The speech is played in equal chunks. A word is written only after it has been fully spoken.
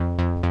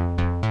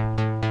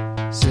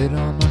Sit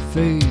on my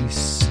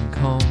face and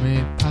call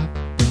me Papa.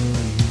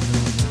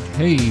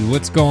 Hey,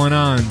 what's going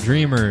on,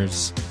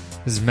 dreamers?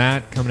 This is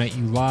Matt coming at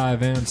you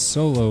live and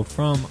solo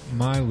from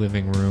my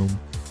living room.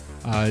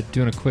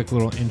 Doing a quick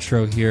little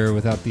intro here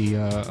without the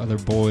other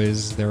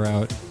boys. They're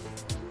out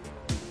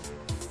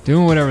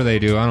doing whatever they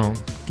do. I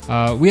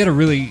don't. We had a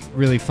really,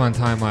 really fun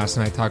time last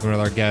night talking with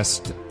our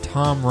guest,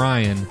 Tom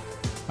Ryan.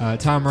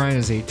 Tom Ryan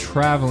is a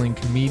traveling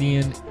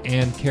comedian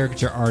and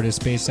caricature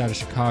artist based out of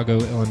Chicago,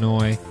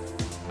 Illinois.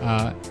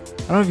 I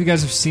don't know if you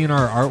guys have seen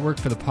our artwork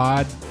for the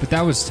pod, but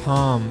that was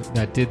Tom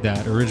that did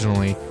that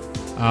originally.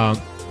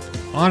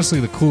 Honestly,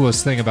 the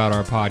coolest thing about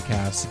our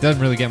podcast, it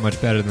doesn't really get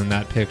much better than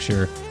that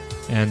picture.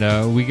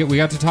 And we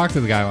got to talk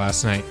to the guy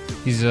last night.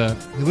 He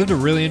lived a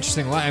really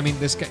interesting life. I mean,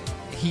 this guy,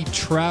 he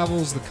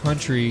travels the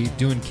country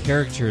doing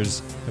caricatures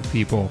of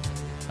people.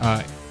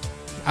 I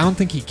don't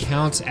think he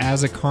counts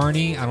as a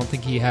carny. I don't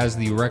think he has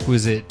the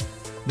requisite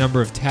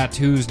number of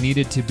tattoos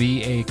needed to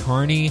be a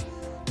carny.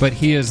 But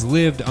he has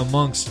lived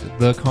amongst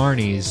the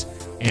carnies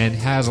and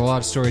has a lot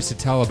of stories to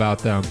tell about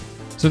them.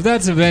 So if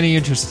that's of any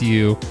interest to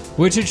you,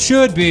 which it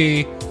should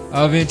be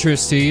of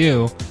interest to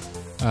you,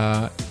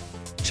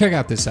 check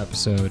out this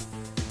episode.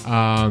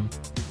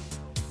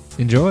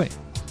 Enjoy.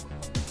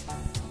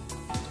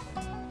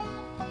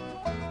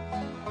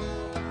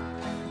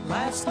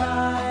 Last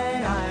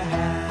night I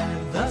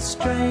had the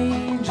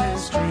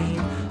strangest dream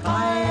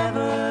I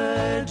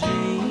ever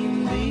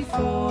dreamed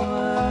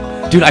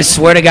before. Dude, I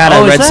swear to God,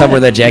 I read somewhere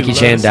that Jackie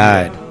Chan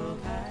died.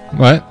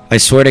 What? I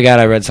swear to God,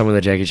 I read somewhere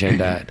that Jackie Chan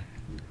died.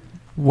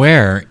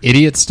 Where?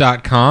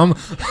 Idiots.com?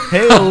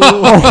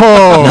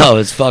 No,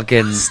 it's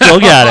fucking... Still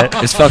got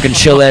it. It's fucking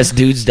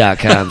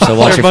chillassdudes.com, so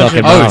watch your fucking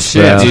Oh, mouth,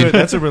 shit, bro. dude.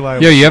 That's a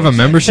reliable Yo, you have a source.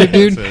 membership,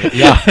 dude?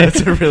 Yeah.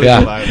 That's a really Yeah.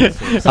 reliable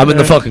source. I'm in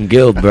the fucking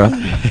guild, bro.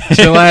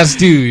 Chill ass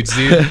dudes,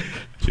 dude.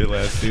 Chill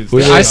ass dudes.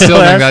 I still Chill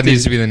think ass that dudes.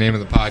 needs to be the name of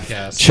the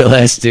podcast. Chill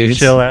ass dudes.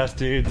 Chill ass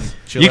dudes.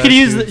 Chill You could ass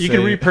use dudes you could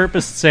say- repurpose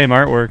the same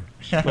artwork.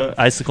 Put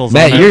icicles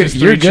Matt, on you're it. Just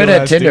you're three good at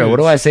chill-ass Tinder. What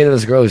do dudes. I say to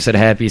this girl who said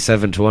happy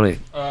 720?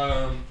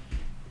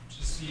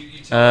 Just you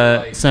tell her,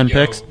 like, send yo,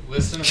 pics?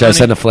 listen, Should I honey.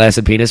 send a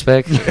flaccid penis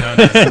pic? No.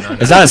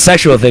 It's not a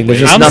sexual thing. There's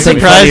just I'm nothing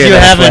surprised funnier you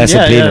than haven't. flaccid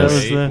Yeah, that penis.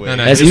 was the- No,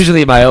 That's here's-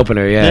 usually my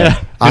opener,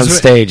 Yeah. On here's what-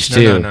 stage,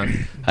 too. No. I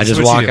Here's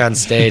just what walk you do. on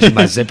stage and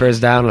my zipper's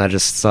down and I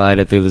just slide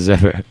it through the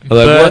zipper. I'm like,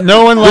 But what?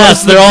 no one What's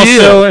laughs. the They're all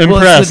deal? so What's the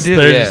impressed. deal?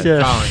 They're Yeah. just,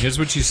 yeah. Colin, here's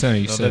what you said.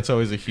 You No, said, that's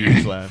always a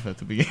huge laugh at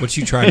the beginning. what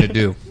you trying to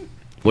do?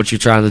 What you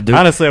trying to do?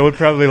 Honestly, I would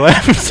probably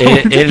laugh. if someone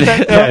In- did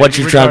that. what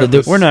you trying to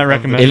do? We're not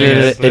recommending In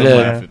it. a- in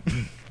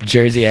a-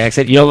 Jersey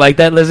accent. You don't like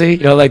that, Lizzie? You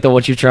don't like the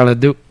what you trying to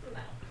do?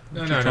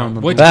 No. trying to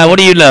What, What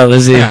do you know,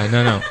 Lizzie? yeah,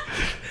 no.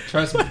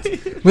 Trust me.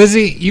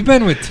 Lizzie, you've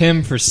been with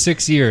Tim for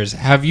 6 years.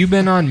 Have you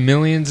been on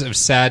millions of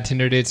sad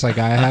Tinder dates like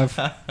I have?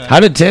 How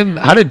did Tim?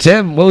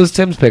 What was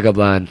Tim's pickup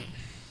line?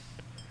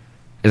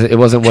 It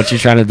wasn't what you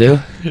trying to do?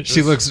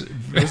 She looks...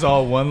 It was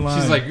all one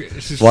line.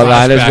 She's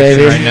One-liners, flashbacking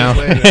baby. right now. He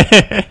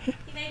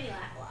made me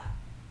laugh a lot.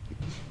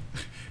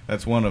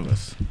 That's one of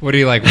us. What, did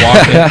he like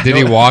walk in, did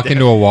he walk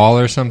into a wall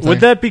or something? Would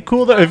that be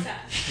cool though?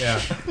 If, Yeah.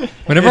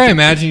 Whenever I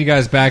imagine you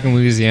guys back in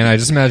Louisiana, I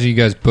just imagine you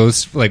guys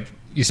both, like,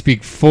 you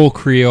speak full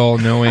Creole,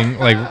 knowing,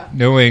 like,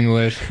 no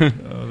English.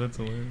 Oh, that's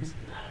hilarious.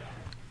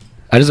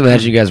 I just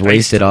imagine you guys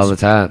wasted all the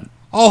time.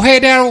 Oh, hey,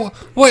 Dad,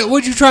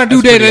 what you trying to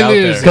do That's there, pretty out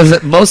Liz? there.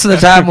 Because most of the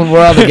time when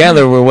we're all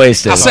together, we're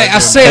wasted. I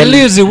say, And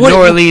Lizzie, what... New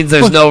Orleans,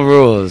 there's no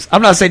rules.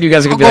 I'm not saying you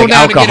guys are I'll gonna go be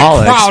down like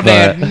alcoholics, and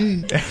get a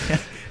crowd but there.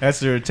 That's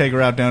to take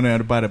her out down there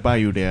by the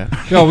bayou there.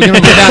 Yo, we're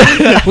gonna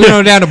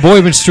go down to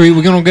Boyman Street.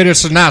 We're gonna get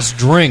us a nice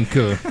drink.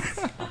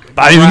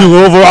 buy you new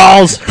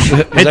overalls.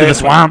 Head to there- the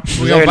swamp. is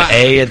there an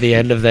A at the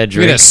end of that Get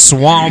drink? a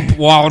swamp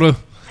water.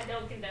 I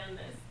don't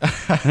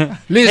condone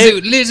this.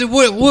 Lizzie,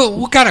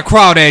 what kind of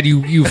crawdad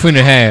you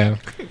finna have?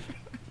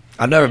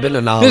 I've never been to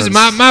New Orleans. Listen,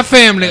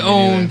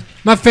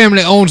 my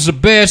family owns the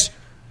best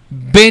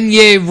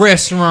beignet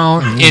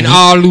restaurant in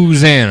all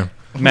Louisiana.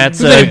 Matt's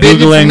We've been in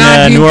business googling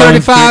from New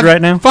Orleans food 1935,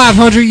 right now.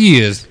 500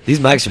 years. These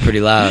mics are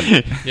pretty loud.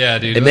 Yeah,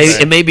 dude.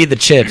 It may be the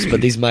chips, but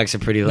these mics are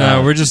pretty loud.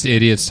 No, we're just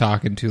idiots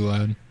talking too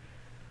loud.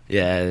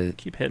 Yeah.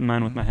 Keep hitting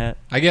mine with my hat.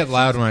 I get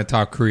loud when I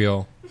talk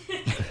Creole.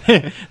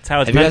 That's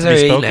how it's Have you meant guys to ever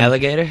be eaten spoken.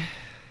 alligator?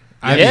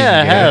 I've Yeah, I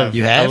eaten good. have.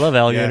 You have? I love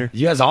alligator.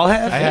 You guys all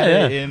have? I had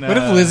Yeah, it in. What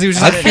if Lizzie was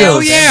just I like, feel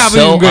hell yeah, I'm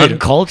so eating good.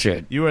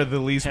 uncultured. You are the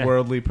least Yeah.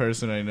 worldly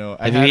person I know.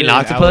 I Have you had eaten it in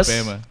octopus?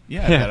 Alabama.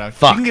 Yeah, Yeah. I had octopus.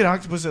 Fuck. You can get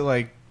octopus at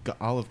like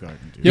Olive Garden,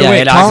 dude. Yeah, Yeah,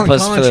 wait, I had Colin-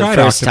 octopus Colin for the tried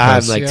first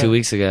octopus, time like yeah. 2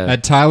 weeks ago.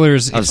 At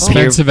Tyler's I was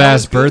expensive peer- ass that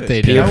was good.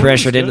 birthday Peer dinner. Yeah.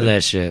 pressured into good.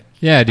 that shit.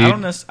 Yeah, dude. I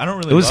don't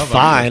really. It was love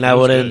fine. octopus. I It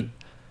was wouldn't.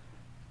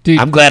 Dude,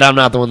 I'm glad I'm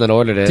not the one that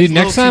ordered it. dude, a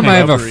next little time too I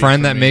have a rubbery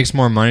friend for that me. makes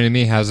more money than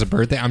me has a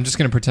birthday, I'm just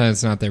going to pretend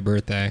it's not their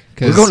birthday.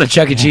 We're going to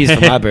Chuck E. Cheese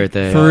for my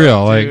birthday. For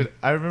real, like, Dude,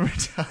 I remember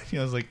telling you,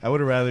 I was like, I would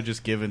have rather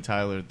just given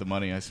Tyler the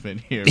money I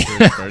spent here for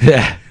his birthday.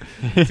 Yeah.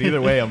 'Cause either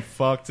way, I'm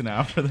fucked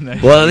now for the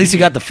next. Well, at least you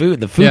got the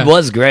food. The food Yeah.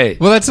 was great.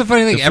 well, that's the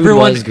funny thing. The food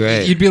Everyone, was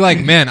great. you'd be like,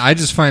 man, I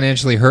just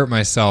financially hurt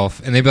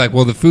myself. And they'd be like,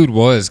 well, the food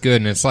was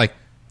good. And it's like,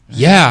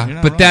 yeah, You're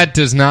not but wrong. that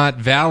does not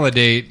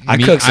validate I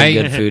me. cooked some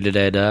good food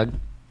today, dog.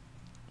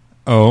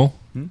 Oh,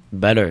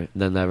 Better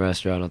than that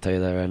restaurant. I'll tell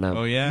you that right now.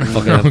 Oh yeah.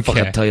 Fucking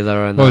Okay. tell you that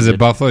right now. What was it, dude.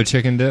 buffalo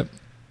chicken dip?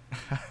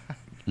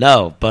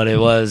 No, but it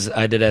was.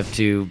 I did have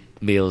 2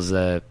 meals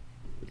that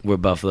were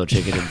buffalo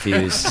chicken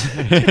infused.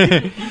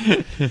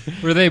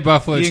 Were they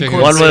buffalo He chicken?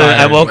 One was inspired.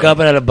 I woke up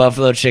and had a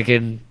buffalo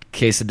chicken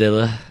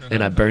quesadilla,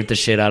 and I burnt the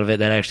shit out of it.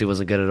 That actually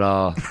wasn't good at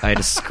all. I had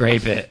to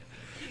scrape it.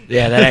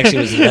 Yeah, that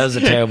was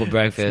a terrible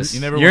breakfast. You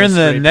never You're wanna in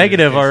the scrape it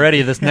negative in your face.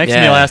 already. This next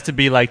Yeah. meal has to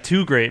be like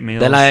 2 great meals.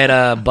 Then I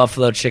had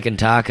buffalo chicken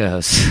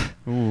tacos,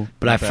 Ooh.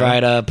 but I Not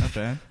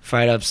bad.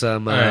 fried up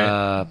some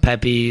All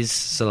peppies,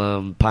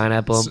 some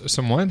pineapple,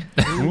 Some what? Ooh,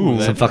 some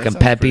that fucking sounds pretty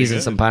peppies and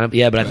good. some pineapple.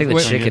 Yeah, but I think the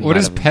What- chicken. What might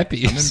is have- I'm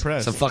peppies?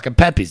 impressed. Some fucking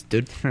peppies,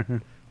 dude.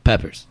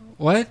 Peppers.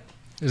 What?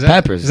 Is that,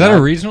 Peppers, Is that a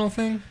dog. regional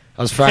thing?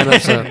 I was frying up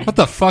some. What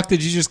the fuck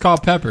did you just call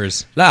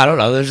peppers? No, I don't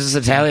know. There's this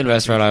Italian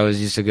restaurant I always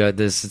used to go.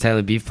 This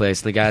Italian beef place,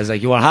 and the guy's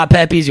like, "You want hot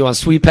peppies? You want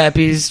sweet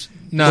peppies?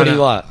 No, what do no.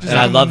 you want?" And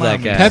I have love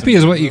them, that guy. Peppy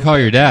is what you call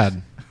your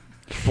dad.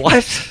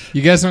 What?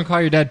 You guys don't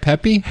call your dad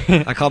Peppy?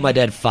 I call my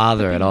dad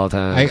father at all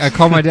times. I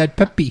call my dad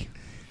Peppy.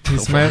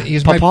 He's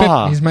my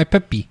Papa. he's my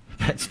Peppy.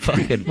 That's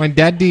fucking. My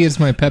daddy is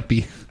my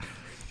Peppy.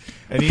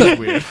 And he's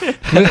weird.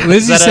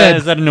 Lizzie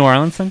Is that a New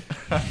Orleans thing?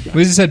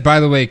 Lizzie said,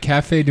 by the way,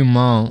 Cafe Du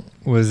Monde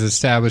was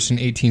established in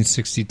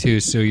 1862,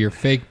 so your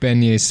fake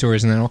beignet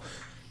stores and that.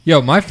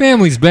 Yo, my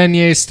family's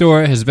beignet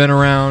store has been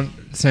around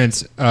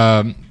since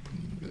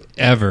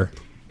ever.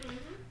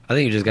 I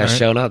think you just got Alright.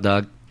 shown up,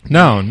 dog.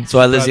 No, That's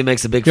why Lizzie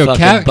makes a big yo,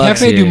 fucking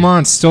bucks Cafe here. Du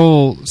Monde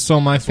stole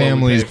my what we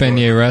family's pay for.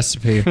 beignet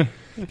recipe.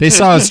 They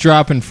saw us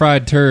dropping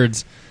fried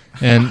turds,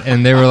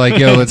 and they were like,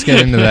 "Yo, let's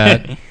get into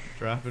that."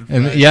 Dropping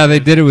And fries. yeah, they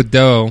did it with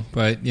dough,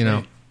 but you know,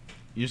 Wait,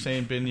 you're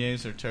saying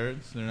beignets are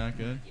turds? They're not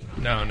good?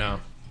 no.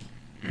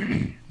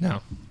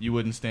 You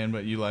wouldn't stand,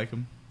 but you like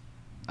them?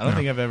 I don't No.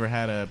 think I've ever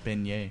had a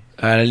beignet.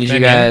 All right, I need you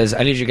Beignet. guys.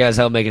 I need you guys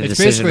help making a It's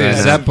decision basically a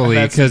right now. Zeppeli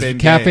That's because beignet.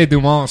 Cafe Du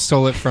Monde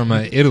stole it from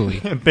Italy.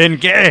 Been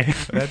gay.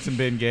 That's some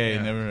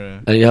beignet. Never.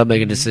 I need help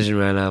making a decision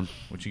right now.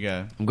 What you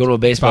got? I'm going to a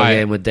baseball Buy it.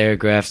 game with Derek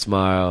Graff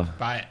tomorrow.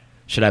 Buy it.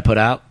 Should I put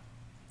out?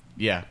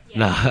 Yeah.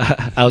 No,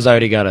 I was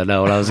already gonna.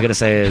 No, what I was gonna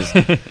say is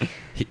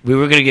we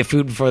were gonna get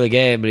food before the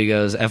game, but he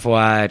goes,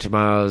 "FYI,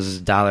 tomorrow's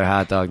 $1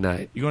 hot dog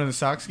night." You going to the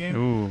Sox game?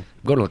 Ooh. I'm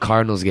going to a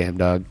Cardinals game,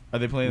 dog. Are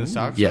they playing the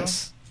Sox?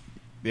 Yes,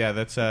 though? Yeah,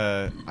 that's.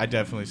 I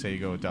definitely say you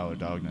go with Dollar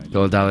Dog Night.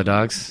 go with $1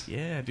 dogs.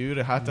 Yeah, dude,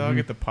 a hot dog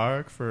at the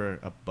park for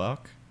 $1.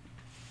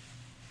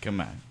 Come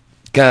on.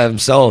 God, I'm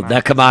sold.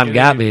 That come on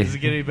got me. Does it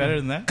get any better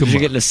than that? Come You're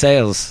on. getting the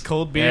sales.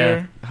 Cold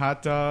beer,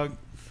 hot dog.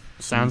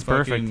 Sounds some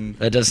perfect. fucking-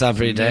 That does sound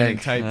pretty some men in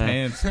dang. tight Yeah.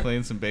 pants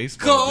playing some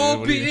baseball. dude.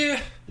 What do you-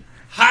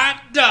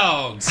 hot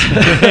dogs.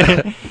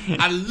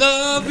 I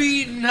love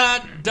eating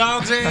hot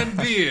dogs and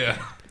beer.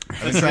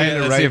 I've been trying to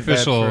That's the write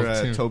official that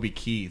for tune. Toby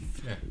Keith.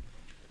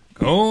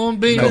 Corn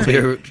beer. No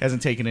beer.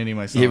 Hasn't taken any of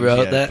my songs You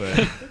wrote yet, that?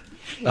 but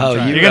Oh,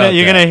 trying. you You're wrote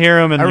gonna that. hear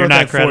him and I you're wrote not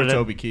that for credited.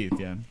 Toby Keith.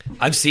 Yeah,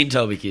 I've seen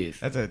Toby Keith.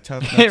 that's a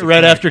tough. nut to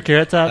right crack. after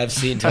Carrot Top. I've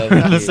seen Toby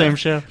the Keith. same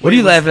show. What are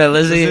you Wait, laughing at,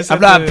 Lizzie? this I'm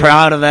at not the-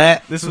 proud of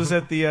that. This was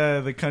at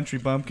the Country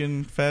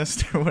Bumpkin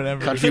Fest or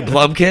whatever. Country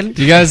Blumpkin.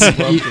 You guys,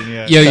 Bumpkin,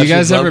 yeah. yo, you Country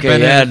guys ever Blumpkin,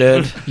 been? yeah, in,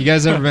 dude. You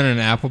guys ever been in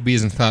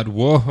Applebee's and thought,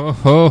 whoa, ho,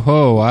 ho,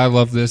 ho, I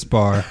love this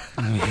bar.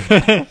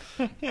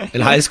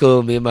 In high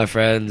school, me and my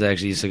friends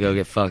actually used to go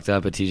get fucked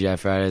up at TGI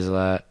Fridays a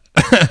lot.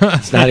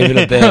 It's not even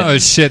a bit. Oh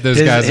shit,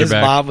 those guys his are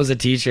back. mom was a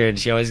techer, and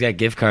she always got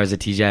gift cards at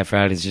TGI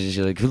Fridays. She's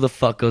like, "Who the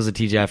fuck goes to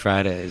TGI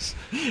Fridays?"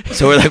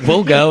 So we're like,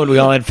 "We'll go," and we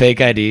all had fake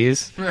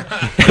IDs.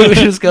 We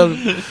just go.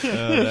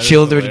 That is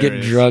Children get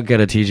hilarious. drunk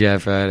at a TGI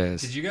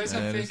Fridays. Did you guys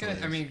have That is fake? I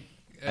hilarious. mean,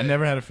 I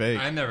never had a fake.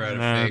 I never had a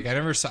No. fake. I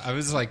never saw. I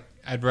was like,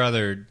 I'd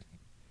rather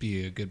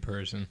be a good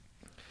person.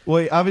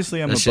 Well,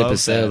 obviously I'm The ship above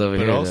has sailed that, over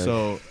but here,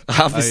 also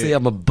Obviously,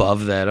 I'm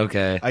above that.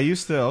 Okay. I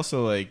used to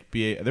also like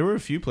be. There were a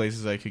few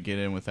places I could get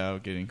in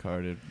without getting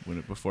carded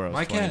before I was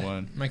My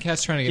 21. cat, my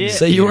cat's trying to get me.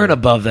 So you weren't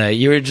above that.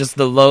 You were just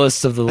the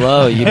lowest of the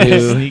low. You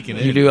knew Sneaking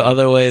in. you knew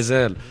other ways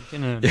in.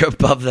 Gonna- You're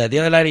above that. The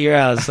other night at your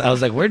house, I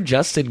was like, "Where'd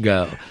Justin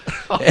go?"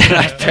 And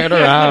I turn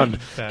around,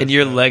 and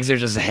your legs are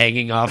just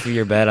hanging off of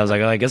your bed. I was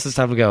like, "Oh, I guess it's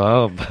time to go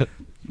home."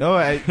 No,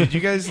 did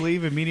you guys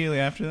leave immediately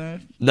after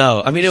that?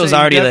 No, I mean it So was you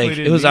already definitely like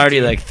didn't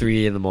need to.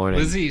 3 in the morning.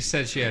 Lizzie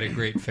said she had a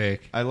great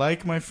fake. I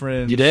like my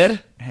friends. You did?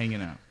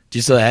 hanging out. Do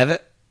you still have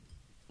it?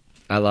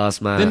 I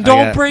lost mine. Then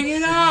don't bring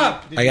it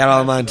up. I got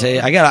all mine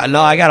taken. I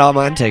got all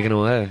mine taken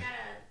away.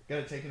 Got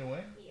it taken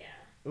away.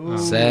 Yeah. Ooh,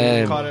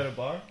 Same. Caught at a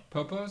bar.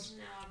 Popos.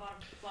 No, I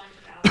bought a bunch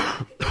of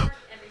alcohol at the store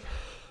every time.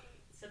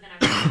 So then I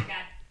got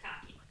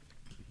cocky.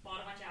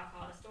 Bought a bunch of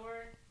alcohol at the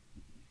store,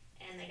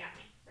 and they got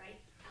me, right?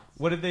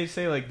 What did they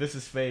say? Like, this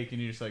is fake,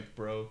 and you just like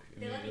broke.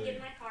 They let me get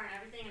in my car and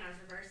everything, and I was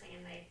reversing,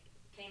 and they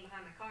came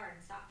behind my car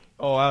and stopped me.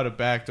 Oh, I would have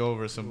backed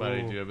over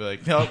somebody, Ooh. dude. I'd be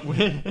like,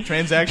 no,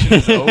 transaction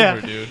is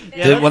over, dude.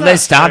 Yeah, When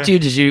that's they not stopped fair.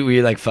 you, were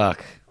you like,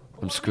 "Fuck,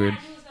 I'm screwed"? I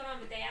knew what was going on,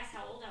 but they asked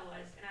how old I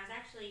was, and I was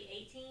actually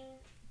 18.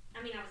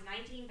 I mean, I was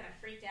 19, but I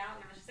freaked out,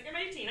 and I was just like, I'm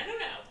 18, I don't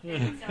know.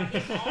 And so I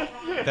did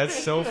all wrong.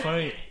 That's so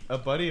funny. A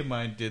buddy of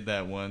mine did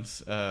that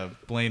once.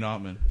 Blaine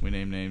Ottman. We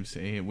name names.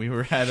 We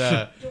were at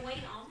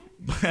Dwayne Allman?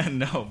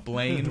 No,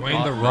 Blaine.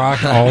 Dwayne the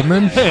Rock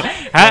Allman.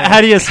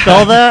 How do you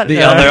spell that?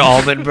 The other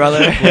almond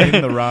brother.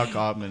 Blaine the Rock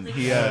Ottman.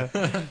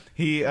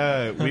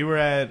 We were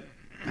at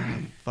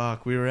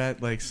we were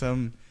at like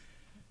some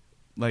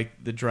like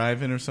the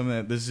drive-in or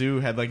something. The zoo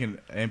had like an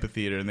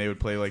amphitheater and they would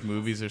play like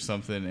movies or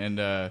something,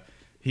 and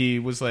he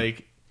was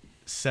like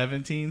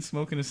 17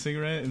 smoking a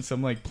cigarette, and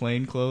some like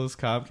plainclothes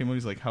cop came over.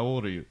 He's like, "How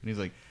old are you?" And he's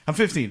like, "I'm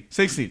 15,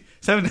 16,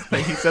 17."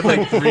 Like, he said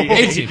like 3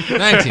 18,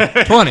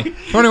 19, 20,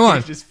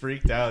 21. He just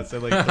freaked out.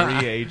 Said like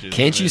 3 ages.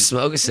 Can't you And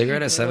smoke a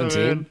cigarette at 17?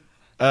 then,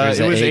 is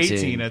it that was 18?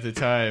 18 at the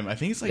time. I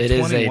think it's like It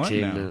is 21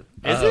 18. now.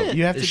 Is it?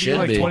 You have It to be should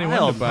like be.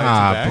 21 to buy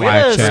Ah, tobacco. We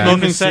had a Blackjack. smoking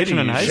In the section city,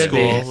 in high you should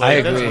be. school.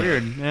 I That's agree.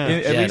 weird. Yeah.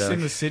 At Yeah, least no.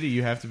 in the city,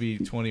 you have to be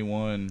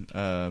 21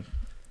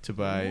 to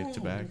buy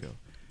tobacco.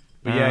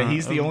 But yeah,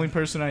 he's the only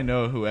person I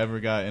know who ever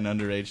got an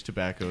underage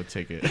tobacco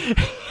ticket.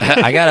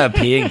 I got a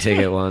peeing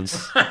ticket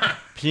once.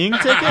 Peeing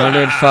ticket?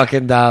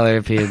 $100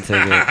 peeing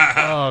ticket.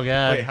 Oh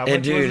god. Wait, how much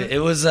And dude, was it? it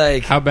was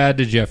like How bad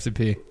did you have to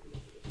pee?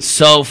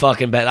 so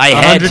fucking bad. I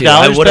had to.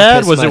 I $100 would have bad?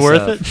 pissed Was it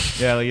myself. worth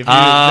it? Yeah, like if they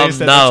said that's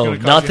No, gonna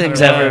cost you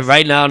nothing's $100, ever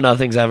right now.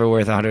 Nothing's ever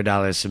worth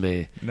 $100 to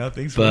me.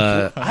 Nothing's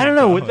But- worth I don't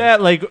know. With $100.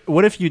 that, like,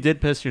 what if you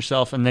did piss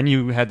yourself and then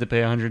you had to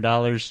pay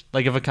 $100?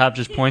 Like, if a cop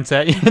just points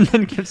at you and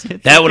then gives you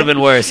That would have been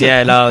worse.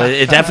 Yeah, no,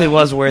 it definitely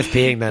was worth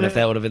peeing then if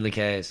that would have been the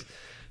case.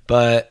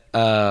 But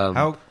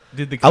How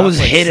did the I cop, was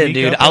like, hidden, sneak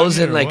dude. up I on was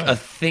you in or like what? a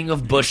thing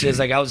of bushes.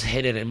 Like I was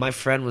hidden, and my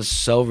friend was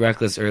so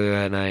reckless earlier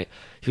that night.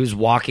 He was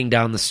walking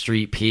down the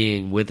street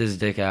peeing with his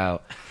dick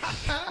out,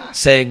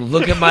 saying,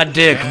 "Look at my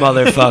dick,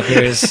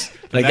 motherfuckers!"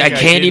 Like That I guy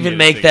can't did even get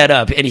make sick. that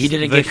up, and he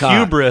didn't the get caught.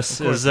 hubris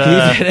is,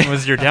 didn't.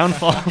 was your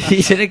downfall.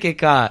 He didn't get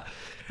caught,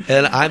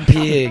 and I'm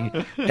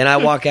peeing, and I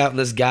walk out, and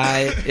this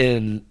guy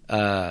in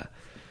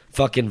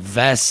fucking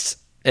vest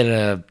and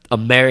a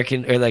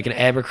American or like an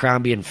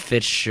Abercrombie and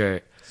Fitch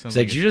shirt. Sounds He's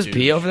like, like "Did you a just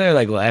pee douche. over there?"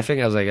 Like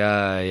laughing. I was like,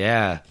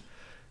 yeah.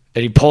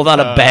 And he pulled out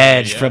a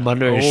badge yeah. from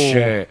under his Oh.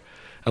 shirt.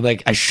 I'm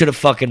like, I should have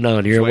fucking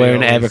known. You're That's why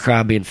wearing you always-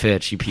 Abercrombie and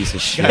Fitch, you piece of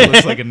Guy shit.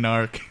 looks like a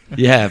narc.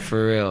 Yeah,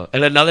 for real.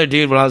 And another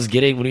dude, when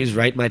he was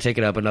writing my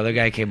ticket up, another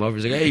guy came over.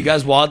 He's like, "Hey, you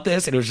guys want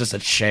this?" And it was just a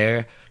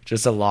chair,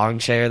 just a long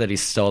chair that he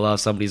stole off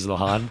somebody's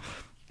lawn.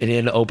 And he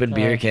had an open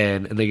beer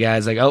can. And the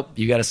guy's like, "Oh,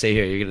 you got to stay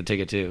here. You're going to take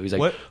it too." He's like,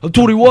 What? "I'm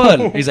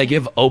 21." He's like, "You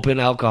have open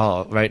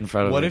alcohol right in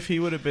front of What me." if he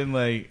would have been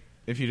like,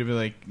 if you'd have been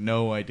like,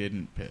 "No, I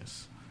didn't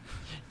piss."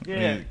 I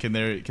mean, can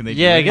they?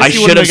 Yeah, I do guess I that? you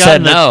should wouldn't have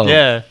said gotten no.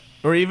 Yeah.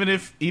 Or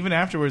even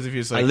afterwards, if he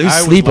was like, I lose was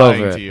sleep lying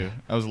over it. to you.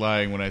 I was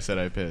lying when I said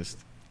I pissed.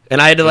 And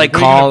I had to like Were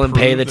you call gonna and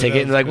pay prove the that ticket. that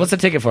And was like, "What's the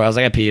ticket for?" I was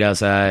like, "I peed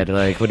outside."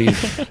 Like, what do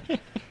you?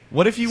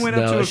 What if you went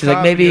up No, to a she's like,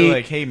 cop maybe- and you're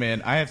like, "Hey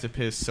man, I have to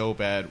piss so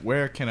bad.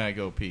 Where can I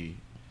go pee?"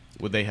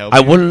 Would they help? I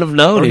you? wouldn't have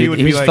known. Or He would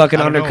was be like, fucking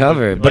 "I don't know,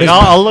 undercover. but- But Like,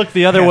 his- I'll look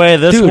the other way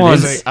this Dude,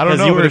 once. it's Like, I don't 'cause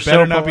know, you but were it better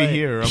so not be polite.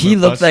 here. or I'm he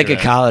gonna looked bust like a your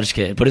ass. college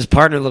kid, but his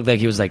partner looked like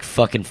he was like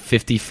fucking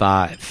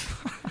 55.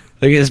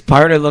 Like his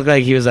partner looked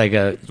like he was like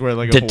a He's wearing,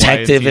 like, a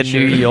detective Hawaiian in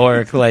New t-shirt.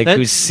 York, like That-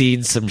 who's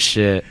seen some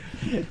shit.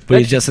 But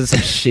he's just in some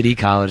shitty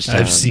college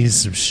town.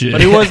 some shit.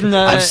 But he wasn't.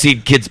 I've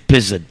seen kids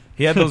pissing.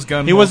 He had those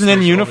guns. He wasn't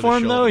in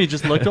uniform though. He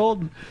just looked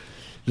old.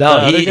 No,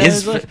 The other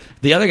guys look-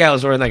 the other guy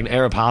was wearing like an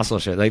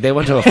Aeropostale shirt. Like they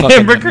went to a fucking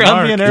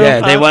Abercrombie and yeah,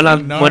 they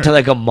Aeropostale. went to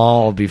like a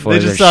mall before They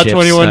their just saw shift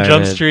 21 Jump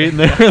started. Street and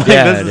they were like,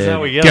 Yeah, "This is dude.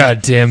 how we go."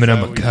 God damn it,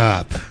 I'm a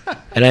cop.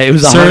 And it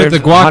was Sir, 100 the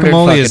 100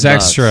 guacamole fucking is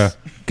bucks. extra.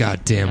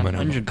 God damn it,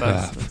 I'm a $100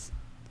 cop. bucks.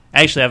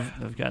 Actually,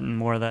 I've gotten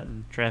more of that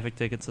in traffic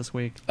tickets this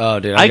week. Oh,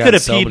 dude, I got could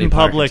have so peed many in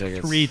parking public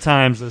tickets. 3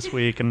 times this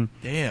week and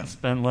Damn.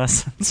 spent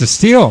less. It's a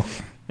steal.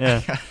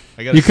 Yeah.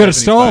 I got You a coulda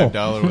stole.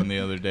 $75 one the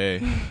other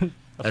day.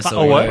 That's the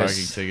Oh, what? Parking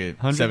worst. ticket.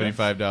 $100?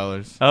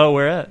 $75. Oh,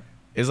 where at?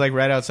 It's like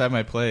right outside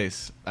my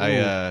place.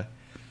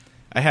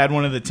 I had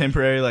one of the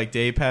temporary like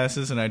day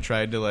passes, and I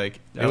tried to like.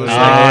 It was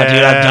Ah, like,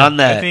 dude, I've done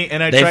that.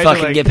 I They tried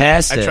fucking to, like, get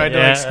past I it. tried to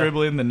Yeah. like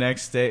scribble in the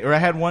next day, or I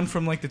had one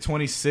from like the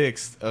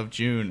 26th of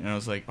June, and I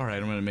was like, all right,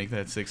 I'm gonna make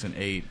that 6 and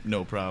 8,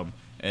 no problem.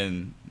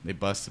 And they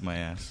busted my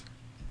ass.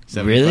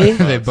 Really?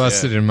 They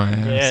busted in my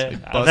ass. Yeah. They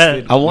I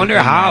busted bet. I wonder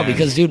within how my ass.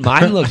 because dude,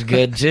 mine looked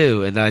good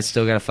too, and I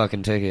still got a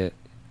fucking ticket.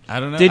 I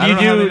don't know. Did I you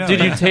don't know how they know. Did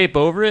you tape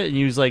over it and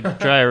use like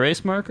dry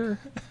erase marker?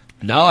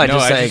 No, I No,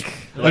 just I like just-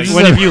 Like just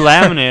when said- if you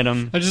laminate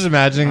them? I just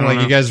imagining I don't like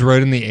know. you guys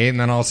wrote in the 8 and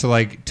then also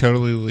like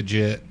totally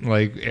legit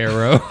like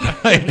arrow.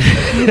 Like,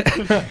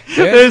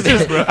 This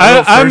is, Oh,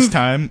 I'm, first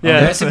time. yeah.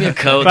 there has to be a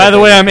code. by that the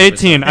way, they I'm use.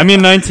 18. I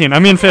mean 19. I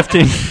mean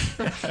 15.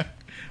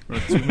 Bro,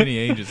 too many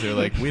ages. They're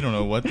like, we don't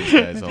know what this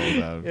guy's all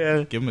about.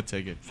 Yeah. Give him a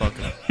ticket. Fuck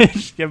him.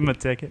 Just give him a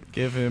ticket.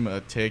 Give him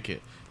a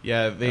ticket.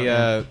 Yeah, they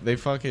got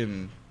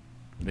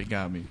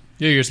me.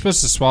 yeah, you're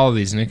supposed to swallow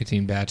these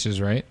nicotine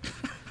batches, right?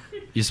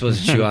 You're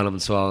supposed to chew on them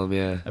and swallow them.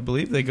 Yeah, I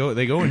believe they go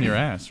in your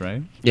ass,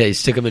 right? yeah. You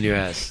stick them in your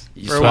ass.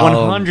 You For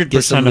swallow 'em, 100%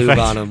 get some lube effect.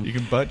 on them. You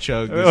can butt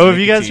chug. This Oh, have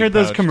you guys nicotine heard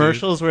those pouch,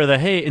 commercials where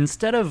hey,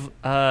 instead of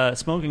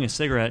smoking a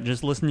cigarette,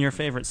 just listen to your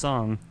favorite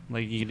song.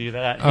 Like you can do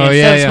that. Oh, Instead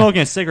yeah, of yeah.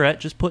 smoking a cigarette,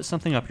 just put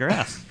something up your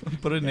ass.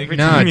 dude? Put a nicotine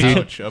Nah, dude.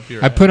 pouch up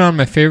your I ass. put on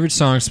my favorite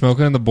song,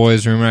 smoking in the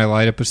boys' room, and I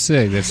light up a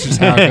cig. That's just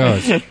how it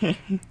goes.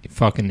 You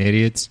fucking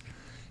idiots.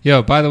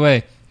 Yo, by the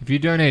way, If you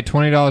donate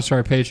 $20 to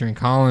our Patreon,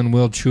 Colin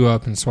will chew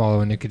up and swallow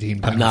a nicotine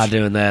pouch. I'm not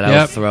doing that. I'll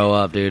Yep. throw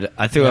up, dude.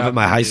 I threw up Yep. at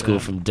my high school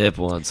from dip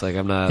once. Like,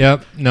 I'm not.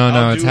 Yep. No,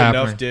 I'll it's do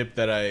happening. enough dip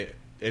that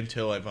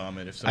until I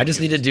vomit. If I just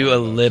need to someone do gives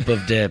a us lip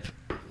of dip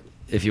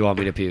if you want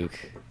me to puke.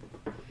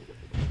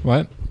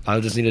 What?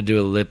 I'll just need to do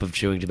a lip of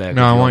chewing tobacco.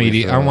 No, if I you want you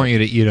me to. throw I up. want you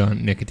to eat a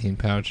nicotine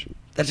pouch.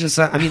 That's just.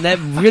 I mean, that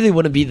really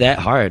wouldn't be that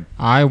hard.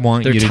 I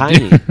want They're you to.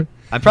 tiny. Do,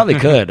 I probably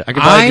could. I could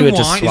probably do it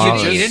just swallow.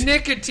 a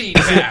nicotine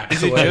pouch.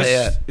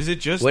 Is it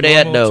just Where they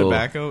at? normal No.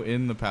 tobacco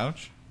in the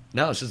pouch?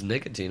 No, it's just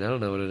nicotine. I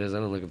don't know what it is. I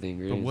don't look at the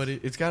But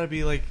ingredients. it's got to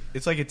be like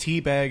it's like a tea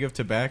bag of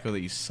tobacco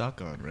that you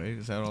suck on, right?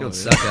 Is that all? You it don't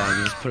is? suck on.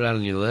 You just put it out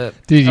on your lip.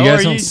 Dude, you Oh,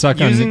 guys are don't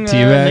suck on using, tea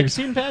bags.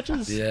 nicotine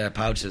patches? Yeah,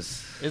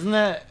 pouches. Isn't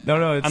that?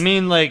 No, it's I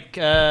mean, like,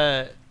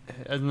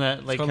 isn't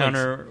that like called, like,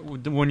 counter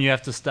when you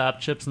have to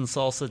stop chips and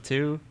salsa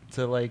too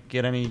to like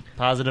get any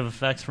positive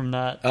effects from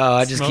not? Oh,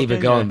 I just keep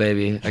it smoking, going, or-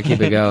 baby. I keep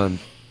it going.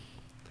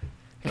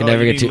 Can Oh,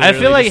 never you get too. mean I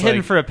feel Literally like just, hitting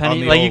like, for a on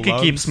penny, the like you old could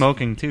keep lungs?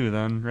 smoking too,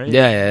 then, right?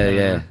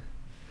 Yeah.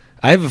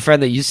 I have a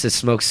friend that used to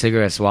smoke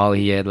cigarettes while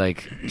he had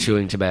like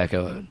chewing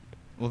tobacco.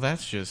 well,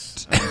 that's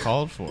just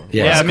uncalled for.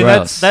 Yeah, Yeah, it's I mean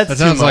gross. that's That too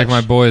sounds like my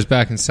much. boys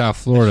back in South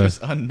It's Florida.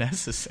 just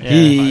unnecessary.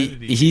 He Why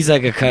did he- he's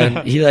like a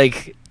cunt. He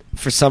like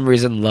for some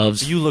reason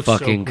loves You look so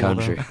fucking cool,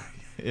 country.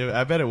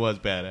 I bet it was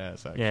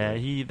badass. Actually.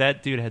 Yeah,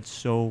 that dude had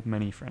so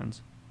many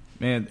friends.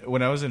 Man,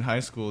 when I was in high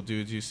school,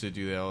 dudes used to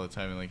do that all the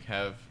time and like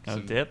have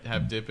dip?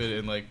 have dip it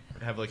and like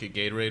have like a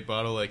Gatorade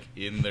bottle like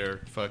in their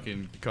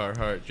fucking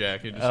Carhartt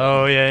jacket. Or Oh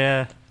something.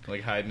 yeah.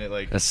 like hiding it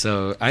like. That's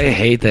so. I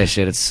hate that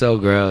shit. It's so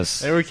gross.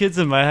 There were kids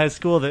in my high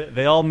school that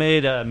they all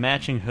made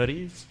matching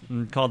hoodies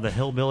called the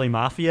Hillbilly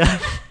Mafia.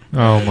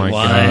 Oh my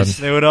What? god.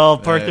 They would all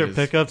park That their is-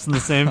 pickups in the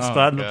same Oh,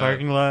 spot in the God.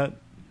 parking lot.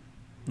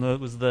 No,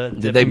 it was the.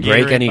 Did they dipping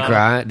break Gatorade any bottle.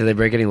 crime? Did they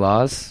break any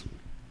laws?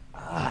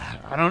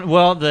 I don't.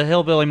 Well, the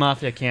Hillbilly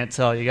Mafia can't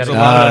tell. You got to There's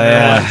go a lot on of- their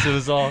yeah. ones. It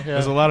was all.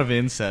 There's a Yeah. lot of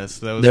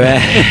incest. That was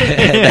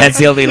That's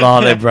the only law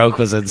they broke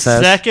was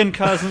incest. Second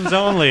cousins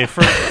only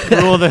for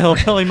rule of the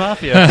Hillbilly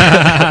Mafia.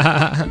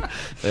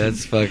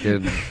 That's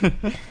fucking.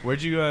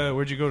 Where'd you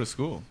go to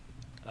school?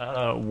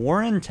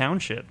 Warren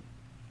Township.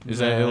 Is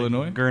that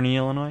Illinois? Gurney,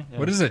 Illinois. Yeah.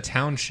 What is a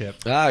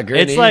township? Gurney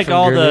It's like from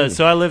all Gurney. the.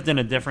 So I lived in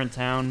a different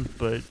town,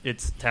 but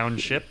it's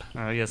township.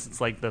 I guess it's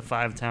like the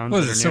 5 towns.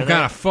 What that is it? are Some near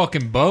kind of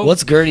fucking boat?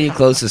 What's Gurney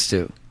closest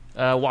to?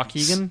 there.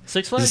 Waukegan,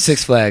 Six Flags.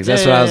 Six Flags.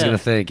 That's Yeah, what yeah, I was yeah. gonna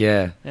think.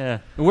 Yeah. Yeah.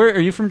 Where are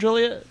you from,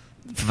 Joliet?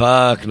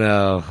 Fuck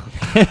no.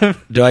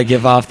 Do I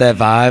give off that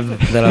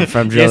vibe that I'm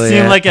from You Joliet?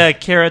 seem like a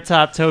Carrot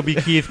Top, Toby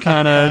Keith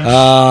kind of.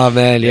 Oh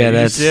man, yeah, you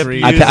that's. zip I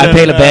using,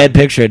 paint a bad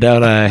picture,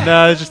 don't I? No,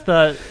 I just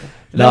thought.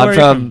 No, where I'm are you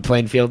from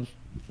Plainfield,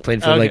 Okay.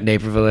 like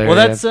Naperville area. Well,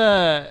 that's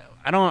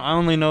I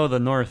only know the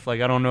north. Like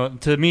I don't know.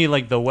 To me,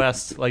 like the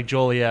west, like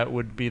Joliet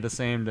would be the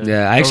same. To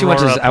yeah. I actually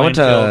went Aurora, to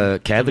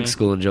Plainfield, Catholic me.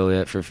 school in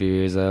Joliet for a few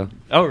years though.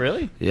 Oh,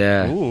 really?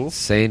 Yeah, Ooh.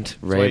 Saint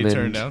That's why you Raymond.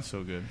 turned out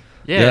so good.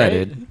 Yeah, right?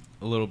 dude.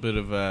 A little bit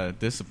of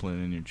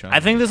discipline in your child. I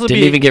think this will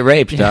Didn't be. even get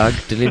raped, dog.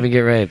 Didn't even get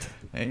raped.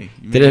 Hey,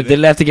 you made Didn't, it.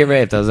 didn't have to get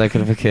raped. I was that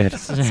good of a kid.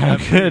 How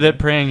good at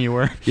praying you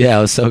were. Yeah,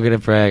 I was so good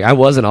at praying. I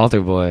was an altar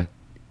boy.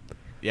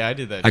 Yeah, I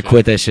did that. I shit.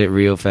 quit that shit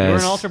real You were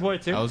fast. an altar boy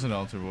too. I was an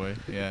altar boy.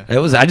 Yeah. It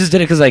was. I just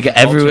did it because like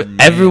Altar man.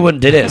 everyone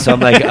did it, so I'm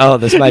like, oh,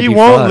 this might he be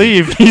won't fun.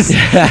 leave.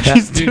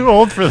 He's too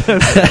old for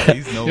this.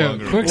 He's no Yeah,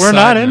 longer. quick We're side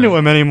not note. into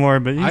him anymore.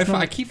 But he's I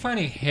not- keep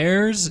finding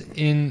hairs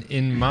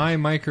in my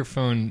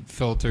microphone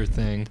filter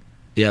thing.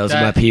 Yeah, those are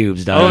That- my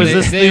pubes, Oh, dog. is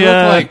this they the, look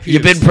like pubes.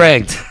 You've been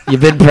pranked. You've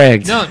been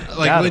pranked. No,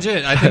 like Got it.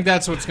 legit. I think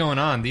that's what's going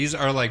on. These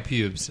are like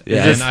pubes.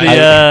 Yeah. Is this And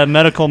the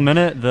medical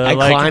minute? The I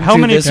like climbed how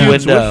through many this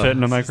pubes window. would fit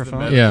in a This is the microphone?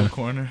 medical Yeah.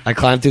 corner. I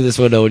climbed through this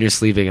window when you're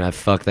sleeping, and I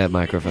fucked that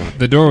microphone.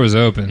 the door was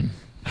open.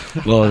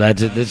 Well, that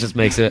just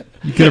makes it.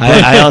 could've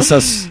I also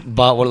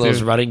bought one of those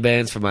Dude. running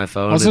bands for my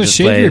phone. Also, and just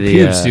shave play your the,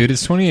 pubes, dude.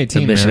 It's The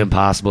 2018, Mission man.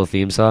 Impossible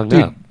theme song. Dude,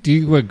 No, do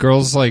you what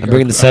girls like? I'm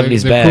bringing the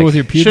 70s they're back. Cool with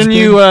your pubes? Shouldn't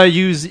being? you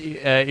use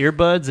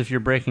earbuds if you're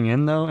breaking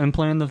in though and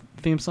playing the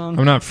theme song?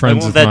 I'm not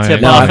friends won't with that my.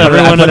 tip no, off I put, it, I,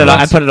 everyone put it, at I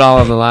once? put it all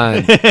on the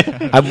line.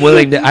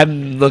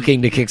 I'm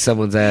looking to kick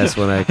someone's ass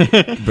when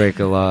I break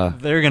a law.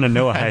 They're gonna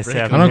know a heist break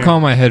happened. I don't here. call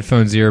my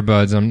headphones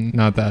earbuds. I'm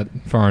not that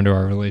far into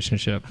our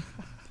relationship.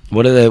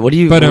 What are the? What do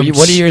you? But,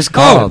 what are yours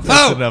called?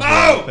 That's enough of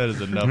that. That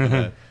is enough of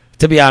that.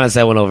 To be honest,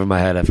 that went over my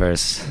head at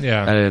first.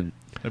 Yeah. I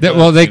didn't.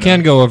 Well, they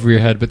can go over your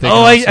head, but they. Oh,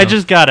 can I also-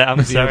 just got it.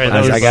 I'm sorry. I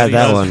I got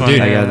that one. funny.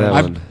 Dude, I got that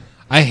I- one.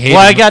 I hate. Well,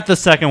 I them. got the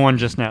second one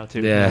just now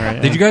too. Yeah. All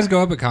right, Did you guys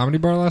go up at Comedy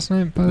Bar last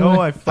night? By the No,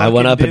 way? I fucking I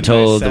went up and didn't.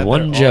 I told sat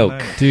one there all joke.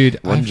 night. Dude,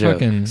 One I joke.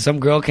 fucking. Some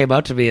girl came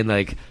up to me and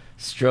like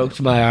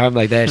stroked my arm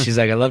like that. She's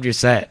like, "I loved your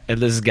set." And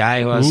this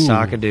guy who I was Ooh.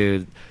 talking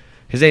to,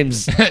 his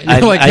name's. You're I-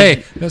 like, I-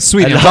 hey, that's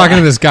sweet. I I'm know. talking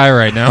to this guy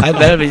right now. I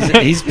met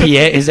him. He's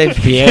Pierre. His name's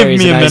Pierre. Give He's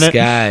me a a nice minute.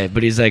 guy,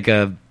 but he's like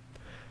a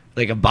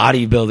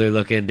bodybuilder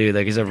looking dude.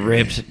 Like he's a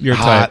ripped, Your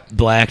hot type.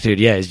 black dude.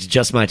 Yeah, he's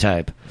just my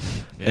type.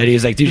 And he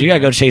was like, "Dude, you gotta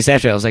go chase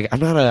after it." I was like, "I'm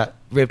not a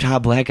ripped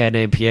hot black guy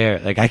named Pierre.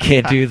 Like I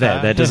can't do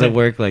that. That doesn't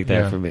work like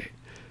that Yeah. for me."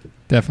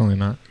 Definitely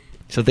not.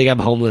 So I think I'm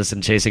homeless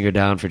and chasing her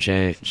down for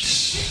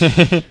change.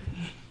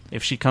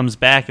 if she comes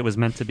back, it was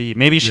meant to be.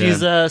 Maybe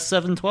she's Yeah. a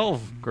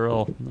 712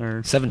 girl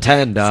or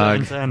 710,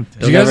 dog. 710.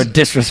 Don't you guys- ever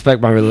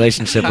disrespect my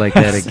relationship like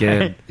that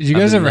again. Did you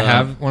guys I'm in ever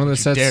love. have one of those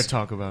sets Dare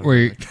talk about where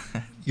it.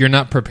 you're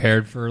not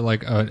prepared for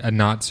like a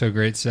not so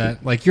great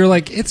set? Like you're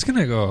like, it's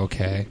gonna go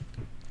okay.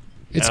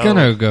 It's No.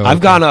 gonna go. I've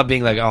okay. gone up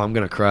being like, oh, I'm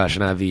gonna crush,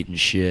 and I've eaten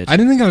shit. I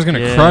didn't think I was gonna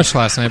Yeah. crush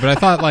last night, but I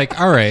thought like,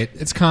 all right,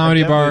 it's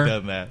comedy I've bar. definitely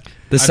done that.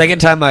 The second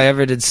time I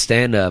ever did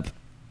stand up,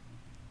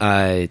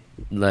 I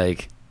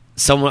like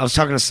someone. I was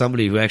talking to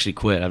somebody who actually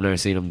quit. I've never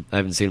seen him. I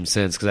haven't seen him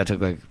since because I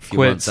took like a few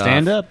Quit months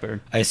stand off. up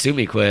or I assume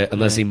he quit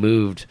unless Yeah. he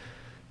moved.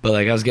 But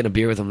like I was getting a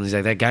beer with him, and he's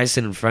like, "That guy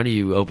sitting in front of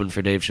you opened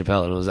for Dave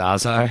Chappelle," and it was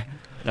Azhar.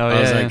 oh I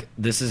was yeah, like,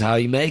 "This is how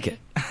you make it."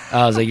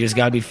 I was like, "You just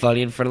gotta be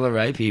funny in front of the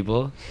right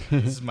people."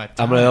 This is my time.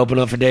 I'm gonna open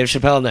up for Dave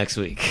Chappelle next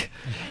week,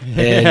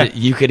 and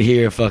you could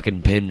hear a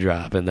fucking pin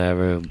drop in that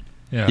room.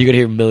 Yeah. You could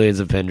hear millions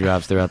of pin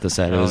drops throughout the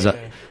set. It was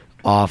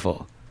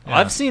awful. Well,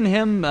 I've seen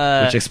him.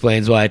 Which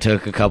explains why I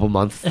took a couple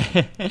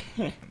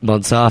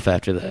months off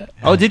after that.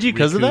 Oh, did you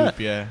because of that?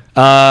 Recoup,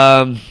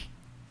 Um,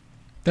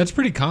 That's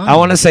pretty common. I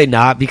want to say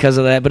not because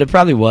of that, but it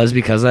probably was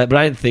because of that. But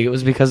I didn't think it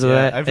was because of Yeah,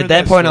 that. I've At heard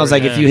that that point, I was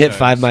like, story if you hit many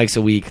 5 times. mics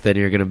a week, then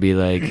you're gonna be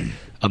like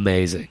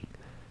amazing.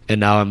 And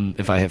now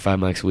if I hit 5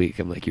 mics a week,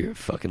 I'm like, you're a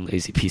fucking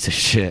lazy piece of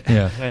shit.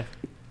 Yeah.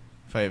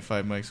 If I hit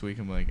 5 mics a week,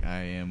 I'm like,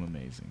 I am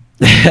amazing.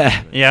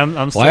 Yeah,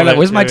 I'm still Why? there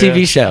Where's my too,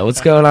 TV show?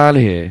 What's going on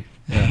here?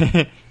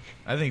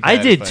 I think I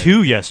that did if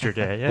two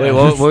yesterday. Yeah. Wait,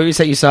 what were you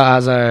saying? You saw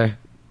Azhar?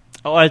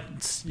 Oh, I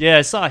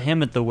saw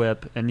him at the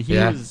Whip, and he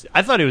Yeah. was.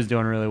 I thought he was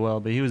doing really well,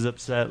 but he was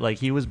upset, like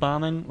he was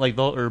bombing, like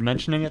or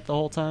mentioning it the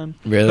whole time.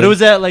 Really? But it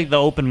was at like the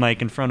open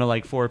mic in front of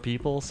like 4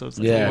 people, so it's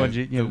like, Yeah. what'd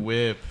you The know,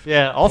 whip.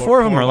 yeah, all 4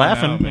 of them Pour are one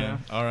laughing. out, man.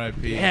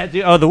 R.I.P. Yeah,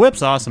 dude. Oh, the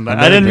Whip's awesome, but I've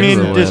I never didn't been mean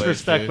to to the Whip.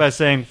 disrespect by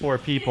saying 4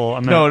 people. I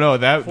meant No,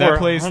 that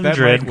place, that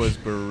 400. mic was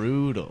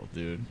brutal,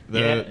 dude. Yeah.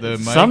 The mic at the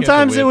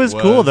Sometimes it Whip was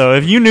cool though.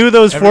 If you knew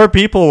those Every- 4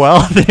 people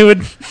well, they would.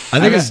 I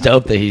think it's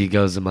dope that he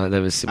goes to mine.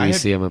 That was I we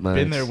had see him at mine.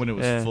 been there when it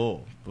was Yeah.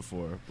 full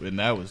before, and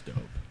that was dope.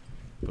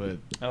 But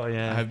Oh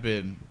yeah. I've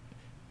been.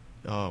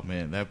 Oh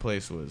man, that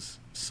place was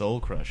soul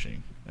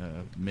crushing.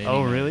 Many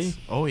Oh, nights. really?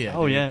 Oh yeah.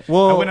 Oh, dude. yeah.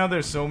 Well- I went out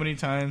there so many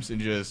times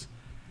and just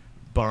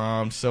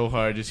bombed so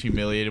hard, just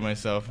humiliated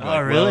myself. Oh,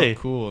 Like, really?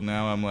 Well, cool.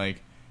 Now I'm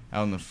like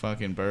out in the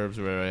fucking burbs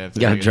where I have to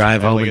You gotta like, drive I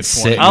have home like and a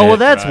sit 20 in Oh well, minute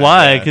that's drive,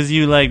 why, yeah. because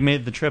you like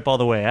made the trip all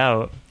the way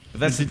out.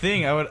 But that's the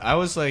thing. I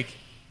was like,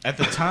 at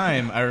the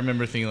time, I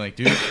remember thinking like,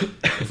 dude,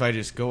 if I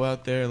just go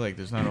out there, like,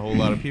 there's not a whole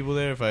lot of people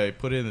there. If I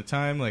put in the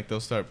time, like, they'll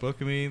start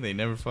booking me. They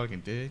never fucking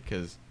did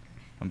because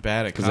I'm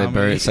bad at Because comedy. they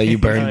burned. So you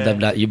burned Oh, yeah. them.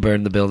 Down, you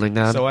burned the building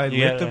down. So I You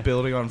lit gotta- the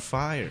building on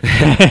fire.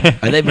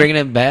 Are they bringing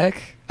it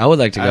back? I would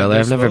like to go there.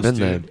 I've never been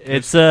there.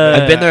 It's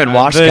I've been there and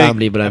watched the-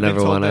 comedy, but I I've been never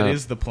told went that out.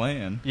 is the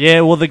plan.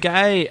 Yeah, well, the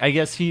guy, I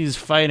guess he's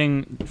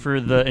fighting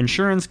for the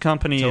insurance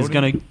company is Tony?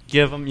 going to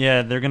give him.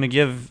 Yeah, they're going to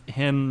give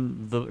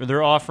him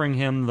they're offering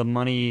him the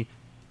money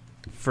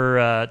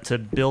for to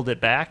build it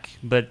back,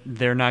 but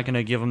they're not going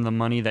to give him the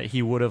money that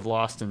he would have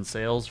lost in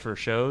sales for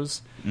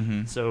shows.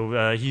 Mm-hmm.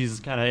 So he's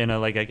kind of in a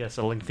I guess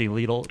a lengthy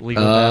legal Oh.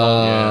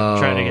 battle,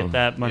 trying to get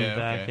that money Yeah,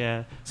 back. okay.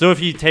 Yeah. So if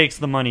he takes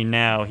the money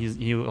now,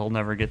 he'll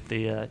never get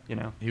the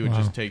He would Wow.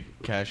 just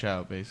take cash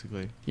out,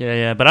 basically.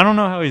 Yeah. But I don't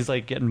know how he's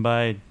like getting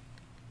by.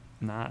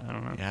 I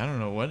don't know. Yeah, I don't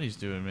know what he's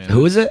doing, man.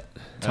 Who is it?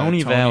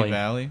 Tony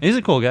Valley. He's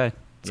a cool guy.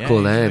 It's a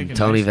cool name,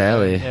 Tony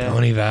Valley. Yeah.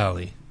 Tony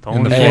Valley. Tony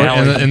In the Hey,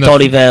 four- in the-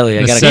 Tony Valley.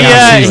 I the gotta seven go.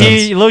 Yeah, seasons.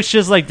 he looks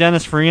just like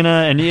Dennis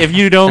Farina, and if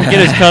you don't get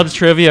his Cubs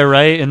trivia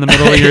right in the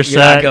middle of your You're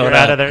not set, going you're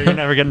out out. of there. You're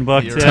never getting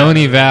booked. You're Yeah.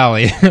 Tony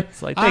Valley.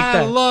 It's like, take I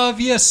that. love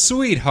you,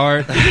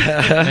 sweetheart.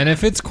 And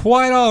if it's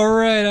quite all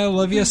right, I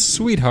love you,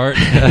 sweetheart.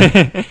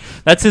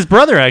 That's his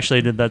brother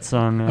actually did that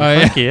song. Oh, yeah.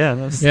 Frankie, yeah.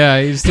 That's,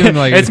 Yeah, he's doing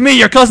like. it's me,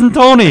 your cousin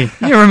Tony.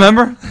 You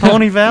remember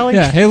Tony Valley?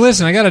 Yeah, hey,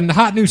 listen, I got a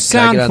hot new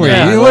sound get on for you.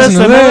 that. You Yeah,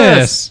 listen to listen to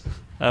this.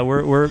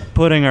 We're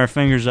putting our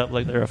fingers up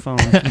like they're a phone.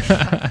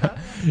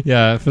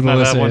 Yeah, for the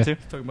Not that one listener.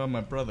 too. Talking about my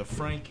brother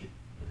Frankie.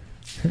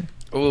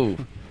 Ooh,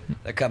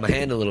 that cut my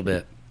hand a little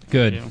bit.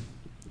 Good.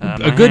 My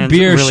A good hand's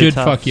beer really should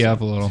tough, fuck you so-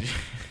 up a little.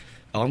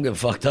 Oh, I'm getting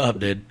fucked up,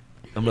 dude.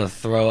 I'm gonna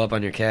throw up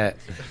on your cat.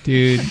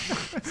 Dude,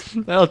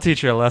 That'll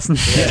teach you a lesson.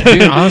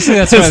 dude, honestly,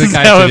 that's what This the is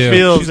guy how to it do.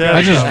 feels, yeah.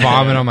 I just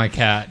vomit on my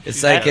cat.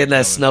 It's like in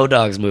that Snow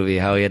Dogs movie,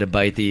 how he had to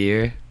bite the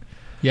ear.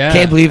 Yeah.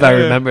 Can't believe I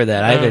remember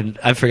that. Yeah.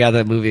 I forgot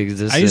that movie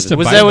existed. I used to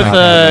Was bite that with my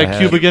head.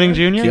 Cuba Gooding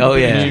Jr.? Oh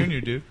yeah. Junior,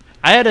 dude.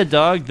 I had a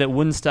dog that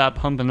wouldn't stop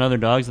humping other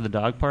dogs at the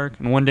dog park,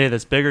 and one day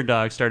this bigger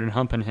dog started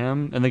humping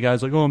him, and the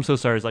guy's like, "Oh, I'm so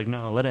sorry." He's like,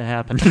 "No, let it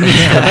happen."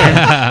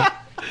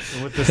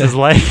 What this is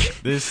like?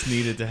 This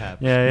needed to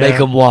happen. Yeah, Make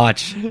him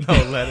watch. No,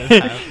 let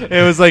it happen.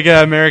 It was like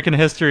American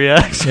History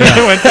X. Yeah.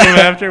 I went to him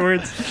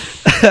afterwards.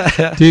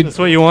 Dude, That's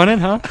what you wanted,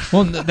 huh?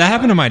 well, that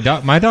happened to my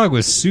dog. My dog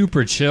was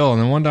super chill,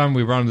 and then one time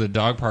we brought him to the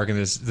dog park, and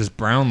this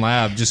brown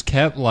lab just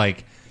kept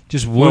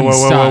just wouldn't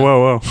stop.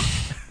 whoa!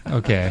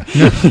 Okay.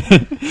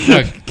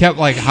 No, kept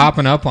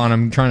hopping up on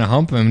him, trying to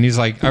hump him, and he's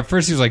like, at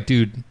first he was like,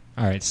 dude,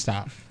 all right,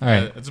 stop. All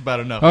right. That's about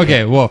enough.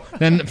 Okay, well,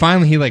 then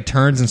finally he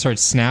turns and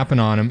starts snapping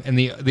on him, and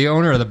the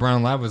owner of the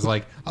brown lab was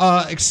like,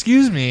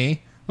 excuse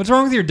me, what's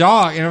wrong with your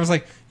dog? And I was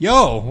like,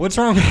 yo, what's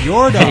wrong with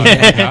your dog?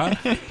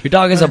 Becca? Your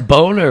dog is a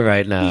boner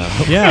right now.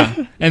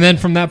 Yeah. And then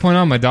from that point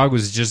on, my dog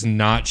was just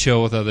not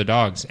chill with other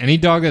dogs. Any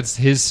dog that's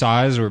his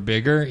size or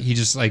bigger, he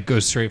just like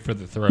goes straight for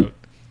the throat.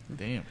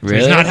 Damn. Really?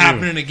 It's not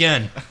happening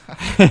again.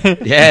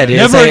 Yeah, dude.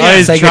 Never It's like, again.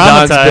 it's like your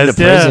dog's been to Traumatized,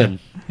 yeah. prison.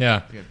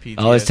 Yeah. I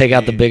got Always take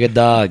out the PTSD. bigger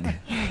dog.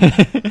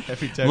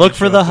 Every time Look we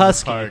for show the up to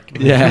husky. park.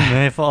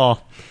 Yeah. They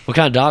fall. What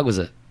kind of dog was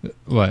it?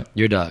 What?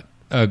 Your dog.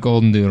 A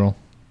golden doodle.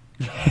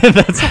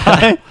 That's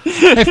why.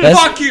 Hey,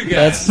 fuck you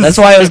guys. That's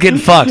why I was getting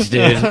fucked,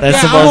 dude. That's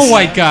Yeah, the I'm most. a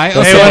white guy.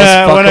 That's Hey, the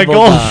Okay. most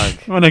fuckable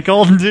dog. when a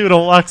golden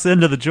doodle walks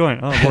into the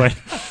joint, oh boy.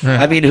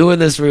 I mean, who in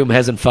this room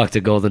hasn't fucked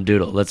a golden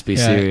doodle? Let's be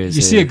Yeah, serious.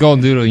 you see a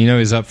golden doodle, you know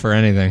he's up for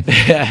anything.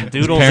 Yeah.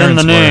 Doodle's in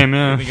parents the were. name. What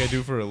Yeah. do you think I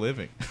do for a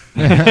living?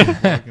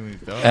 Fucking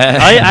these dogs.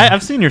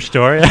 I've seen your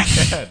story.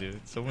 Yeah, dude.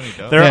 So many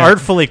dogs. They're Yeah.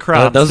 artfully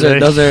cropped. those are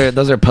today.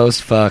 those are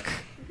post fuck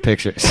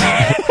pictures.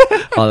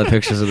 All the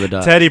pictures of the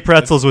dog. Teddy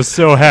Pretzels was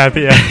so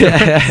happy.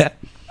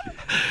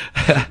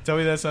 Tell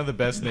me that's not the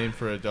best name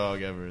for a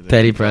dog ever.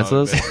 Teddy Dog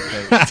Pretzels?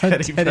 that-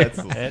 Teddy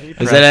Pretzels.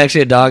 Is that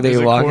actually a dog that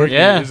There's you're a walking? corgi-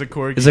 Yeah. There's a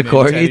corgi. Is a named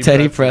corgi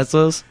Teddy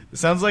Pretzels? It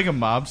sounds like a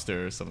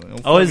mobster or something.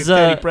 Oh, fucking is,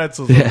 Teddy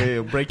Pretzels yeah. over here.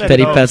 He'll break your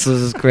Teddy nose.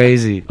 Pretzels is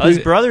crazy. His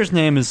brother's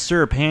name is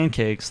Sir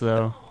Pancakes,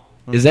 though.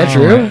 Is that Oh,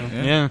 true? right.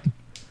 Yeah.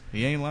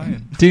 He ain't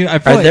lying. Dude, I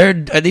feel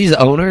like Are these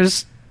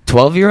owners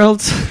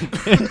 12-year-olds?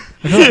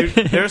 Dude,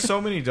 there are so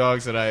many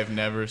dogs that I have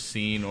never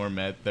seen or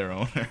met their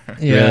owner.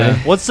 yeah. Really?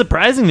 What's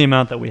surprising the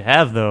amount that we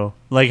have, though?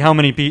 Like how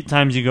many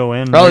times you go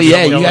in? Oh There's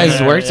yeah, someone you guys in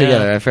there, work yeah.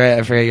 together. I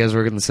forgot you guys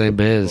work in the same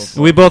biz.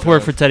 We both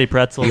work for Teddy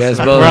Pretzels. You guys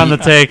We're both- on the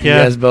take, You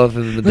yeah. guys both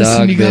in the Listen,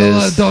 dog you got a lot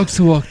of biz. dogs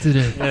to walk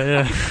today.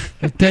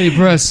 Yeah, Teddy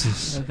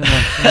Pretzels.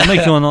 yeah. I'll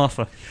make you an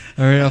offer.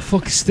 All right, I'll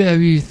fucking stab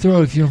you in your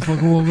throat if you don't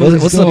fucking walk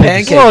What's the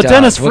pancake Whoa, dog?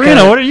 Dennis What Farina, kind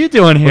of- what are you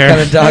doing What here?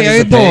 kind of dog Hey, how is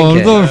you a doing?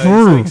 pancake? Go He's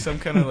for like some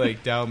kind of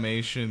like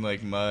Dalmatian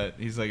like mutt.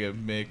 He's like a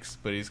mix,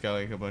 but he's got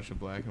like a bunch of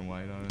black and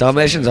white on it.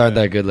 Dalmatians Something aren't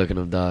like that good looking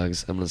of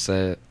dogs. I'm gonna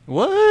say it.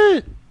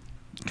 What?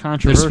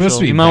 Controversial. supposed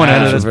to be you might want to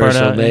bad. edit this part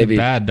Controversial, out. maybe.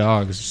 Bad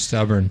dogs,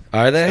 stubborn.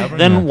 Are they? Stubborn.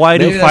 Then why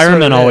do Maybe that's what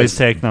firemen it always is.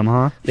 take them,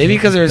 huh? Maybe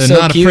because they're They're so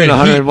not cute afraid and of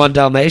heat. 101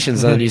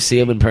 Dalmatians, and then you see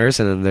them in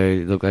person and they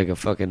look like a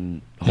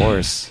fucking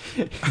horse.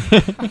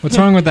 What's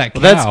wrong with that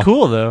cow? Well, that's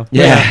cool, though.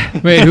 Yeah.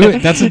 Wait, who?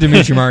 That's a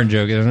Dimitri Martin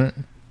joke, isn't it?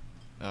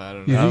 I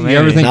don't You, know. Oh, you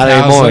ever maybe. think Not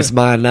cows anymore. look- It's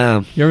mine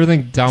now. you ever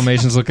think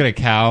Dalmatians look at a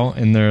cow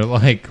and they're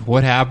like,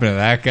 "What happened to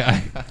that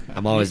guy?"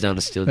 I'm always down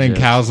to steal Then jokes.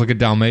 cows look at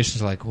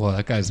Dalmatians like, "Well,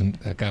 that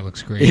guy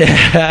looks great."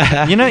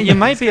 Yeah. You know, you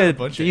might be got a a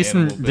bunch of animal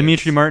decent bits.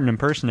 Dimitri Martin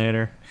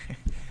impersonator.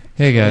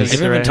 Hey guys.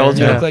 Have you ever Right told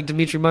you here. look like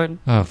Dimitri Martin?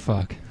 Oh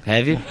fuck.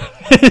 Have you?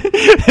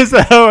 Is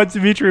that how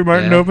Dimitri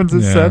Martin Yeah. opens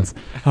his Yeah. sets?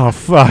 Oh,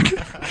 fuck.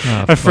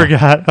 Oh, I fuck.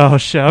 forgot. Oh,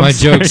 shit. I'm My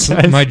sorry, jokes.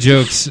 guys. My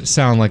jokes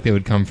sound like they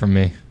would come from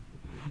me.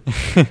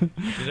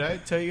 Did I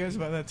tell you guys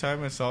about that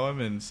time I saw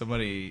him and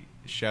somebody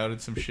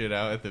shouted some shit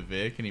out at the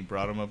Vic and he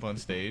brought him up on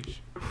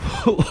stage?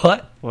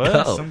 What? What?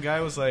 No. Some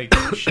guy was like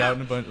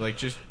shouting a bunch, like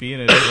just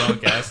being a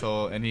drunk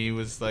asshole, and he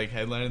was like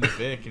headlining the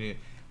Vic, and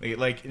he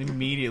like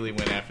immediately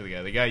went after the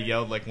guy. The guy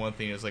yelled like one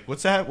thing. He was like,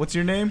 "What's that? What's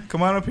your name?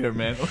 Come on up here,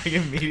 man!" Like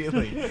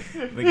immediately.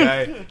 The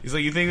guy, he's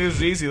like, "You think this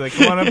is easy? Like,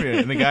 come on up here."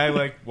 And the guy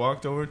like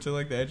walked over to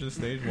like the edge of the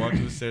stage, walked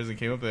to the stairs, and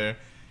came up there,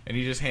 and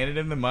he just handed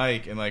him the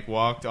mic and like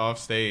walked off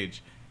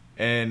stage,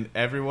 and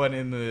everyone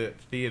in the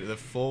theater, the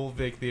full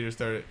Vic theater,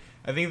 started.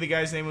 I think the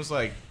guy's name was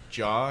like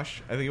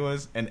Josh, I think it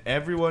was, and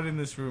everyone in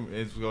this room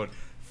is going,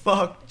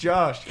 "Fuck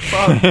Josh,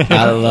 fuck."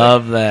 I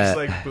love that. Just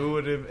like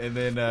booing him, and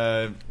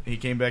then he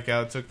came back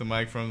out, took the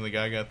mic from him. The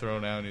guy got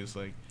thrown out, and he was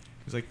like,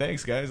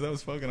 "Thanks, guys, that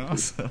was fucking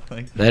awesome."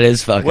 Like, That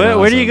is fucking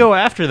Where do you awesome. go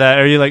after that?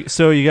 Are you like,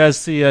 so you guys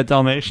see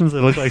Dalmatians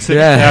that look like six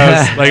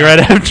Yeah. cows, like right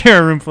after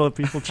a room full of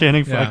people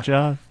chanting Yeah. "fuck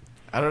Josh"?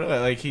 I don't know,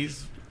 like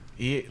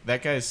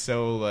that guy's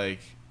so like,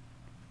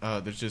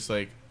 there's just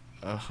like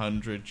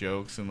 100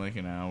 jokes in like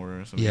an hour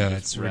or something. Yeah, He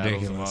it's just rattles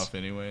them ridiculous. off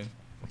anyway.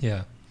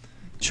 Yeah.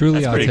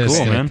 Truly That's pretty autistic.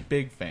 cool, man.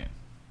 Big fan,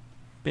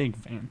 Big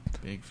fan.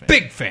 big fan,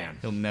 Big fan.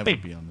 He'll never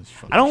Big- be on this.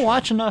 Fucking I don't show.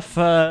 watch enough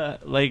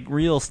like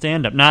real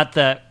stand up. Not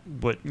that,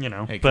 but you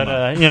know, Hey, come but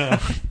on. you know,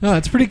 No,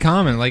 it's pretty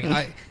common. Like,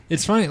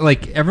 it's funny.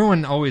 Like,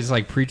 everyone always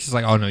like preaches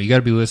like, "Oh no, you got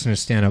to be listening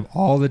to stand up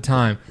all the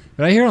time."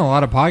 But I hear in a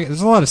lot of podcasts,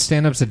 there's a lot of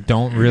stand ups that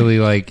don't really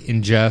like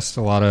ingest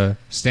a lot of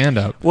stand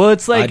up. well,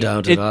 it's like I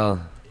don't it- at all.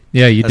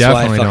 Yeah, you That's why I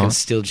definitely fucking don't.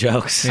 steal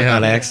jokes Yeah.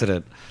 on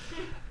accident.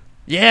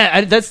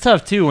 Yeah, that's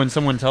tough too when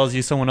someone tells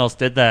you someone else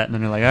did that, and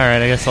then you're like, all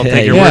right, I guess I'll Yeah,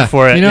 take your Yeah, word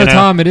for it. you know,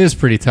 Tom, it is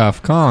pretty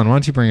tough. Colin, why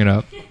don't you bring it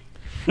up?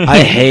 I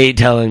hate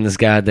telling this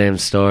goddamn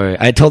story.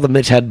 I told the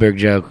Mitch Hedberg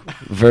joke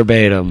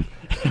verbatim.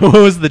 What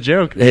was the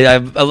joke?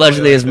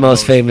 Allegedly his the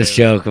most most famous famous.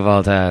 joke of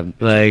all time.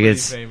 Like Pretty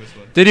it's. famous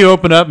one. Did he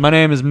open up? My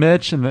name is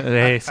Mitch, and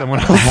hey, someone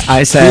else.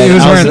 I said He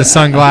was I wearing the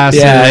sunglasses.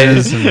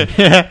 Yeah,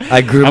 and-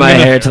 I grew I'm my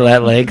gonna- hair to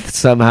that length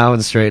somehow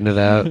and straightened it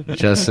out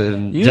just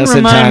in You just in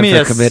remind time me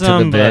for of commit to the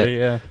somebody. bit.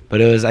 Yeah.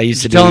 But it was I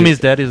used to Tell do. him he's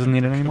dead. He doesn't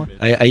need it anymore.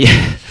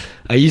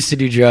 I used to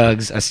do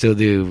drugs. I still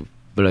do,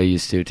 but I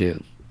used to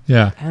too.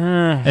 yeah.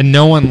 And And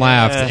no one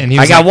laughed. And he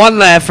I was got like, one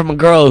laugh from a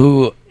girl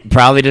who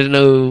Probably didn't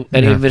know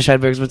any Yeah. of Mitch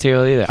Hedberg's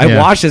material either. I Yeah.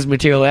 watched his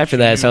material after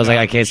that, so I was like,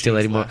 I can't steal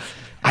Shoes anymore. left.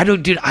 I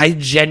don't, dude. I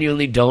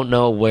genuinely don't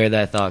know where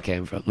that thought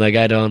came from. Like,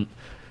 I don't.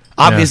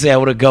 Obviously, I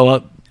would have go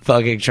up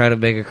fucking trying to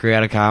make a career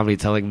out of comedy,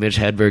 telling Mitch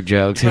Hedberg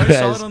jokes. I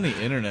saw it on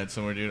the internet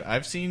somewhere, dude.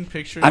 I've seen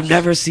pictures. I've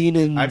never seen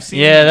him. I've seen.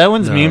 Yeah, that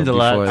one's No, memed a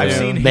lot. before I've that.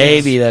 seen his-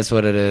 Maybe that's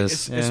what it is.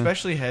 It's, Yeah.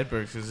 especially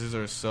Hedberg's, because his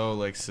are so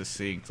like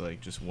succinct,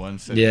 like just one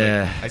sentence.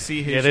 Yeah. Like, I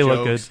see his Yeah, they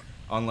look jokes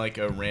on like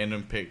a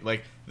random pic,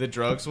 like the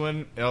drugs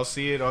one. I'll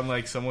see it on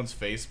like someone's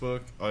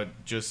Facebook,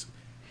 just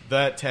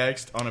that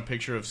text on a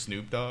picture of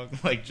Snoop Dogg,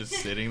 like just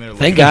sitting there.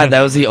 Thank looking God at that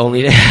it. was the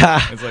only.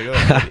 It's like,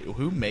 oh,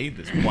 who made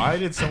this? Why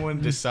did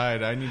someone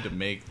decide I need to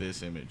make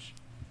this image?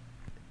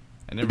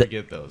 I never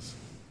get those.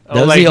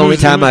 That was the only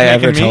time I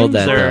ever making told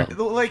memes, that, or-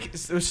 though. Like,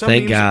 there's some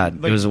Thank memes,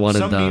 God. It was one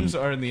and some done. memes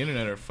are in the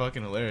internet are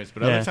fucking hilarious,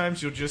 but Yeah. other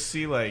times you'll just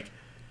see like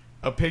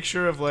a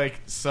picture of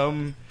like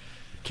some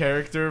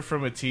character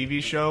from a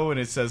TV show, and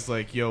it says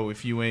like, "Yo,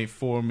 if you ain't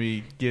for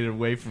me, get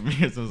away from me."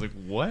 So I was like,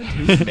 "What?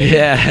 Who made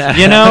Yeah.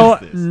 this? You know,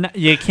 Who is this?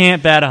 you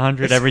can't bat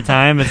 100 every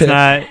time. It's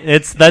not.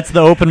 That's the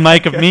open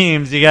mic of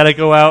memes. You got to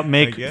go out,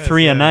 make guess,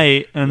 3 a yeah.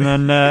 night, and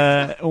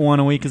then one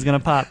a week is gonna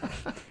pop.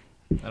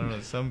 I don't know.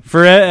 Some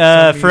For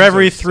memes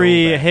every are so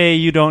 3, bad. hey,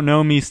 you don't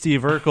know me,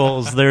 Steve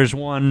Urkels. There's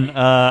one.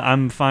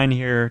 I'm fine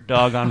here,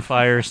 dog on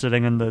fire,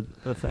 sitting in the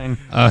thing.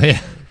 Oh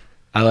yeah.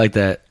 I like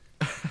that.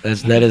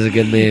 That is a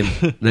good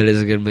meme. That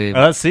is a good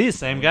meme. See,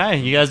 same guy.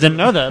 You guys didn't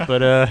know that,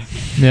 but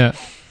Yeah.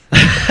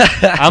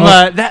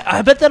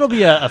 I bet that'll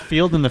be a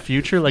field in the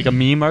future, like a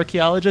meme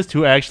archaeologist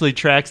who actually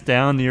tracks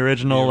down the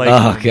original. Like,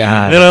 Oh,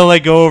 God. It'll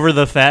like go over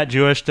the fat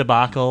Jewish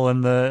debacle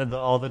and the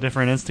all the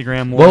different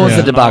Instagram. What was wars the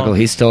and debacle? all.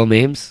 He stole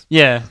memes?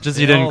 Yeah, just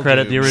he They didn't all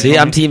credit do. the original. See,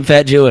 I'm meme. Team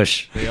Fat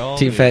Jewish. They all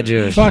Team do. Fat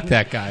Jewish. Fuck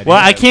that guy. Dude. Well,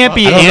 I can't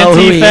be I don't know who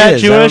he anti-fat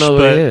is. I don't Jewish, know who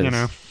but he is. you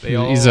know, They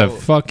all- He's a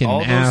fucking all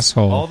those-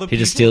 asshole. all the He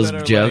just people steals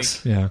that are,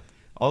 jokes. Yeah. Like,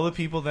 all the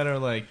people that are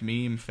like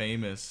meme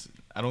famous,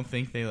 I don't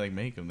think they like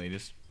make them. They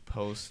just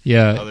post.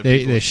 Yeah, other they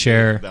people's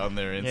share. shit on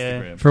their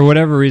Instagram. For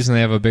whatever reason,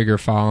 they have a bigger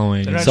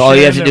following. They're not So all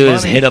you have to sharing do their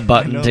is money. hit a I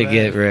button know to that.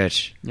 get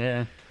rich.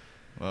 yeah.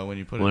 Well, when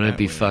you put it Wouldn't that it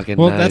be way. fucking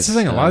Well, nice? that's the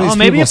thing. A lot of Oh, these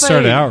maybe people if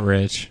started I- out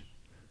rich.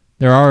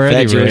 They're already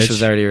Fat Jewish rich.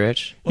 was already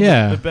rich. Well,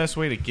 Yeah. the best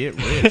way to get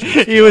rich. Is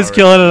He to was already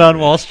killing it get on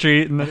rich. Wall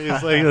Street, and then he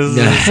was like, "This is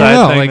Yeah. a side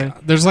Well, no, thing."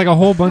 like there's like a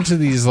whole bunch of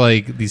these Yeah,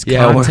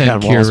 I work content on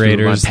Wall Street. My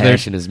curators. They're-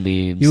 passion is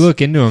memes. You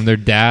look into them. Their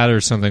dad or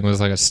something was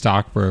like a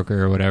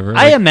stockbroker or whatever.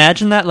 I Like,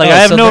 imagine that. Like, Oh, I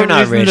have so no they're not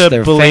reason rich, to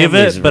their believe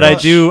family's it, but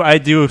rich. I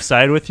do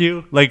side with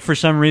you. Like, for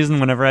some reason,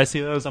 whenever I see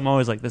those, I'm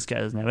always like, this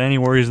guy doesn't have any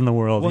worries in the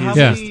world. Well,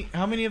 He's-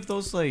 how many of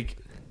those like?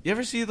 You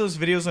ever see those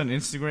videos on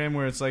Instagram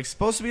where it's like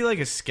supposed to be like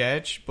a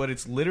sketch, but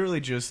it's literally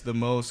just the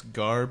most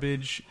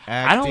garbage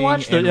acting? I don't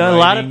watch the. and A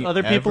lot of writing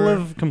other people ever.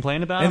 have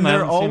complained about and them. I they're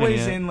haven't seen any always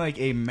yet. in like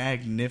a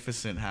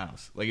magnificent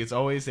house. Like it's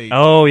always a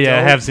Oh yeah, I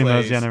dope have seen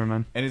those. place. Yeah, never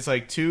mind. And it's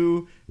like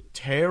two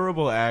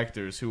terrible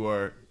actors who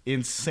are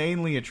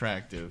insanely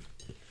attractive,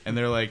 and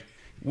they're like,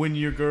 when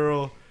your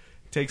girl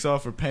takes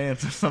off her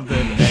pants or something,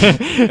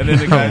 and then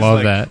the guy's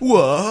love like, that.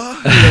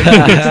 "What?"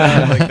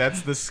 Like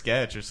that's the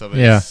sketch or something.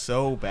 Yeah. It's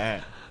so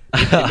bad.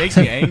 It makes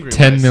me angry.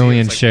 10 when I see it.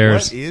 million It's like,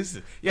 shares. What is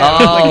it? Yeah,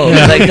 Oh,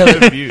 like, like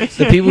the- views.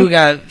 The people who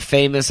got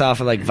famous off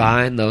of like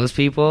Vine, those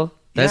people.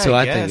 That's Yeah, who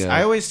I guess. think of.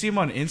 I always see them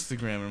on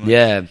Instagram. And I'm like,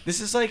 Yeah. this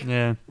is like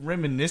Yeah.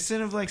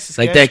 reminiscent of like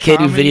Like that kid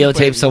who sketch comedy,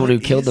 videotaped but someone who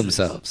what killed is this?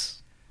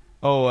 themselves.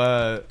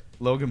 Oh,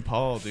 Logan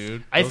Paul,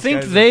 dude. I Those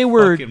think guys they are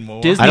were fucking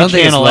morons. Disney I don't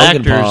think it's Channel Logan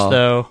actors, Paul.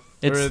 though.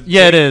 It's They're-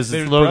 yeah, it is.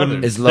 they're It's Logan.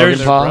 brothers. Is Logan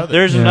There's- Paul?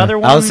 There's Yeah. another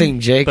one. I was thinking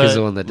Jake is but-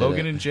 the one that did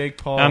Logan it. and Jake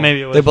Paul.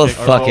 maybe it was They both Jake.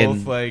 are fucking.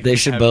 both, like, They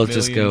should have both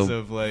just millions go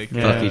of, like,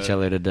 fuck Yeah. each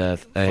other to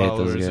death. I hate those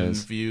followers and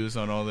guys. views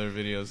on all their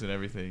videos and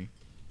everything.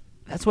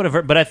 That's what I've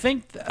heard. But I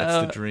think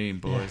That's the dream,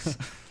 boys.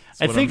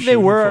 I what think I'm they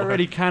shooting were for.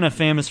 already kind of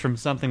famous from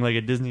something like a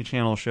Disney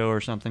Channel show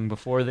or something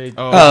before they.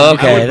 Oh,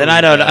 okay. would Then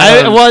I believe don't- that.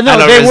 I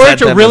don't they resent worked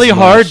them really as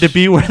hard much. to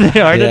be where they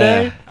are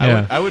Yeah.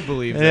 today. I would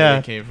believe that Yeah.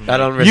 it came from. I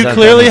don't that. resent You them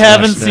clearly as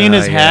haven't much seen now,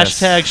 his I guess.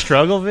 hashtag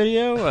struggle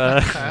video.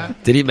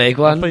 Did he make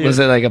one? put you- Was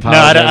it like a No,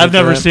 I've apologetic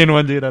never for him? seen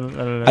one, dude. I don't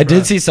know. I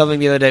did see something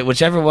the other day.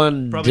 Whichever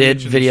one Probably did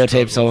mentioned the videotape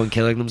struggle. someone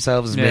killing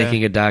themselves is Yeah.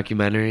 making a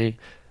documentary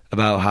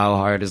about how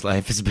hard his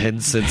life has been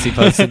since he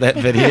posted that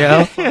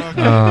video.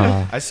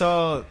 Oh. I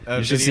saw a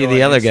You should video see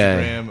the on other guy.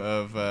 Instagram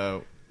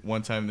of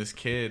one time this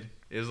kid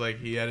is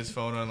like he had his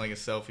phone on like a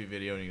selfie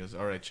video and he goes,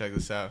 "All right, check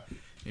this out."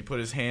 He put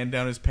his hand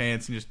down his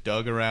pants and just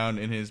dug around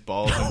in his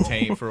balls and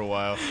taint for a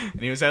while.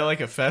 And he was at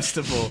like a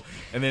festival,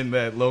 and then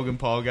that Logan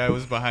Paul guy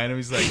was behind him.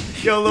 He's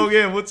like, "Yo,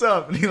 Logan, what's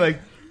up?" And he like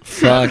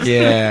Fuck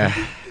yeah.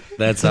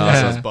 That's his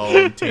awesome. ball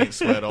and taint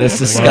sweat all That's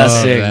over.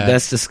 disgusting. that.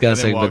 That's And then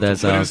disgusting, but walked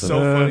that's away. It was awesome.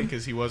 so funny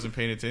because he wasn't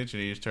paying attention.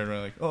 He just turned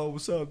around like, "Oh,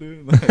 what's up,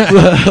 dude?" Like,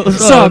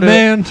 What's up,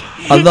 man?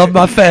 I love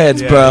my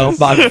fans, Yeah, bro. it's-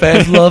 My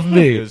fans love it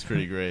me. was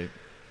pretty great.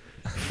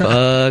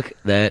 Fuck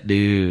that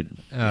dude.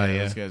 Oh yeah.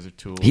 Those guys are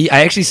tools.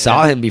 I actually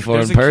saw him before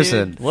There's in a kid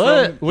person.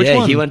 What? from- Which yeah,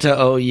 one? he went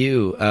to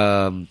OU,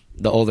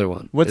 the older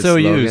one. What's It's OU?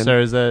 Logan.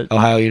 Sorry, is that?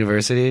 Ohio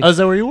University. Oh, is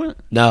that where you went?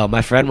 No,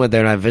 my friend went there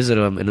and I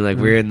visited him, and like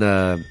we were in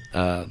the,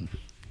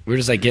 we were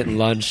just like getting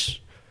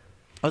lunch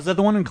Oh, is that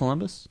the one in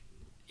Columbus?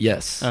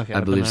 Yes, Okay, I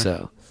I've believe been there.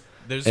 so.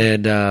 There's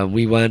And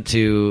we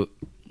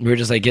were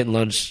just like getting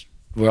lunch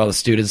where all the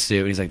students do,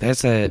 and he's like,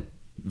 "That's that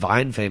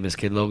Vine famous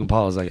kid, Logan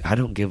Paul." I was like, "I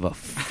don't give a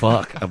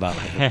fuck about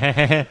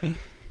him."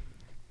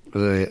 I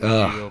was like, you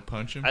ugh. go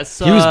punch him. I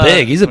saw, He was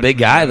big. He's a big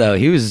guy though.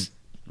 He was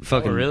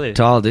fucking really?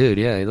 tall dude.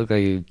 Yeah, he looked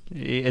like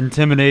He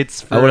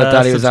intimidates. For, I would have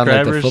thought he was on like the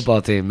subscribers.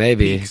 football team,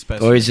 maybe, Peak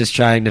specimen. or he's just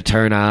trying to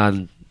turn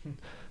on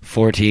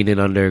 14 and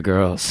under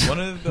girls. One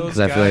of those Because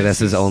I feel like guys that's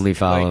his who's, only like,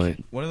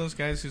 following. one of those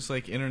guys who's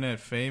like internet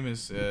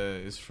famous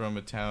is from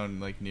a town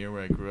like near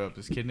where I grew up.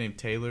 This kid named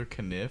Taylor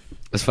Kniff.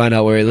 Let's find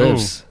out where he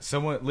lives.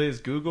 Someone, Liz,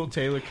 Google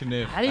Taylor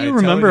Kniff. How do you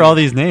remember all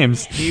these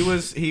names? He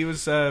was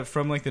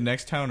from like the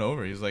next town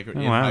over. He was like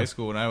in wow. high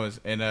school when I was,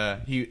 and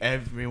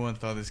everyone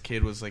thought this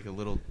kid was like a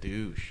little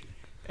douche.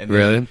 And then,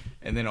 Really?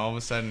 And then all of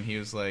a sudden he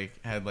was like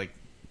had like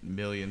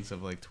millions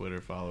of like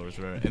Twitter followers,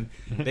 or whatever. And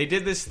they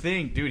did this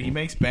thing, dude. He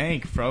makes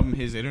bank from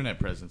his internet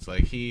presence.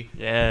 Like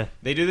Yeah,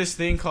 they do this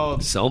thing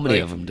called So many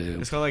like, of them do.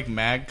 It's called like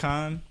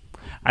MagCon.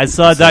 I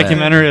saw a What's that?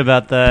 documentary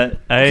about that.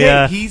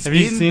 He's have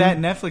you in seen that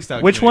Netflix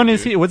documentary. Which one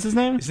is dude. he? What's his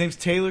name? His name's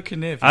Taylor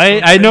Kniff.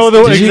 I know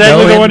the Did you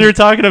exactly know the him? one you're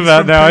talking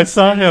about from now. I Princeton,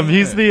 saw him.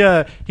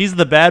 yeah. He's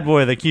the bad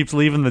boy that keeps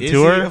leaving the Is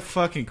tour. he a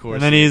fucking course?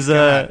 And then he's,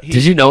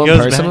 Did you know him goes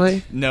back-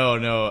 personally?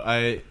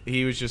 No.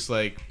 He was just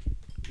like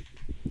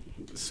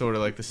sort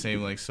of like the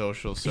same like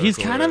social circle. He's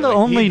or kind of whatever. the Like,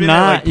 only he'd been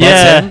not. at, like,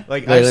 Yeah, him?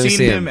 Like Wait, I've let me seen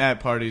see him him. at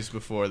parties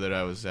before that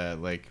I was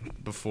at. Like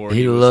before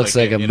He was, looks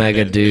like a an mega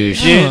internet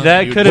douche. thing. Dude,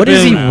 that He could was- have What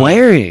is he been-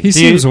 wearing? He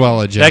seems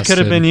well adjusted. that could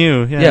have been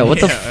you. Yeah, what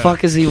the Yeah.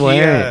 fuck is he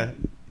wearing?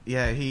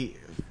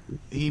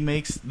 He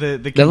makes the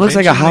That looks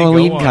like a convention they go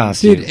Halloween on.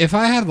 costume. Dude, if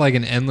I had like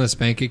an endless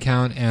bank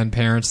account and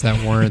parents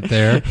that weren't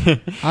there,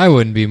 I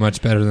wouldn't be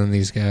much better than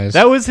these guys.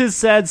 That was his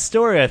sad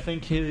story. I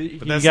think he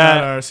But that's got.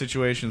 not our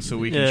situation, so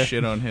we can Yeah.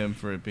 shit on him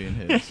for it being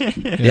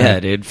his. Yeah,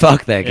 dude,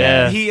 fuck that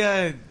guy.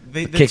 Yeah.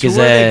 The Kick tour his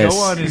they ass. go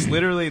on is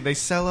literally they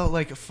sell out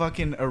like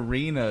fucking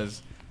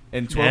arenas,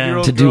 and Yeah.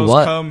 12-year-old To do girls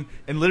what? come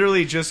and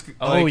literally just.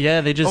 Oh, like,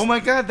 yeah, they just- Oh my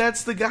god,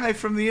 that's the guy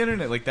from the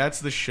internet. Like that's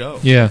the show.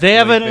 Yeah. They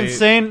have Like, an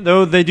insane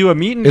though. They do a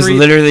meet and It's greet.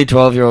 literally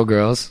 12-year-old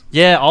girls.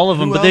 Yeah, all of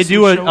them. Who But they else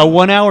do would a show up?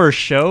 1 hour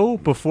show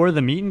before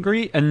the meet and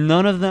greet, and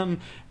none of them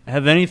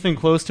have anything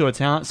close to a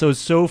talent. So it's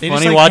so They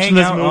funny just, like, watching hang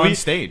this out movie. on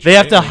stage, they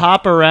have right? to Like-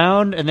 hop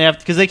around, and they have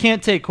because they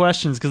can't take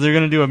questions because they're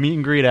going to do a meet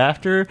and greet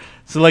after.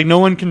 So like no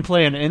one can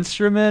play an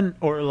instrument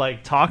or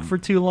like talk for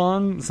too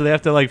long. So they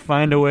have to like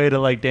find a way to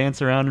like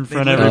dance around in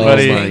front of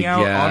literally everybody. Oh my hang out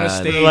on a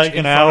God. stage Like in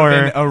an front hour.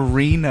 of an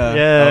arena.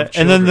 Yeah, of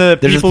and then children. the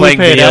They're just people playing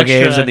who paid video extra,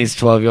 games, and these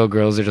 12-year-old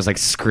girls are just like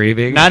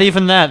screaming. Not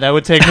even that. That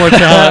would take more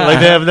talent. Like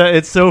they have that.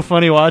 It's so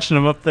funny watching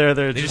them up there.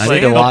 They're just I like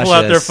need to they'll watch pull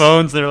out their this.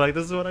 phones. They're like,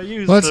 "This is what I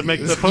use Well, to it's-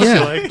 make the post." yeah,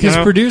 like, because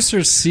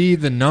producers see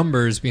the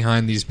numbers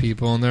behind these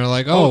people and they're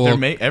like, Oh, "Oh,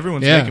 well,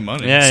 everyone's yeah. making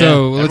money. Yeah,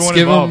 so yeah. let's Everyone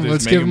give involved them is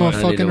let's give making them a money.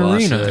 I need to fucking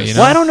watch arena." this. You know?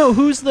 Well, I don't know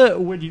who's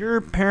the. Would your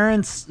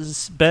parents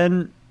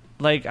spend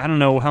like I don't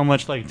know how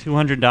much like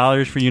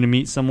 $200 for you to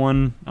meet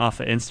someone off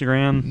of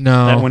Instagram?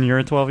 No. that when you're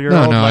a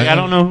 12-year-old. No, no, like, I- I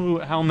don't know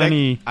how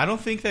many. I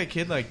don't think that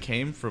kid like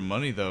came from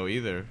money though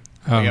either.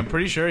 Oh. Like, I'm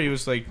pretty sure he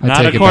was like. I Not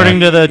take it according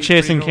back. to the Pretty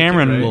Chasing normal kid,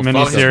 Cameron right? Well,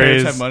 fuck His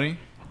parents miniseries. have money.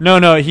 No,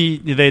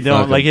 they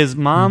don't. Fuck Like him. his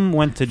mom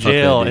went to Fuck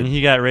jail that dude. and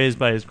he got raised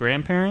by his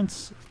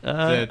grandparents. The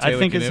I Taylor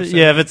think Kniff it's thing?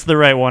 yeah. If it's the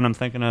right one, I'm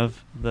thinking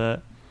of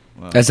the.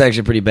 That's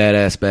actually a pretty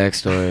badass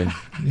backstory.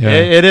 Yeah.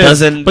 It is,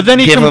 Doesn't but then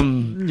he give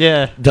com- him-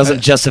 yeah. Doesn't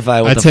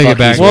justify what I the take fuck it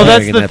back. he's Well, wearing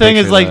that's in the that thing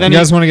is, picture, like, though. then You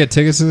guys want to get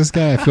tickets to this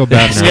guy? I feel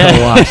bad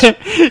now.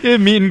 Yeah.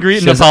 Meet and greet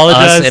and Just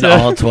apologize. us and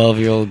all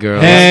 12-year-old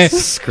girls Hey,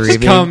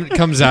 screaming.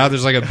 comes out.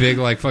 There's like a big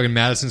like fucking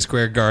Madison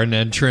Square Garden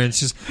entrance.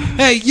 Just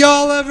hey,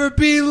 y'all ever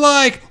be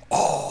like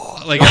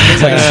like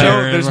everyone's like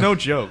cheering. There's no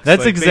joke.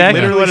 That's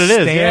exactly literally what it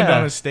is, Stand yeah.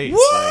 on a stage.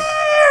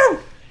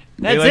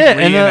 That's they, like, it.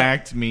 And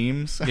reenact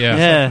memes. Yeah.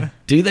 yeah.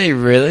 Do they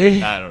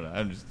really? I don't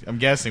know. I'm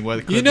guessing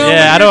what. You know-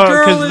 Yeah, I when don't your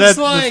girl because is that's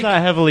like-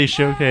 not heavily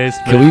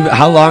showcased. Can we?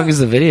 How long is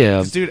the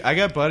video? Dude, I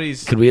got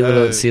buddies. Could we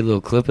see a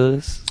little clip of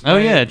this? Oh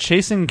yeah,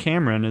 Chasing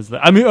Cameron is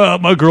the. I mean,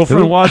 my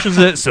girlfriend Who? watches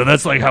it, so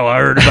that's like how I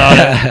heard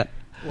about it.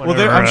 Well,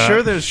 I'm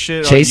sure there's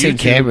shit. Chasing on YouTube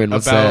Cameron,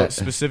 what's about that? That's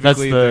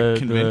specifically the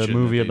convention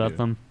movie that they about do.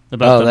 them.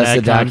 About Oh, that's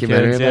the MagCon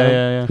documentary. kids. about Yeah,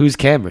 it? yeah. Who's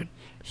Cameron?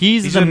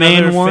 He's the another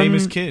main one.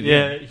 famous kid,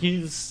 yeah.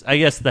 He's I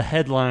guess the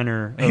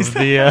headliner of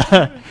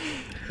the.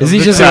 Is he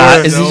The just tour,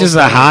 a? Is he no, just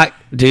a hot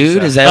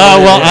dude? Is that?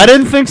 what it well, is? I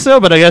didn't think so,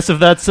 but I guess if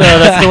that's the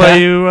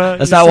way you.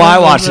 That's you not why I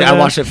said watched it. I uh,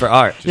 watched it for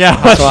art.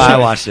 Yeah, That's why I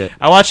watched it.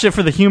 I watched it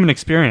for the human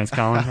experience,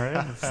 Colin.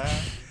 Right?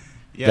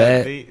 Yeah,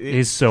 That-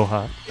 He's so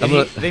hot.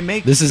 they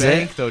make This is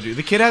bank it? though, dude.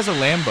 The kid has a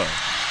Lambo,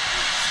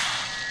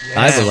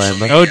 I have a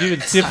Lambo. Oh,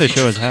 dude, see if they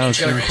show his house.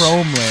 got a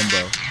chrome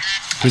Lambo.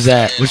 Who's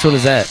that? Which one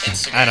is that?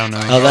 I don't know.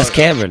 Oh, that's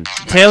Cameron.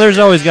 Taylor's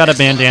always got a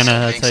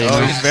bandana. That's how you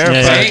know. Oh, he's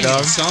verified, Yeah, yeah.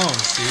 dog.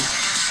 songs, dude.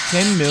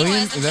 10 He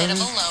million? was a Is that bit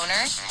of a what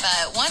loner,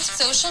 but once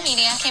social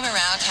media came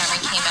around, Cameron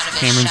came out of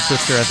his Cameron's shell.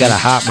 sister, I Got think.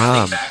 a hot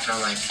mom. Back and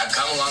I'm like, I've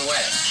come a long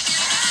way.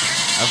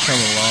 I've come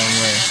a long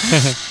way.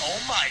 Oh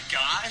my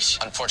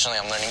gosh. Unfortunately,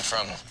 I'm learning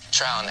from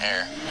trial and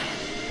error.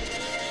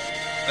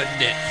 a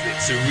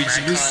Netflix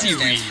original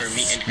series.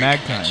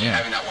 MagCon,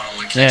 yeah.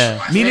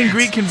 Yeah. Meet and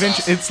greet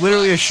convention. It's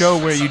literally a show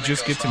where you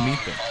just get to meet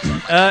them.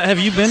 Have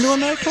you been to a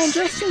MagCon,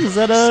 Justin? Is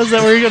that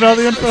where you get all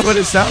the info? That's what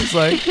it sounds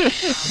like.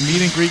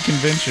 Meet and greet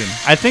convention.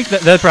 I think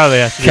that probably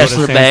has to be Catch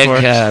what the it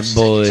stands Bangcon,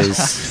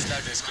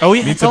 boys. for. Oh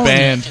yeah, Meet it's the all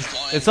band.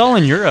 it's all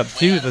in Europe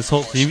too. This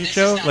whole TV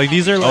show, like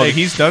these are like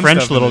He's done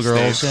French stuff in little the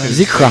girls. States. Yeah. Is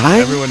he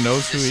crying? Everyone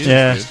knows who he is.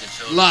 Yeah. dude.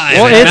 Live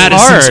Well, at it's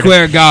Madison hard.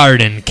 Square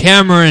Garden,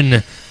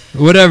 Cameron,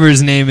 whatever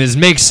his name is,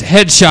 makes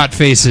headshot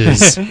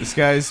faces. This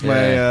guy's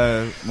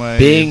my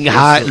Being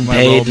hot and my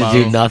paid role to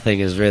model. do nothing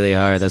is really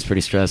hard. That's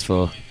pretty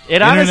stressful. It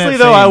Internet honestly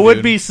though, I fame, would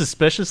dude. be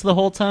suspicious the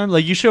whole time.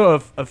 Like you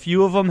show a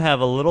few of them have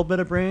a little bit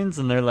of brains,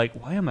 and they're like,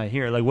 "Why am I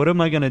here? Like, what am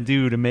I gonna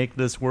do to make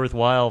this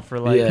worthwhile for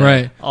like Yeah.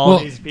 Right. all Well,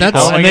 these people?"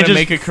 that's- How am I and they gonna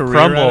just make a career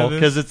out crumble of this?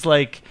 because it's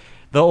like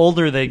the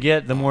older they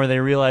get, the more they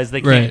realize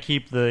they can't Right.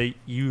 keep the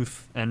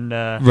youth. And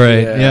Right.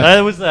 Yeah. Yeah. that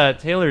was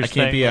Taylor's I can't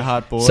thing. be a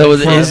hot boy. So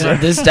forever.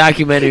 this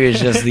documentary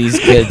is just these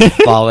kids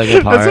falling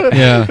apart.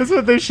 Yeah. That's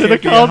what they should have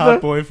Can't be a called hot the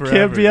boy Can't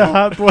forever. be a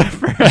hot boy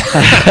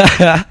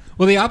forever.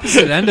 Well, the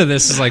opposite end of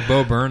this is like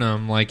Bo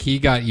Burnham. Like he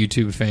got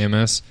YouTube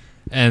famous,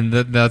 and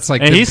that's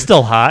like And the- he's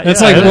still hot.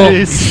 That's yeah. like, well,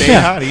 He's- Stay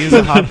hot. He is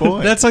a hot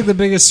boy. That's like the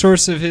biggest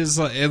source of his,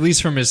 like, at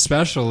least from his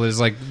special, is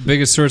like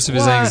biggest source of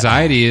his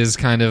anxiety is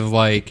kind of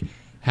like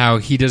how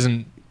he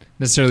doesn't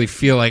necessarily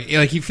feel like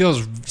he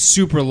feels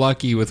super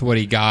lucky with what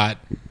he got,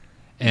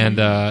 and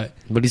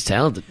But he's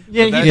talented.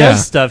 yeah, he Yeah.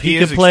 does stuff. He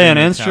is could play an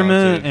extremely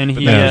instrument, talented, and but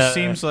he that just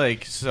seems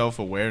like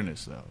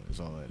self-awareness, though. Is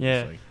all that.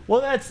 Yeah. It's like,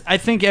 Well, I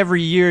think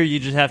every year you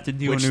just have to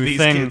do Which a new these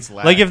thing. kids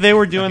lack. Like if they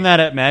were doing that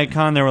at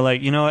MagCon, they were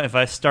like, you know, if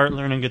I start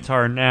learning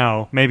guitar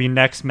now, maybe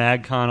next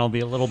MagCon I'll be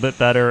a little bit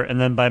better, and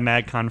then by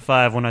MagCon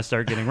 5, when I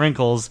start getting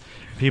wrinkles,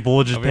 people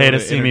will just I'll be pay able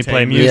to to see me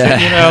play entertain music. them.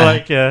 You Yeah. know,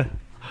 like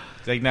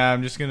it's like, nah,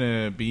 I'm just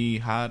gonna be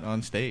hot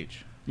on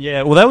stage.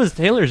 yeah. Well, that was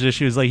Taylor's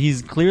issue. Is like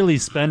he's clearly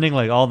spending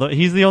like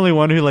he's the only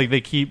one who like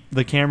they keep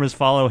the cameras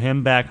follow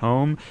him back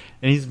home,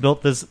 and he's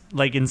built this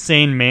like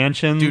insane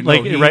mansion Dude,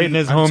 like no, right in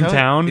his I'm telling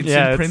hometown. you, it's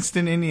yeah, in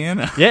Princeton,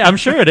 Indiana. yeah, I'm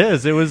sure it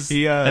is. It was.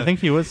 He, I think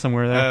he was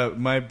somewhere there.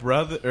 My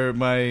brother or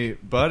my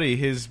buddy,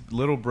 his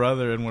little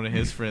brother and one of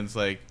his friends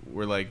like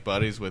were like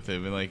buddies with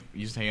him and like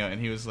used to hang out.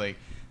 And he was like,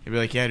 he'd be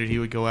like, yeah, dude, he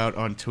would go out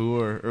on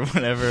tour or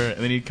whatever,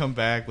 and then he'd come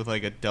back with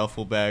like a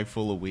duffel bag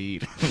full of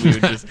weed. We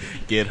would just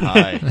get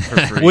high for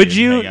free. Would and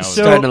you- hang out with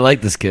so- him. Starting to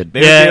like this kid.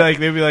 They'd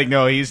be like,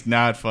 no, he's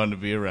not fun to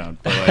be around.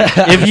 But, like,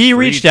 If he free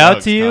reached out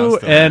drugs to you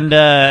constantly.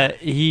 and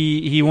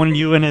he wanted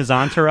you in his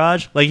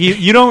entourage, like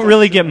you don't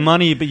really get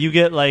money, but you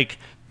get like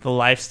the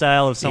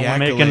lifestyle of someone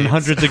making accolades.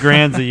 hundreds of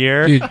grands a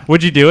year. Dude.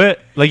 Would you do it?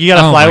 Like you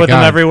got to Oh fly my with him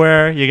God.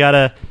 everywhere. You got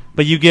to,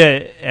 but you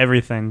get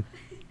everything.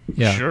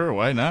 yeah. Sure,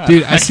 why not?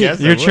 Dude, I see- guess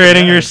I You're would,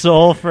 trading yeah. your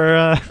soul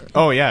for.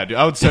 Oh yeah, dude.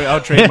 I would say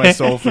I'll trade my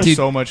soul for Dude.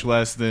 so much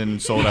less than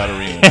sold out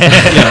arenas.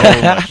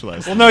 So much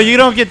less. Well, no, you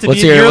don't get to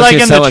What's be. your- You're what's like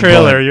your in the selling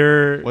trailer. point?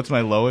 You're. What's my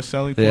lowest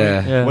selling point?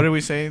 Yeah. Yeah. What did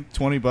we say?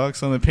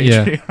 $20 on the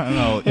Yeah. Patreon. I don't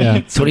know.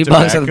 Yeah. Some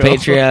 $20 on the tobacco.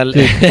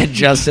 Patreon, and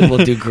Justin will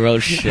do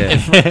gross shit.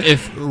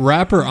 If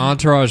rapper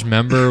Entourage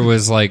member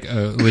was like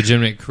a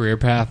legitimate career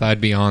path, I'd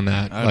be on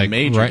that. I like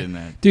majored right, in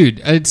that.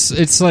 dude.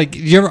 It's like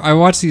I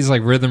watch these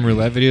like rhythm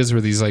roulette videos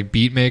where these like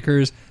beat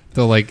makers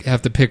they'll like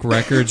have to pick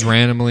records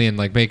randomly and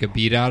like make a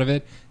beat out of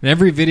it. And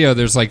every video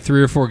there's like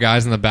 3 or 4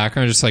 guys in the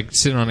background just like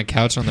sitting on a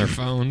couch on their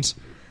phones.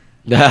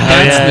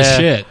 That's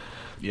the yeah. shit.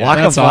 Yeah.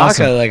 Waka That's Flocka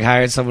awesome. like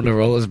hired someone to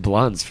roll his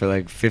blunts for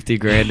like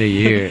 $50,000 a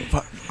year.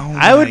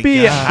 I would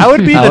be. I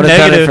would be I the would have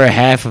done it negative. for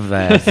half of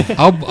that.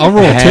 I'll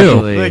roll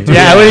Happily. too. Like,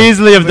 Yeah, I would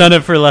easily have done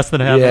it for less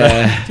than half of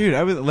that.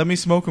 Yeah. Dude, let me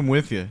smoke them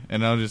with you,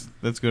 and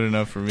that's good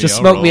enough for me. Just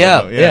I'll smoke roll me it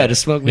up. out. Yeah,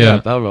 just smoke me Yeah.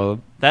 up. I'll roll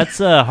them. That's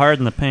hard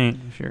in the paint.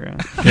 If you're.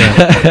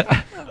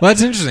 Yeah. Well,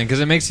 that's interesting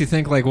because it makes you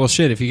think like, well,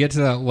 shit. If you get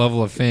to that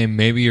level of fame,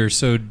 maybe you're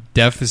so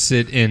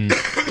deficit in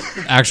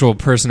actual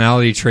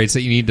personality traits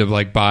that you need to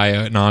like buy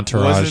an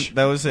entourage.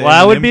 That was Well,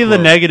 I would Eminem be the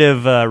quote.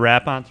 negative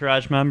rap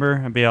entourage member.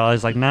 I'd be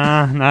always like,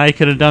 nah, you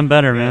could have done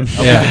better, man.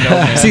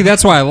 Yeah. See,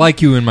 that's why I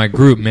like you in my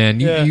group, man.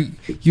 You Yeah.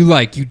 you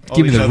All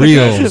give me these the other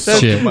real guys just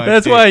shit. suck my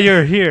That's dick. why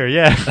you're here.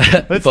 Yeah,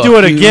 let's Fuck do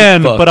it you,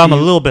 again, fuck but I'm a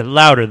you. little bit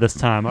louder this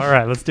time. All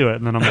right, let's do it.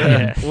 And then I'm like,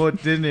 yeah. Well,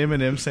 didn't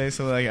Eminem say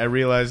something like, I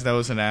realized I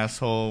was an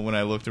asshole when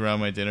I looked around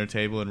my dinner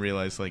table and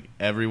realized like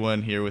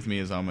everyone here with me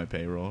is on my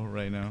payroll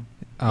right now.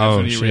 That's Oh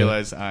when you shit.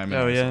 realize I'm an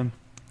Oh asshole. yeah.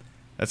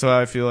 That's how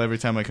I feel every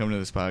time I come to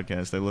this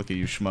podcast. I look at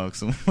you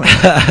schmucks. I'm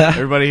like,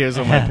 everybody here's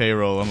on my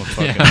payroll. I'm a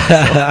fucking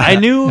asshole. I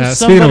knew Speaking of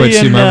somebody which,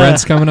 see, in. my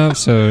rent's coming up,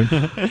 so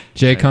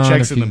J-Con.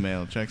 Checks if in the you-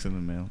 mail. Checks in the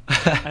mail.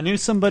 I knew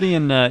somebody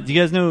in. Do you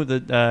guys know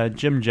the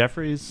Jim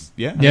Jeffries?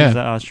 Yeah. Yeah. He's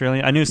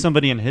Australian. I knew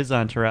somebody in his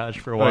entourage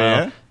for a Oh, while.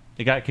 yeah?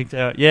 They got kicked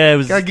out. Yeah, it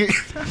was. Gotta get-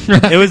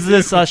 It was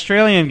this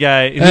Australian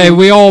guy. Who, Hey,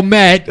 we all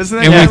met, Doesn't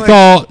that and we guy,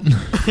 thought,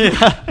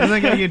 Doesn't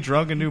that guy get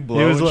drunk and do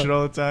blow was and like- shit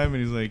all the time?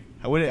 And he's like,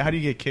 how do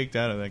you get kicked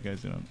out of that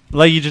guy's job?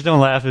 like, you just don't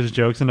laugh at his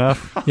jokes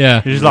enough.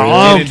 yeah, You're just like, Really? oh,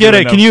 I They don't didn't get do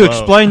it. Can enough you blow.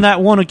 explain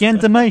that one again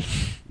to me?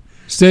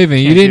 Stephen,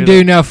 you Can't didn't do do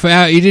enough.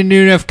 You didn't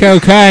do enough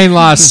cocaine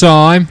last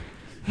time,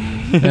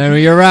 and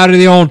you're out of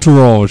the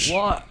entourage.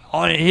 Well, I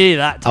want to hear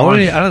that. I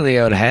don't think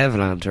I would have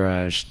an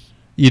entourage.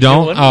 You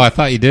don't? wouldn't? Oh, I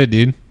thought you did,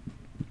 dude.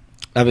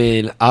 I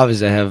mean,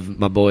 obviously, I have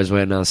my boys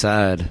waiting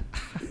outside.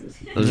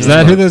 Is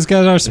that who those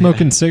guys are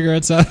smoking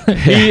cigarettes out there?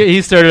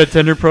 He started a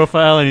Tinder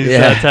profile and he's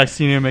Yeah.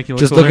 texting you and making you look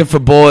Just cooler. looking for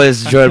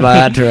boys to join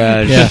my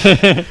entourage. Yeah.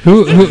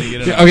 Who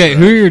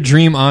are your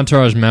dream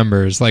entourage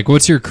members? Like,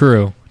 what's your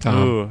crew, Tom?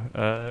 Ooh,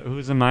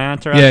 who's in my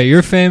entourage? Yeah,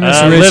 you're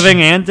famous, rich. living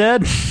and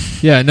dead.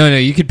 Yeah, no,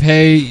 you could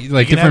pay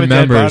like You can have different a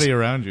dead members. body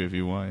around you if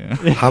you want.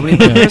 Yeah. How many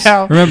members?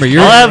 Remember,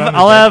 you're I'll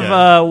around have the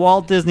dead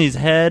Walt Disney's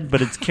head,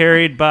 but it's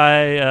carried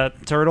by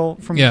Turtle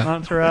from Yeah.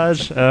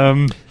 Entourage.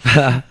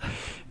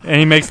 And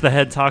he makes the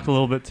head talk a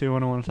little bit too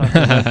when I want to talk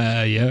to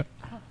him. yeah.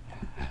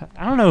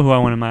 I don't know who I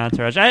want in my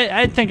entourage.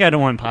 I think I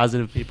don't want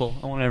positive people.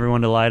 I want everyone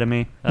to lie to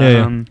me.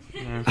 Yeah.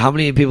 How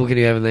many people can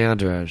you have in the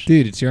entourage?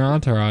 Dude, it's your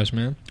entourage,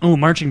 man. Oh,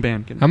 marching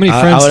band. How many I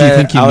friends would do you have-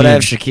 think you I would need?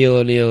 have Shaquille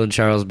O'Neal and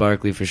Charles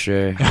Barkley for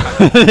sure.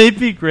 They'd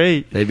be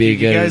great. They'd be You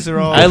good. guys are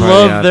all- I party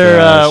love their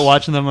entourage.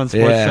 watching them on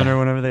Sports Yeah. Center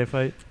whenever they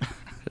fight.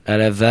 I'd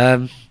have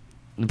them.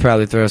 I'd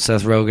probably throw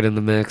Seth Rogen in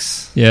the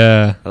mix.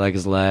 Yeah. I like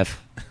his laugh.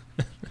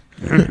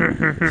 You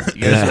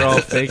guys are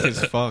all fake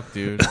as fuck,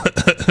 dude.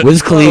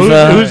 Wiz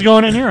Khalifa. Who's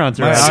going in your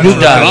entourage? My Snoop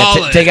entourage-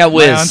 Dogg. Take out My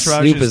Wiz.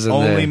 entourage Snoop is is in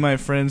only there. my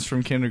friends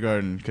from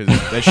kindergarten because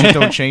that shit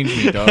don't change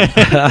me, dog.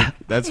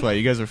 That's why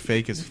you guys are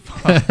fake as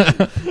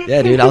fuck.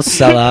 Yeah, dude, I'll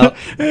sell out.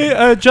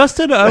 Hey,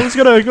 Justin, I was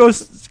gonna go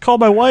call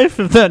my wife.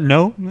 If that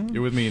no,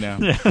 You're with me now.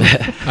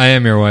 I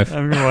am your wife.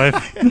 I'm your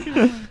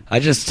wife. I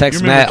just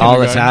text You remember Matt all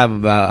the kindergarten? time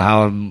about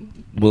how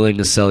I'm willing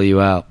to sell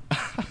you out.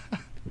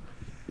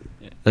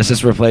 Let's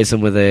just replace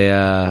him with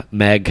a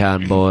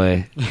MagCon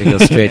boy and go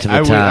straight to the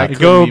I top.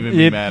 couldn't Go- even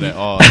be yep. mad at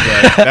all.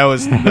 That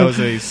was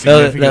a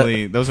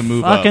significantly that was a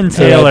move Fucking up.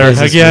 Taylor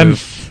business again.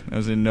 move. That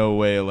was in no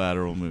way a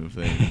lateral move.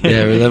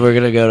 Yeah, then we're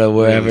gonna go to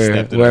Really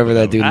stepped it wherever up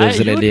that a dude level. lives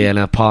in you look-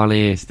 Indiana,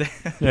 Pawnee,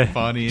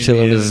 Pawnee, chill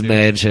in Indiana, his dude.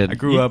 mansion, I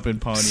grew up in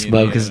Pawnee.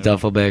 smoke his Indiana.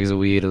 duffel bags of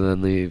weed, and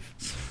then leave.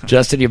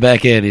 Justin, you're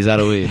back in. He's out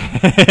of weed.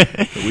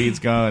 The weed's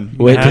gone.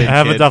 Wait, have, kid,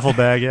 have a kid. duffel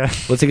bag, yeah.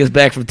 Once he gets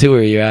back from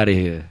tour, you're out of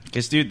here.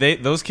 Because, dude,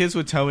 those kids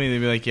would tell me, they'd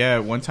be like, yeah,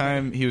 one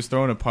time he was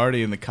throwing a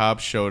party and the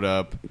cops showed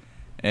up,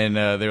 and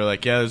they were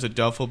like, yeah, there's a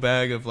duffel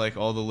bag of, like,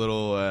 all the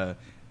little,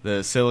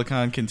 the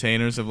silicone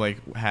containers of,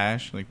 like,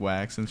 hash, like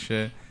wax and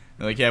shit.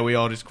 They're like, yeah, we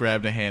all just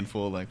grabbed a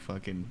handful, like,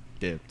 fucking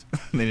dipped.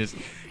 They just,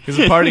 because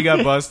the party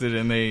got busted,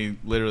 and they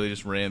literally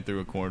just ran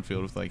through a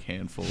cornfield with, like,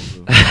 handfuls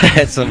of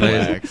That's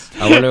amazing. wax.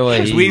 I wonder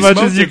what We he. As much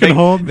smoked as you it. can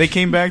hold. They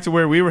came back to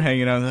where we were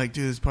hanging out. And they're like,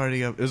 dude, this party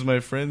got. It was my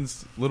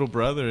friend's little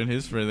brother and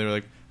his friend. They were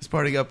like, this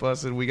party got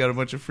busted. We got a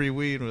bunch of free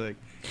weed. We're like,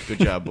 good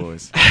job,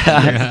 boys.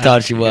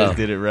 Thought you You well. guys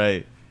did it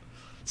right.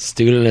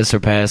 Student has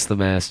surpassed the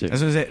master.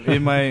 That's what I was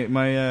in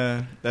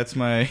my that's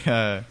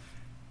my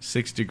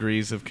 6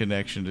 degrees of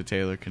connection to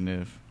Taylor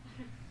Kniff.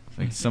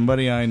 Like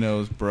somebody I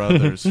know's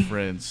brother's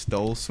friend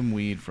stole some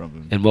weed from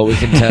him. And what we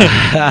can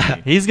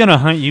tell. He's gonna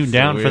hunt you So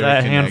down for we're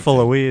that handful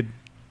connected. of weed.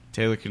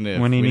 Taylor Kniff.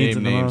 When he we needs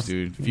name it the names, most.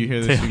 dude. If you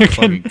hear this, Taylor you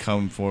fucking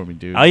come for me,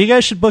 dude. Oh, you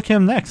guys should book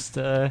him next.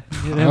 Get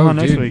him Oh, on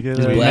next dude. week. He's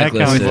Matt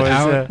blacklisted. County Boys,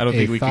 Without- yeah. I don't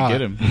think a we thought. could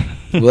get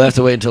him. We'll have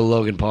to wait until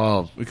Logan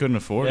Paul. We couldn't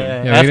afford him. Yeah,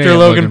 Yeah, we after didn't get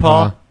Logan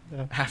Paul.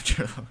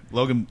 After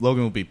Logan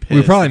will be pissed.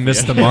 We probably if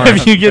missed the had- mark.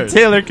 If you get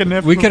Taylor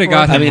Kniff, We coulda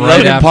got I him mean, right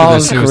Logan after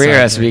Paul's the career suicide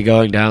has to be thing.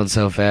 going down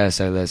so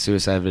fast after that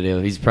suicide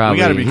video. He's probably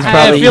gotta be he's careful.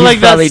 probably, I feel he's like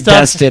that probably stuff-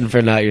 destined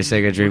for Not Your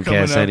Sacred We're coming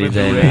Dreamcast up any with the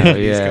day rain. now.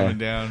 He's Yeah, coming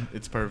down.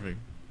 It's perfect.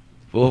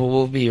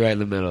 we'll be right in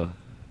the middle.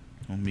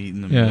 We'll meet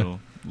in the Yeah. middle.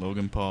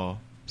 Logan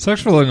Paul.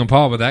 Sucks for Logan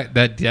Paul, but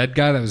that dead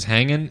guy that was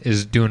hanging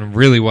is doing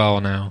really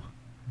well now.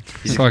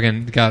 He's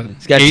fucking got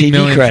got 8 TV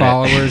million credit.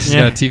 followers. He's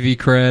Yeah. got TV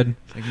cred.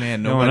 Like,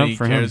 man, Going nobody up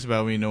for cares him.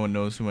 about me. No one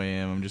knows who I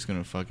am. I'm just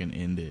gonna fucking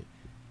end it.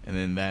 And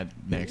then that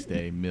next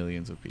day,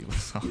 millions of people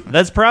saw it.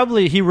 That's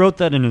probably he wrote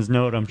that in his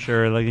note. I'm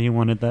sure, like he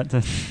wanted that to.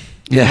 I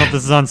Yeah, hope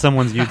this is on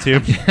someone's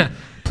YouTube.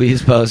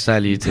 please post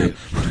on YouTube.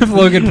 If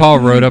Logan Paul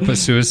wrote up a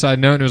suicide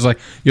note and was like,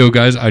 "Yo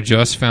guys, I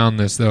just found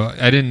this though.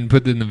 I didn't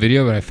put it in the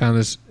video, but I found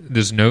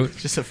this note.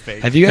 Just a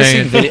fake. Have you guys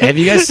Hey. seen? Have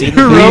you guys seen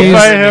the Wrote videos?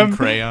 by And then him.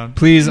 crayon.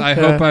 Please, I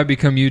hope I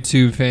become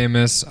YouTube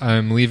famous.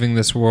 I'm leaving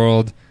this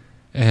world."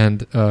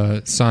 And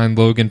signed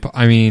Logan.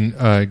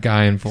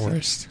 Guy in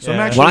Forest. So I'm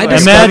Yeah. actually When I like,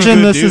 discovered- Imagine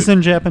good this dude. is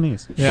in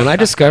Japanese. When I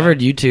discovered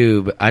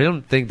YouTube, I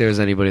don't think there was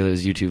anybody that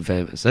was YouTube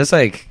famous. That's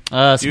like Dude,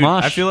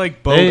 Smosh. I feel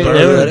like Bo they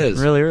Burnham, were that is.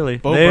 really early.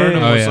 Bo They-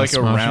 Burnham Oh, was yeah, like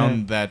Smosh.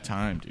 around that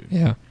time, dude.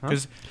 Yeah.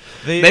 Because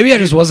maybe I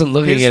just wasn't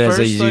looking his at it as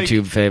a first, like-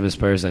 YouTube famous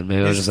person.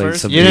 Maybe I was his just like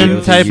first- some. You dude didn't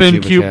with a type in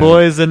YouTube cute account.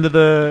 boys into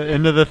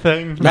the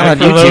thing. Not on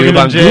For Logan YouTube,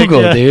 on and Jake,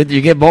 Google, yeah. dude. You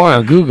get more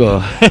on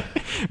Google.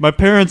 My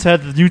parents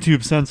had the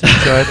YouTube censored,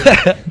 so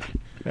I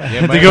yeah,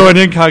 had my, to go in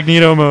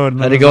incognito mode.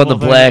 I had to go on the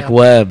black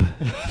web.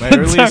 my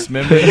earliest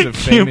memories of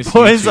famous Cute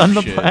boys YouTube on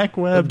the shit. black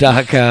web.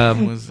 .com.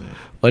 What was it?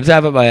 One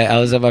time I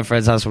was at my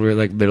friend's house when we were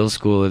like middle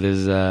school, and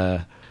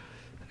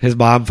his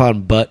mom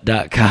found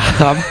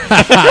butt.com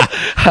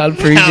on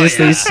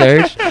previously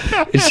searched,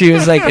 and she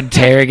was like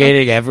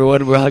interrogating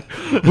everyone. We're like,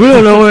 we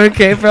don't know where it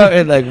came from,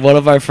 and like one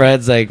of our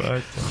friends, like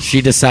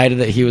she decided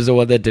that he was the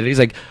one that did it. He's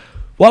like,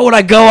 Why would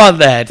I go on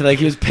that? Like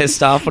he was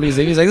pissed off when he was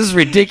like, this is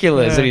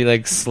ridiculous, and he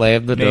like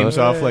slammed the Names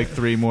door. off like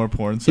 3 more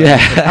porn sites. Yeah.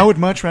 Like, I would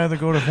much rather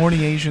go to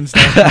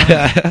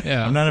hornyasians.com.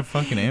 Yeah. I'm not a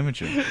fucking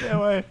amateur.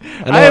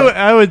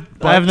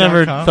 I've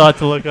never Butt.com? thought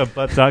to look up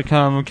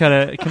butt.com. I'm kind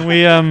of. Can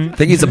we? I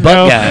think he's a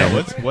butt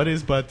guy. What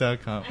is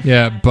butt.com?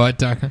 Yeah,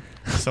 butt.com.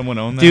 Someone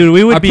own that? Dude,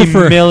 we would I be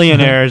prefer-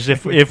 millionaires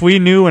if we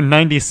knew in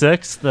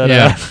 '96 that.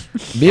 Yeah.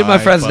 Me and my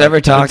friends Butt.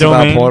 never talked The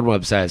about domain. porn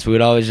websites. We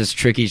would always just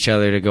trick each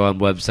other to go on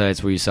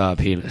websites where you saw a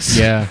penis.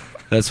 Yeah.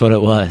 That's what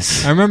it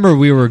was. I remember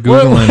we were what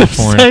Googling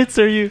porn.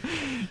 websites are you?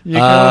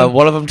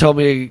 One of them told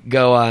me to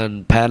go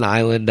on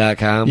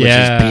penisland.com, which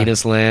Yeah. is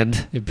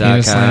penisland.com. Yeah,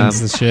 penis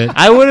land's the shit.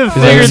 I would have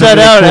There's figured some that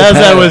really out cool as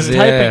I pads, was yeah.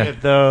 typing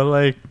it, though.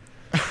 Like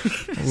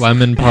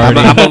Lemon I'm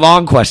party. a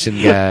long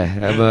question guy.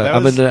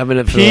 I'm in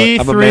it for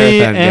I'm a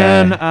marathon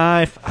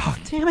guy. P3NI. Oh,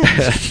 damn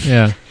it!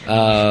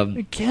 Yeah.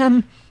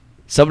 Again.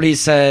 Somebody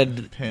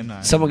said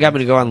someone got me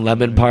to go on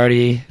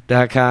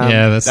lemonparty.com.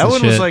 Yeah, that's That the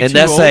one shit. was like and two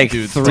that's old like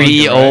dudes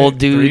three fucking, right? old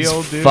dudes Three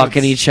old dudes.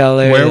 fucking each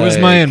other. Where was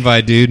like- my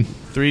invite, dude?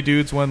 3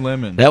 dudes, 1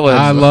 lemon. That was.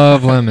 I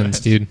love lemons,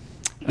 dude.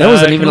 There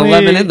wasn't even a can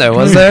lemon we- in there,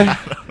 was there?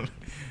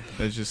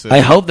 That's just I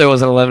hope there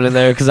wasn't a lemon in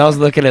there because I was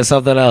looking at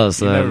something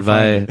else. you, and never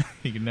by- find,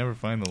 you can never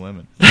find the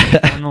lemon.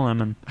 On the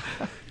lemon.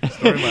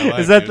 Story of my life,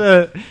 Is that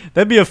dude.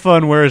 that'd be a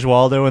fun Where's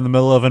Waldo in the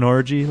middle of an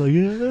orgy? Like,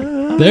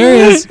 There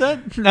he is. No,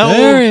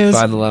 There he is.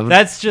 Find the lemon.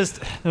 That's just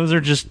those are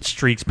just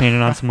streaks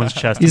painted on someone's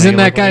chest. to He's make in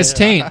it that look guy's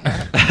taint.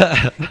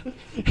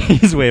 like-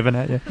 He's waving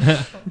at you.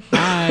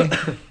 Hi.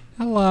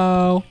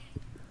 Hello.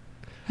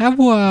 What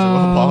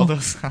Hello. Waldo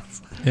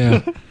sounds like.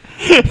 Yeah.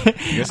 I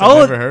guess I've Oh,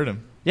 never heard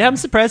him. Yeah, I'm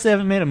surprised they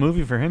haven't made a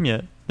movie for him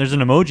yet. There's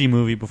an Emoji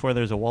movie before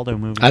there's a Waldo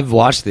movie. I've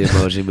watched the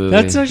Emoji movie.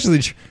 That's actually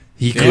true.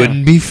 He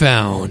couldn't be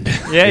found.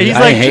 yeah, he's I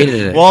like hated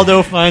it.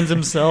 Waldo finds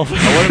himself.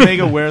 I want to make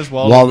a Where's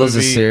Waldo Waldo's a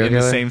movie serial in the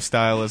killer? same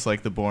style as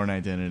like the Bourne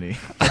Identity.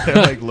 They're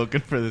like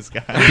looking for this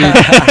guy.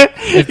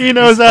 He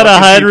knows how to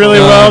fucking hide people really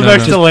No, well no,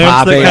 next no. to lamps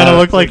that Popping kind of out.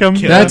 look like him.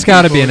 Kill That's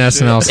got to be an people and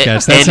shit. SNL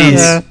sketch. That and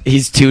sounds.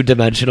 he's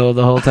 2-dimensional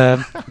the whole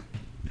time.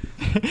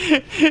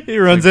 He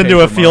runs like into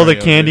a Paper field of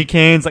Mario, candy dude.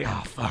 canes. Like,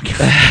 oh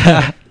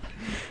fuck.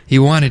 He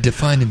wanted to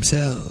find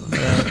himself.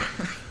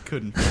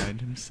 Couldn't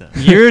find himself.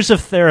 Years of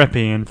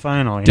therapy, and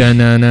finally.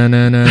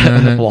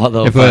 Dun-na-na-na-na-na-na.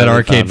 Waldo They play that finally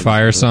Arcade found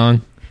Fire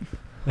himself.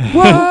 song.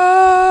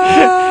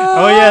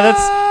 Oh yeah,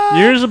 that's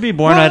yours will be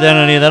Born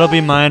Identity. That'll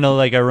be mine,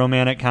 like a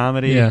romantic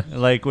comedy, Yeah.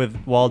 like with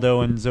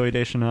Waldo and Zoe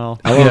Deschanel.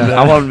 I want,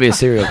 Yeah. I want him to be a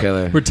serial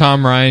killer. Where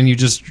Tom Ryan, you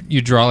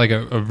draw like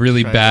a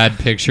really bad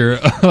picture,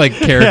 like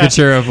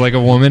caricature of like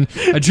a woman.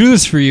 I drew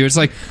this for you. It's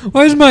like,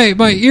 why is my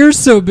ears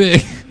so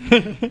big?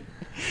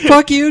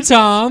 Fuck you,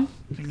 Tom.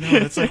 No,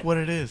 that's like what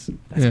it is.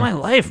 That's Yeah. my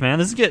life, man.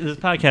 This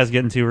podcast is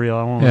getting too real.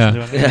 I won't Yeah.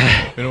 listen to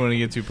it. We don't want to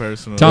get too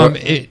personal. Tom,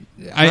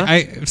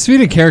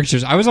 speaking of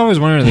caricatures, I was always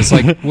wondering this.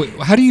 Like,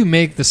 how do you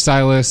make the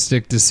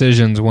stylistic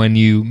decisions when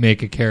you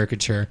make a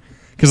caricature?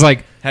 Because,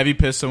 like, Have you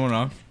pissed someone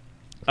off?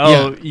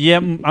 Oh yeah,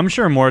 I'm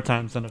sure more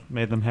times than I've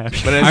made them happy.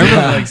 But as I you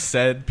remember- like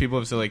said, people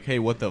have said like, "Hey,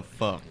 what the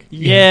fuck?"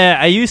 Yeah,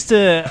 I used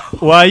to.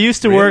 Well, I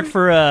used to work Really?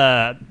 for.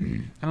 I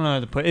don't know how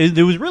to put it.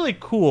 It was really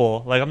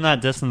cool. Like, I'm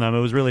not dissing them.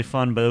 It was really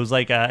fun, but it was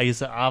like I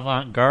guess an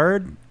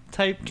avant-garde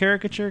type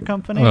caricature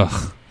company.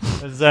 ugh.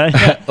 It was,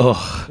 yeah.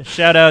 Ugh.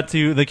 Shout out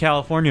to the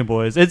California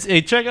Boys.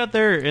 Check out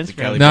their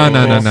Instagram. Cali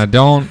No.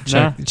 Don't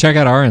check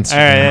out our Instagram. All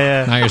right,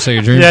 yeah. Not your Say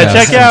Your Dream. Yeah,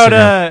 Fast check out.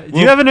 Instagram. Do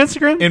you have an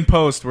Instagram? In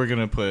post, we're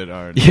gonna put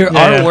our Your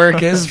Yeah.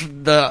 artwork is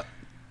the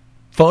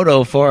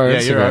photo for our yeah,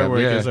 Instagram. your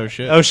artwork yeah. is our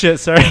shit. Oh shit,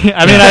 sorry.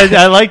 I mean,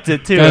 I liked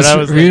it too. Guys, and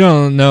I was you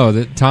don't know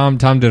that Tom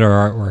did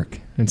our artwork.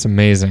 It's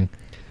amazing.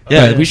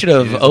 Yeah, But- we should It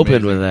have is opened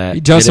amazing. with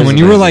that. Justin, It is when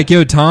you were amazing. like,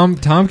 "Yo,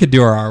 Tom could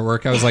do our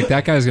artwork," I was like,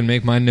 "That guy's gonna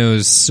make my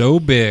nose so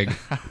big."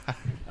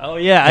 oh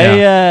yeah,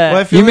 Yeah.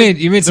 Well, I feel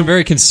You made some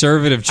very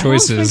conservative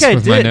choices I don't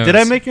with think I my did. nose. Did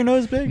I make your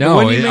nose big? No, The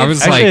one you I made-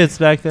 was actually, like- it's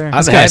back there. I'm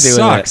This guy happy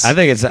sucks. with it. I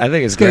think it's This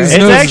guy's great. It's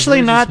nose is actually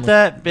really not small.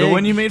 that big. The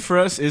one you made for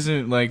us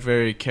isn't like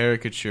very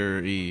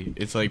caricature-y.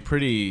 It's like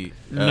pretty,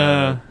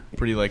 No.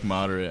 pretty like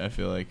moderate. I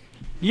feel like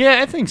Yeah,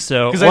 I think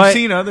so. because Well, I've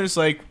seen others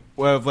like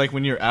like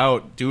when you're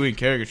out doing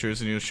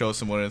caricatures and you show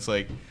someone, and it's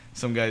like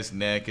some guy's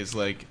neck is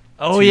like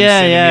Oh, 2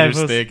 yeah, yeah, centimeters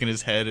it was- thick and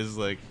his head is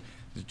like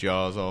his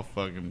jaw's all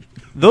fucking.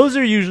 those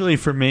are usually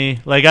for me.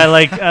 Like I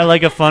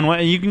like a fun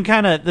one. You can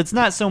kind of. It's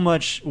not so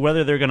much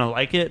whether they're gonna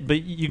like it,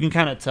 but you can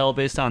kind of tell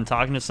based on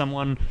talking to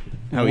someone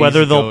How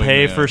whether they'll easygoing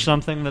pay they for are.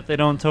 something that they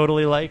don't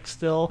totally like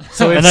still.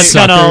 So and if that's you-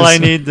 kind of all I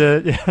Suckers. need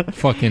to. Yeah.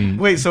 Fucking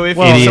Wait, so if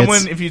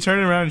Idiots. if you turn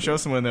it around and show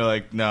someone, they're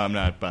like, "No, I'm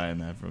not buying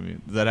that from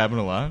you." Does that happen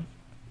a lot?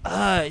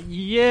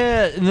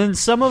 Yeah, and then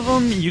some of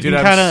them you Dude, can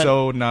I'm kind of.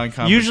 so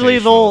non-confrontational. Usually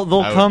they'll I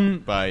would come-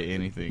 buy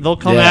anything. They'll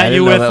come Yeah, I at you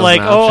didn't know with that was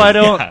like, an "Oh, I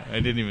option." don't." Yeah, I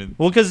didn't even.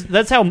 Well, because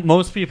that's how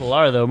most people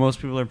are, though.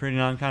 Most people are pretty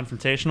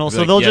non-confrontational, Be so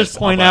like, they'll "Yes, just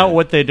point I'll buy out it."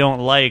 what they don't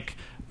like,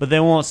 but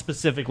they won't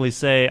specifically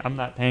say, "I'm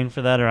not paying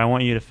for that," or "I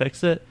want you to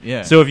fix it."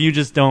 Yeah. So if you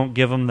just don't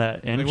give them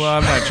that inch, Like, well,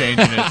 I'm not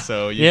changing it,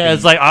 so you yeah, can-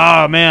 it's like,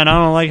 "Oh man, I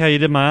don't like how you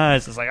did my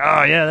eyes." It's like,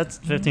 "Oh yeah, that's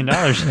 $15."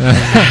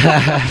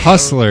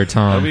 hustler,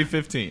 I'll be Tom.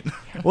 15.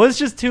 Well, it's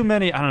just too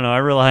many. I don't know. I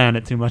rely on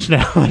it too much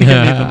now. Like,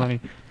 I need the money.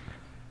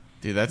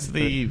 Dude, that's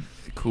the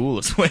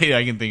coolest way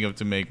I can think of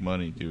to make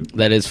money, dude.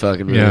 That is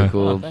fucking really Yeah. Oh,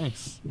 cool.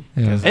 thanks.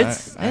 Yeah.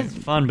 It's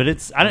fun, but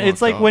it's love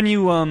it's like when dogs.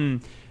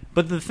 you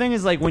But the thing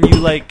is, like when you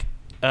like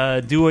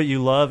do what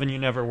you love and you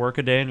never work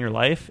a day in your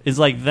life, is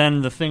like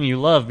then the thing you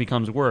love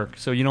becomes work,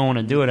 so you don't want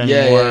to do it Yeah,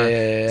 anymore.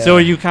 yeah. So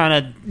you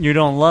you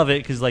don't love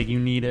it because like you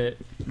need it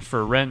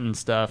for rent and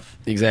stuff.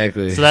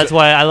 Exactly. So that's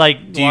why I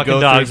like Do you walking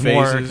go dogs through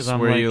more phases because I'm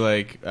where like, you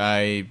like,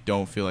 I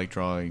don't feel like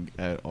drawing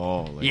at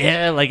all? Like,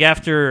 yeah, like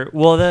after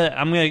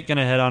I'm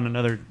gonna head on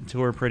another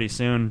tour pretty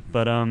soon,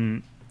 but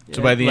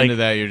So by the like, end of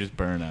that, you're just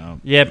burnt out.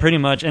 yeah, pretty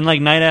much. And like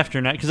night after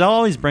night, because I'll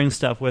always bring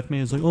stuff with me.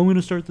 It's like, oh, I'm going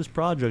to start this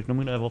project. I'm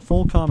going to have a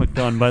full comic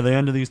done by the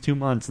end of these 2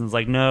 months. And it's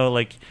like, no,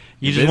 like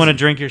you You're just want to busy.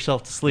 drink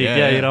yourself to sleep. Yeah,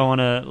 Yeah, yeah. you don't want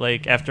to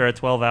like after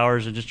 12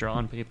 hours of just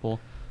drawing people.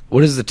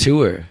 What is the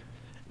tour?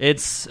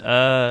 It's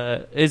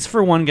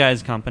for one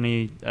guy's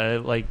company.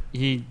 Like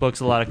he books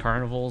a lot of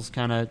carnivals,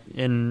 kind of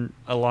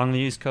along the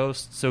East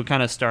Coast. So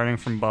kind of starting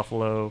from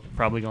Buffalo,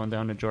 probably going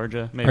down to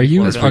Georgia. Maybe Are you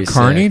Florida. a pretty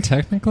carny sick.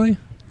 technically?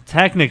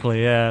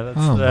 Technically, yeah. That's,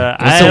 Oh, my-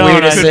 What's the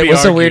weirdest? could be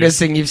What's the argued. weirdest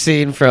thing you've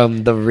seen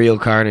from the real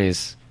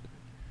carnies?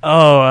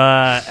 Oh,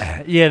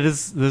 yeah.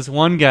 This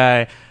one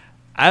guy.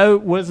 I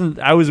was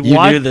You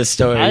watching. knew this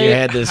story. You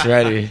had this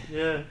ready.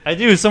 Yeah, I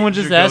do. Someone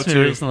just Your asked me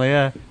go-to. recently.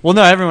 Yeah. Well,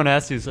 no, everyone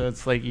asked you, so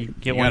it's like you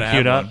get You one gotta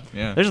queued have up. one,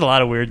 yeah. There's a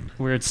lot of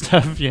weird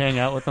stuff if you hang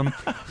out with them.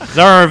 'Cause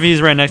our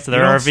RV's right next to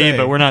their You don't RV, say.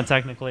 but we're not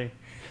technically.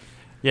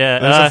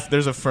 Yeah,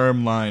 There's a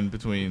firm line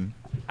between.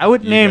 I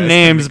would you name guys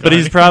names, and but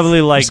he's Carney.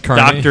 probably like He's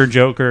Carney. Dr.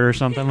 Joker or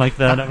something like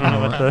that. I don't know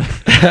what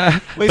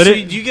the. Wait, But so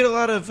it- do you get a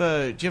lot of? Do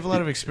you have a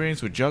lot of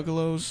experience with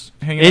juggalos?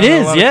 Hanging It out at a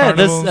is, lot of yeah.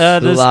 This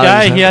carnivals? this lot of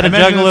guy, them. he had a I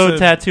imagine juggalo it's a-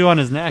 tattoo on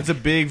his neck. It's a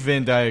big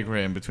Venn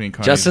diagram between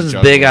carnies Justin's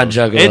and big on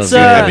juggalos. juggalos. It's,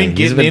 yeah. I've been He's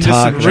getting been into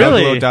some talking.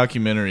 Really? juggalo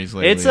documentaries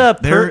lately. It's a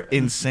They're per-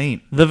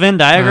 insane. The Venn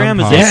diagram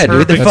is Yeah,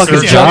 dude, they're perfect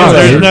fucking circle.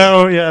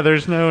 juggalos.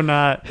 There's no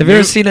not. Have you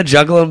ever seen a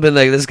juggalo and been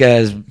like, this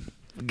guy's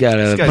got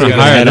a This guy's big got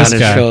a head this on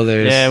his guy.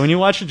 shoulders? Yeah, when you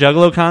watch a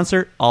Juggalo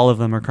concert, all of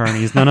them are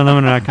carnies. None of them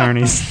are not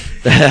carnies.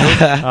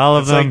 All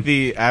of It's them. like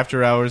the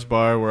after hours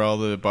bar where all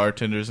the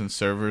bartenders and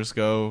servers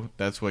go.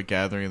 That's what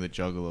Gathering of the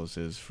Juggalos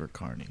is for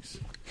carnies.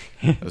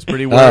 That was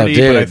pretty Oh, wordy,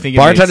 but I dude. think it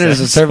Bartenders makes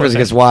and sense. servers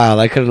gets wild.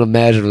 I couldn't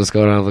imagine what's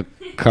going on with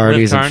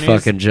carnies and carnies?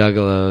 fucking It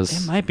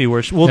juggalos. might be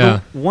worse. Well, Yeah.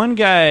 the one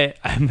guy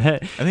I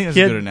met, I think that's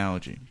he a had- good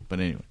analogy.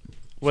 But anyway,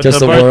 with Just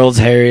the bar- world's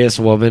hairiest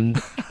woman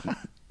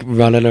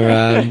running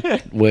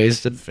around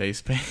wasted.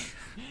 face paint.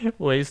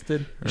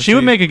 wasted. Or She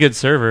would she- make a good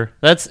server.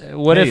 That's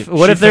what Hey, if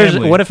what she if there's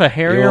family. what if a You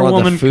hairier don't want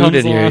woman the food comes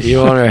in your. along? You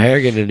don't want her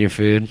hair getting in your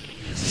food.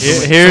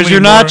 Here's many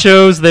your more-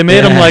 nachos. They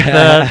made them like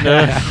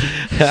that.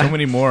 So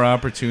many more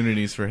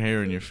opportunities for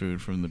hair in your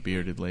food from the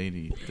bearded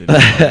lady than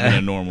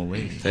a normal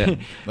lady. Yeah.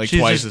 Like She's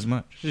twice just- as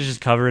much. She's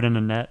just covered in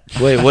a net.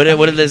 Wait, what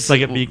did this? It's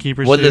like a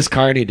beekeeper's What did suit. this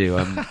carny do?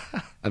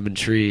 I'm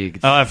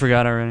intrigued. Oh, I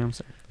forgot already. I'm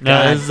sorry. No,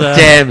 God it was,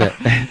 damn it!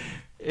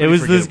 it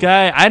was this forgettable.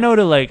 guy. I know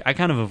to like. I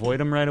kind of avoid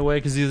him right away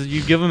because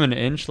you give him an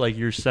inch, like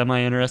you're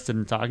semi interested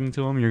in talking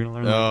to him. You're gonna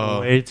learn like,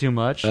 Oh. way too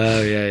much.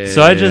 Oh yeah.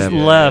 So I just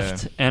yeah,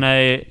 left, and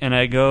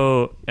I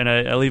go and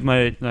I leave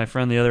my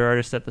friend, the other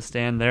artist, at the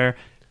stand there,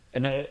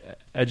 and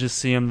I just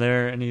see him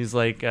there, and he's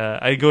like,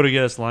 I go to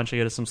get us lunch, I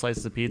get us some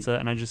slices of pizza,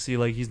 and I just see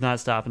like he's not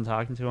stopping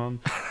talking to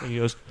him, and he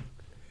goes,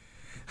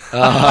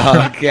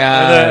 Oh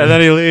god. and then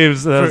he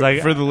leaves. And I was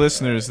like, For the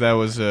listeners, that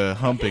was a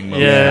humping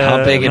motion. Yeah.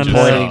 Humping and and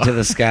pointing then- to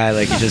the sky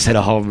like you just hit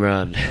a home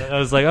run. I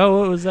was like, oh,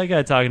 what was that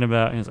guy talking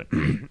about? And he was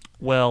like,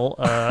 well,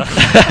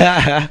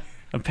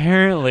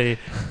 apparently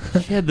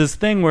he had this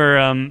thing where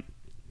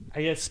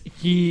I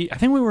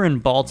think we were in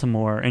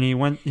Baltimore,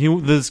 and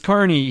this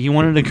carny, he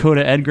wanted to go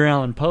to Edgar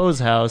Allan Poe's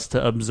house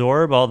to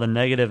absorb all the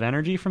negative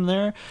energy from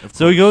there.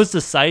 So he goes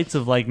to sites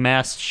of like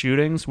mass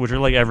shootings, which are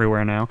like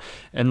everywhere now,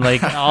 and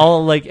like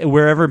all like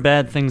wherever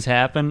bad things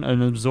happen,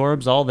 and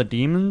absorbs all the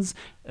demons,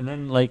 and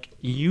then like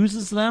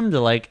uses them to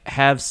like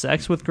have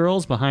sex with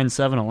girls behind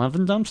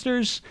 7-Eleven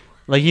dumpsters.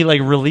 Like he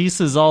like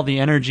releases all the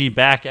energy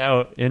back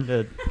out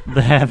into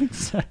the having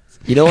sex.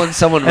 You know when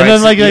someone And writes,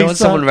 then, like, you know like, when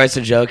some- someone writes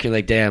a joke, you're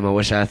like, "Damn, I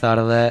wish I thought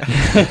of that."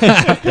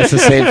 That's the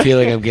same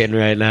feeling I'm getting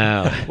right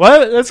now.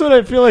 What? That's what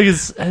I feel like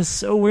is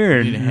so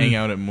weird. You need to hang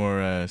out at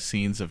more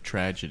scenes of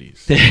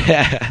tragedies.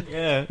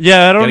 Yeah.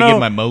 Yeah, I don't Gotta know.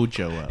 get my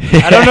mojo up.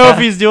 I don't know if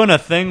he's doing a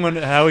thing when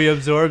how he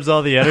absorbs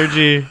all the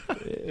energy.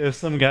 If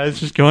some guys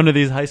just going to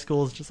these high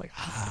schools, just like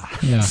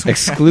Yeah.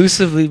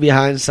 Exclusively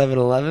behind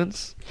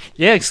 7-Elevens.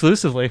 yeah,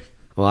 exclusively.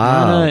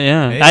 Wow.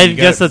 Yeah, Hey, I you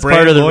guess got that's part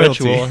brand of the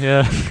loyalty. ritual.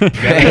 Yeah,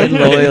 Brand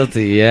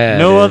loyalty. Yeah.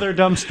 no dude. other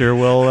dumpster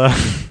will.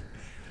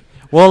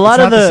 Well, a lot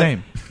It's of not the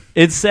same.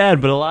 It's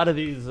sad, but a lot of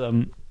these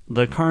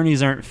the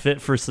carnies aren't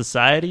fit for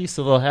society,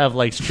 so they'll have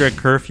like strict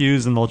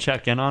curfews and they'll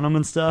check in on them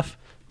and stuff.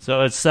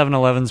 So it's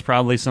 7-Eleven's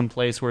probably some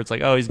place where it's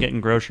like, oh, he's getting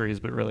groceries,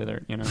 but really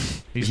they're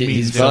He's He's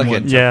meeting someone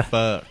fucking- to Yeah.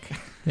 fuck.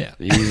 Yeah.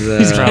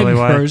 He's probably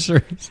why.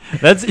 groceries.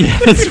 That's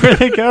where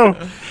they go.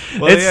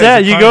 Well, It's yeah,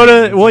 sad. it's a You go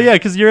carnival. to well, yeah,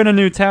 because you're in a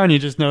new town. You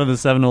just know the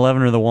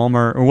 7-Eleven or the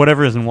Walmart or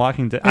whatever is in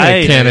Walkington. Yeah,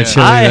 a can of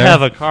chili I there.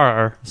 have a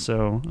car,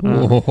 so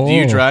Whoa. Do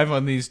you drive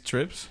on these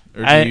trips,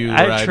 or do you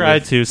I ride try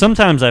with- to.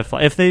 Sometimes I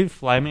fly. If they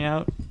fly me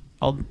out,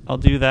 I'll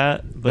do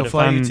that. But They'll if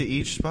fly I'm, you to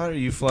each spot, or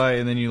you fly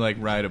and then you like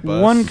ride a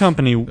bus. one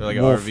company like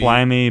an will RV?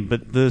 fly me,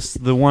 but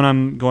the one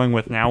I'm going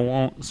with now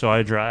won't. So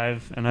I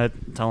drive, and I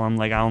tell them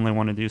like I only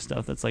want to do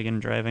stuff that's like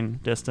in driving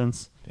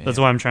distance. That's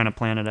Damn. why I'm trying to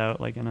plan it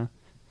out, like in a.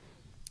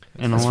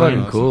 That's line.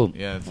 fucking cool.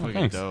 Yeah, it's fucking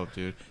thanks. dope,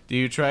 dude. Do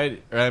you try?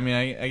 Or, I mean,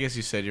 I guess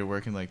you said you're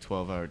working like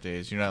 12-hour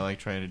days. You're not like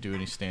trying to do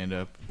any stand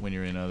up when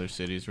you're in other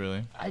cities,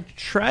 really. I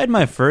tried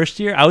my first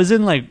year. I was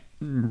in like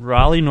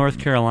Raleigh, North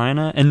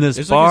Carolina, and this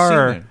There's like a scene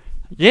bar. there.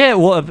 Yeah,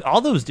 well, all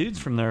those dudes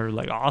from there are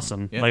like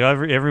awesome. Yeah. Like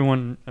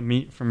everyone I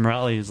meet from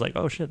Raleigh is like,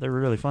 oh shit, they're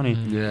really funny.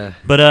 Yeah.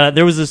 But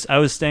there was this. I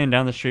was staying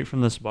down the street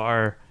from this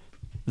bar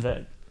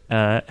that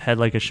had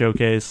like a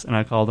showcase, and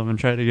I called them and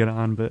tried to get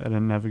on, but I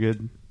didn't have a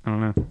good. I don't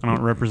know. I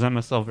don't represent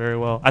myself very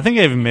well. I think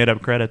I even made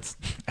up credits.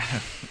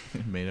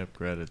 Made up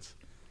credits.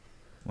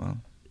 Well,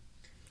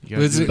 you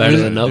gotta Lizzie, do better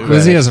than no do it.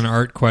 Lizzie has an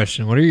art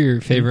question. What are your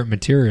favorite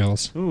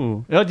materials?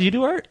 Ooh, oh, do you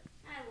do art?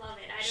 I love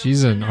it. I don't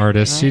She's do an that.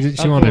 artist. She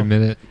Oh, won't cool.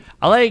 admit it.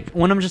 I like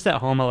when I'm just at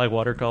home. I like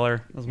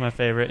watercolor. That's my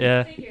favorite.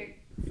 Yeah. Figured.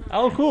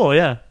 Oh, cool.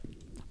 Yeah.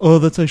 Oh,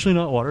 that's actually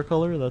not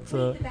watercolor. That's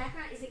Wait, the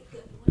background is it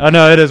good? Oh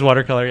no, it is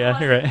watercolor. Yeah,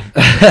 you're right.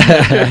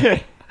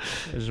 I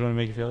just want to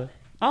make you feel it.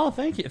 Oh,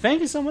 thank you.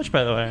 Thank you so much,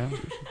 by the way.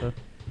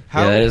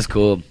 How, Yeah, that is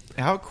cool.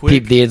 how quick?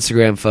 Keep the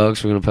Instagram,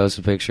 folks. We're gonna post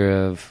a picture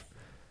of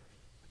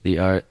the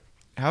art.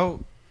 How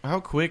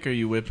quick are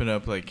you whipping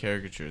up like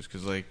caricatures?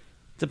 Because like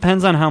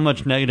Depends on how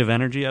much negative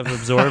energy I've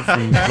absorbed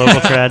from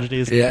local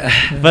tragedies. Yeah.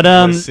 But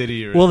what city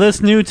you're well, in. this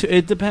new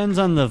it depends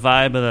on the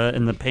vibe of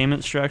and the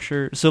payment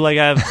structure. So like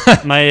I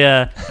have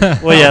my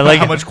well yeah like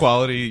how much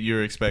quality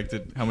you're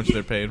expected? How much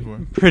they're paying for?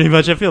 pretty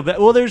much I feel bad.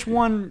 Well, there's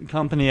one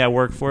company I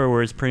work for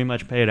where it's pretty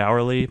much paid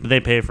hourly, but they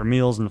pay for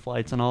meals and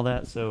flights and all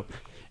that. So.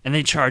 And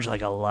they charge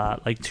like a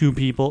lot, like 2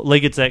 people,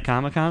 like it's at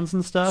Comic Cons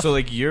and stuff. So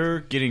like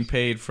you're getting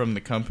paid from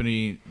the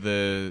company.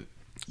 The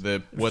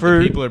what For-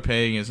 the people are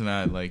paying is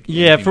not like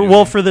yeah, anything for to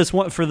well do. for this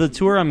one for the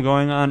tour I'm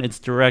going on, it's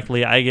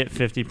directly I get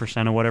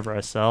 50% of whatever I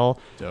sell.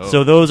 Dope.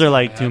 So those are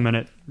like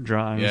 2-minute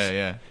drawings. yeah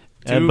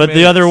yeah. But 2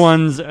 the other minutes.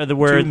 ones are the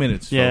where 2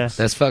 minutes, Yeah, folks.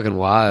 That's fucking It's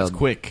wild.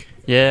 quick.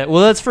 yeah.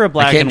 Well, that's for a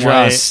black I can't and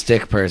draw a white.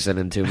 stick person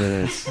in 2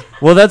 minutes.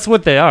 Well, that's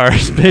what they are.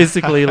 It's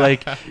basically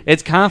like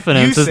it's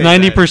confidence. You It's say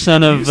 90%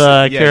 that. of You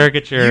say- yeah,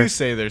 caricature. You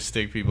say they're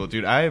stick people,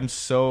 dude. I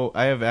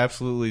have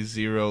absolutely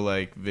zero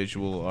like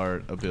visual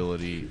art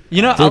ability.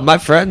 You know, Dude, my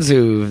friends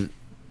who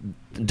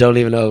don't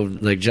even know,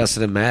 like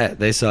Justin and Matt,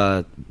 they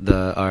saw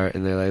the art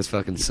and they're like, it's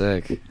fucking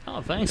sick.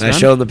 oh, thanks, And I man.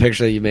 showed them the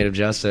picture that you made of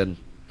Justin,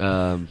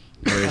 where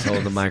he's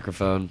holding the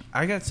microphone.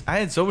 I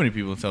had so many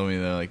people tell me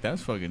that like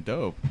that's fucking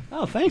dope.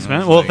 Oh, thanks, And I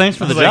man. was Well, like- thanks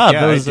for I the was like, job.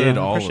 Yeah, That was, I did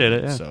all appreciate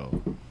of it. Yeah.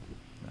 So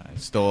I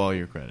stole all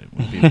your credit.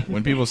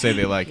 When people say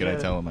they like it, I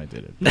tell them I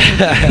did it.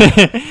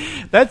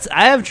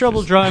 I have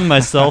trouble drawing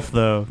myself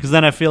though, because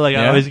then I feel like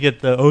I Yeah? always get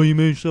the you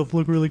made yourself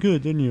look really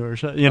good, didn't you? Or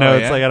so- you know, Oh,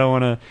 it's yeah? like I don't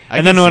want to. I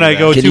And can then when see I that.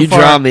 go Can too you far,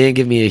 draw me and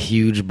give me a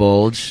huge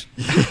bulge?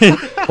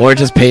 Or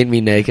just paint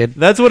me naked?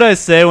 that's what I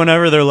say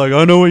whenever they're like,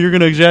 "I know what you're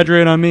going to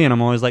exaggerate on me," and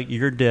I'm always like,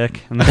 "You're a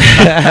dick." And then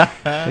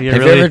Have you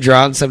ever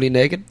drawn somebody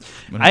naked?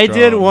 I'm gonna I draw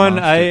did a one.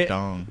 monster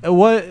dong.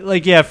 What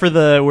like yeah for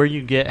the where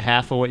you get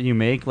half of what you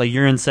make. Like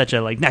you're in such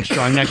a like next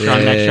drawing, next drawing,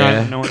 Yeah, next yeah, drawing.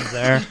 yeah. No one's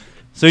there.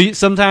 So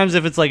sometimes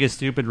if it's like a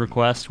stupid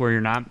request where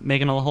you're not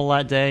making a whole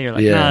lot day, you're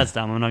like, Yeah. nah, that's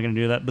dumb. I'm not going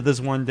to do that. But this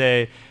one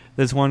day,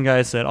 this one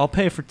guy said, I'll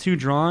pay for 2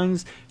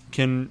 drawings.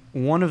 Can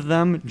one of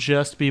them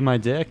just be my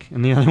dick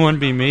and the other one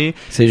be me?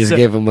 So you just So-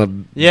 gave him a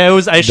Yeah, it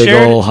was. I big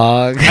shared. old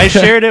hog? I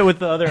shared it with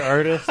the other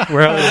artist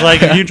where I was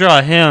like, if you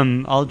draw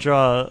him, I'll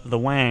draw the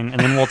Wang, and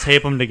then we'll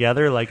tape them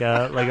together like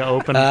a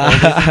open.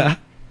 folder.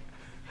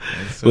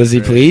 That's so Was he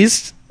great.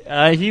 pleased?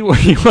 He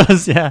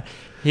was, yeah.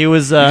 He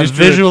was You just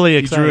drew visually you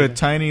excited. drew a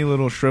tiny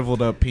little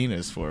shriveled up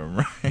penis for him,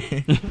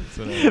 right? That's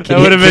what I- That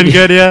would have been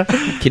good, yeah.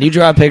 Can you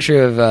draw a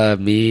picture of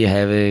me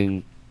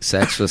having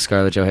sex with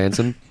Scarlett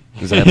Johansson?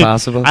 Is that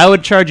possible? I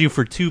would charge you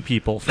for 2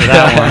 people for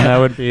that one. That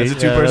would be. It's a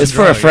two-person It's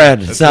for a drawing.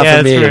 friend. It's not Yeah,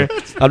 for me.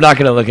 it's I'm not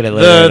going to look at it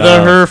later. the at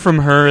all. her from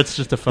her. It's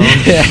just a phone.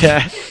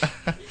 Yeah.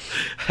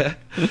 It's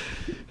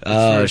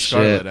Oh for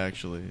Scarlett, shit!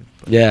 actually.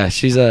 Yeah,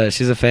 she's a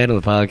fan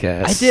of the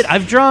podcast. I did.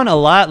 I've drawn a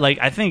lot. Like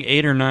I think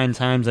 8 or 9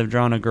 times I've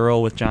drawn a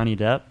girl with Johnny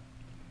Depp.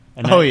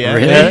 And Oh, yeah?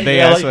 Really? They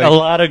yeah, ask, like, like- a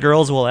lot of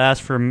girls will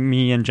ask for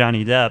me and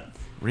Johnny Depp.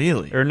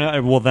 Really? Or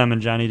no, well, them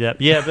and Johnny Depp.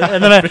 Yeah, but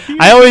and then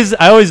I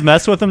always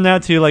mess with them now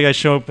too. Like I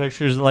show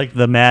pictures of, like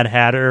the Mad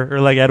Hatter or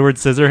like Edward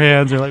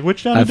Scissorhands or like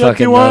which Johnny I Depp do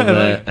fucking you want? love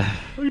And that.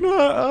 like,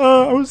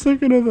 no, I was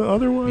thinking of the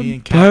other one. Me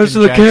and Pirates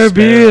of the Captain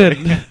Jack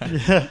Caribbean.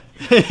 Sparrow.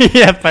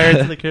 Yeah,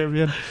 Pirates of the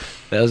Caribbean.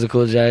 That was a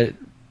cool giant.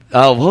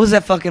 Oh, what was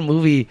that fucking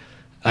movie?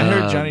 I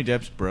heard Um, Johnny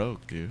Depp's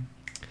broke, dude.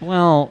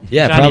 Well,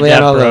 Yeah, Johnny probably Depp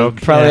on all broke.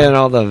 the probably Yeah. on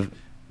all the.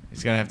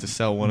 He's gonna have to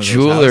sell one of those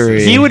Jewelry.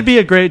 houses. He would be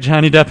a great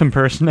Johnny Depp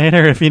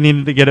impersonator if he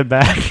needed to get it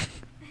back.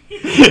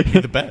 He'd be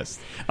the best.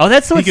 Oh,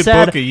 that's He what's could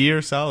sad. book a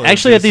year solid.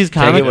 Actually, at these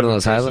Can I get comic, one of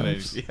those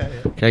highlights? Yeah,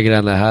 yeah. Can I get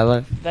on that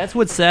highlight? that's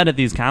what's sad at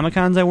these Comic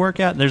Cons I work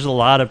at. There's a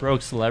lot of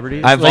broke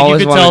celebrities. I've Like, you always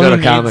could wanted tell to go who to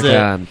needs Comic it.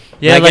 Con.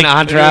 Yeah, like like an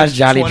Entourage,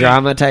 Johnny 20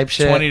 Drama type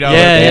shit. $20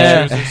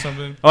 Yeah, pictures or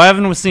something. Oh, I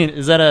haven't seen.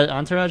 Is that an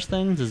Entourage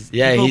thing?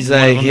 Yeah, he's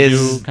like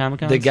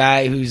Comic-Cons? the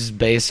guy who's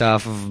based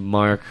off of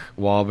Mark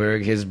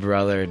Wahlberg. His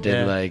brother did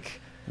Yeah.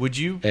 like Would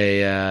you?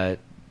 a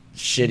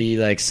shitty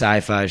like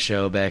sci-fi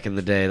show back in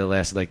the day that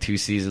lasted like 2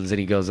 seasons, and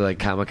he goes to like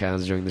Comic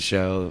Cons during the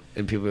show,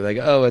 and people are like,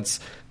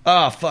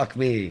 "Oh, fuck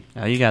me,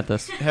 Oh, you got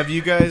this. Have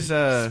you guys?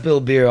 spill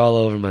beer all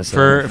over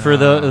myself." For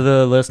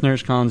the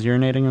listeners, Colin's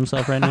urinating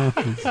himself right now.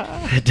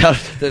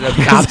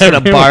 the cop's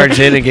gonna barge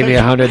in and give me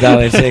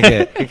 $100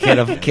 ticket. You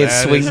can't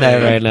That swing is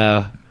that a- right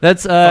now.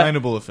 That's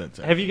Findable offense.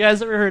 Have you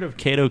guys ever heard of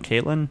Kato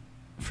Caitlin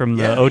from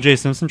the Yeah. O.J.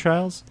 Simpson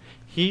trials?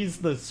 He's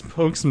the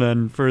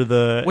spokesman for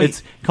the. Wait.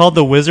 It's called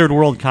the Wizard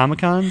World Comic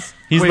Cons.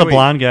 He's Wait, the wait.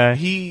 blonde guy.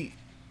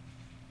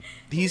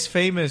 He's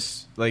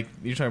famous. Like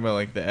you're talking about,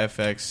 like the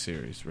FX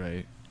series,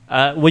 right?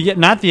 Well, yeah,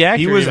 not the actor.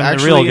 He was even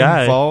actually the real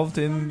guy. involved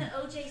From in. the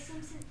O.J.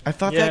 Simpson. I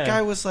thought Yeah. that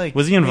guy was like.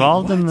 Was he wait,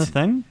 involved in what? the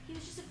thing? He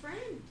was just a friend.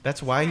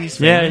 That's why he's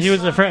Yeah, famous? he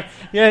was a friend.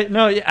 Yeah,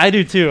 no, I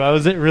do too. I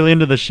was really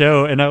into the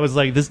show, and I was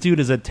like, this dude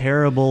is a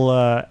terrible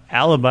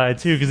alibi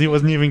too, because he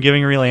wasn't even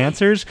giving real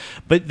answers.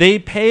 But they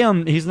pay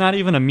him. He's not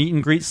even a meet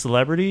and greet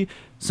celebrity.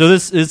 So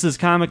this is this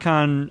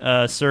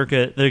Comic-Con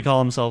circuit. They call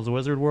themselves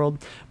Wizard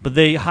World, but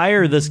they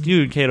hire this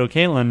dude, Kato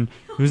Caitlin,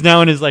 who's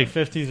now in his like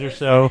 50s or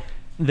so.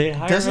 They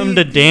hire Doesn't him he-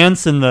 to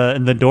dance in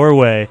the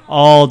doorway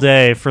all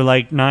day for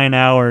like 9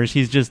 hours.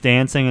 He's just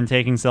dancing and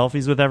taking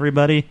selfies with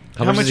everybody.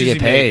 How much does he is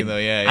get paid? making, though?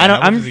 Yeah, I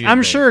don't. how much does he get I'm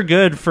paid? sure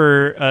good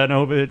for an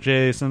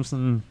O.J.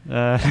 Simpson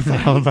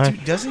alibi.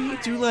 Dude, doesn't he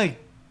do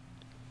like?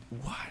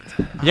 What?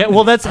 Yeah,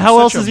 well, that's I'm how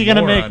else such a is he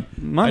gonna moron. make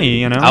money?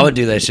 You know, I would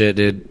do that shit,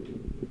 dude.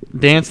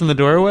 dance in the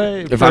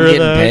doorway If for I'm getting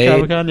the paid.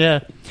 Comic-Con. Yeah,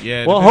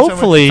 Yeah. it Well, depends how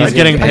hopefully much- he's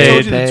getting I paid.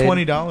 told you the Paid.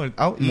 $20.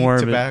 I'll More eat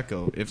of it.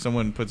 tobacco if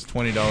someone puts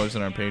 $20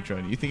 in our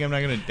Patreon. You think I'm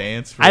not gonna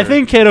dance? For I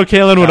think Kato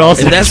Kalin would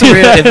also. If that's do a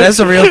real- that. if that's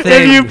a real if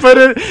thing. you put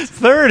it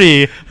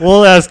 30,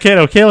 we'll ask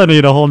Kato Kalin to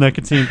eat a whole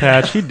nicotine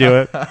patch. He'd do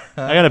it. I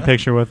got a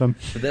picture with him.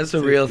 If that's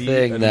a to real eat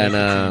thing, a then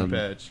nicotine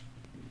patch.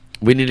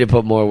 we need to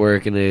put more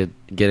work into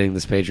getting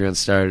this Patreon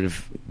started.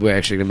 If we're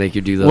actually gonna make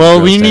you do those. Well,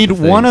 those we type need of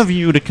one things. of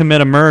you to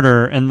commit a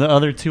murder, and the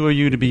other two of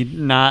you to be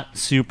not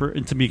super,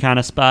 to be kind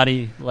of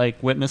spotty,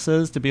 like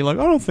witnesses, to be like,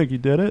 I don't think he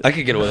did it. I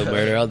could get away with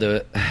murder. I'll do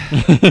it.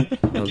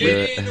 I'll do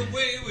it.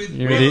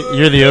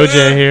 You're the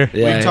OJ here.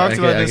 Yeah, we talked I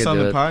about could- I this could on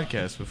do the it.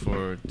 podcast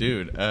before,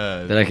 dude.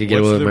 That I could get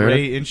what's away with the murder?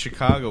 rate in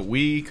Chicago?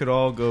 We could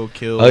all go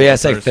kill. Oh yeah, a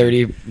it's like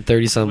person.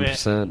 30 some Wait.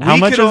 percent. How We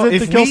much could is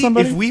it if to kill we-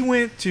 somebody? If we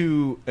went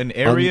to an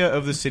area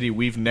of the city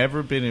we've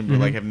never been in,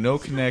 like have no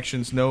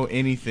connections, no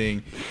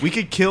anything, we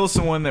could kill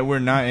someone that we're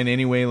not in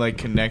any way like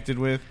connected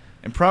with,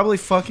 and probably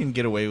fucking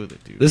get away with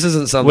it, dude. This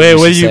isn't something Wait, we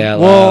what should do you? say out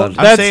Well, loud.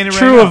 I'm that's saying it right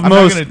true now. of I'm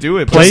not most gonna do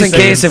it, but Just in places.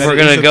 case if that we're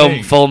is gonna a go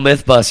thing. full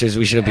MythBusters,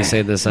 we shouldn't be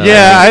saying this out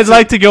Yeah, loud. I'd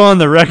like to go on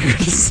the record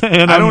as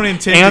saying I I'm don't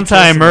intend to kill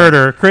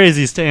anti-murder,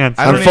 crazy stance.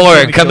 I I'm don't for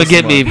intend it. to Come kill and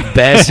get me, someone.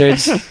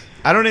 bastards.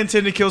 I don't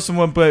intend to kill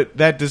someone, but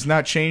that does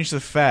not change the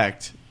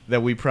fact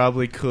that we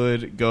probably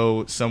could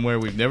go somewhere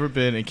we've never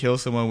been and kill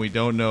someone we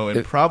don't know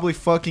and probably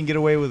fucking get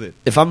away with it.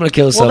 If I'm gonna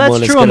kill Well, someone,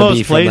 that's it's true in gonna be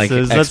most from like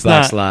places. That's Xbox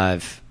not-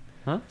 Live.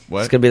 What?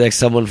 It's gonna be like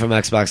someone from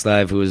Xbox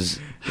Live who was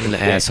an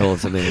asshole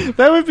to me.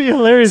 That would be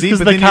hilarious See, because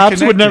but the then you're cops would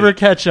connected. never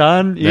catch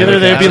on. Never Either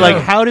they'd be catch like,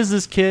 on. "How does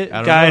this kid I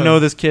don't guy know. know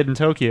this kid in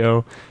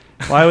Tokyo?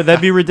 Why would that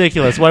be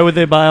ridiculous? Why would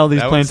they buy all these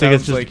That plane one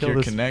tickets sounds just like to kill you're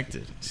this?"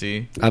 connected.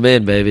 See? I'm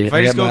in, baby. If I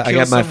I just got go my, I kill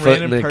got my some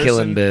foot in the random killing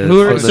person- biz. Who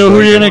foot are, in the so who are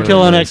you killing gonna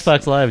kill on biz.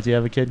 Xbox Live? Do you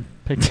have a kid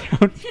picked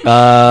out?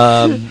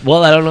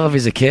 Well, I don't know if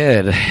he's a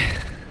kid,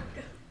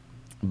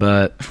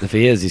 but if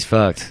he is, he's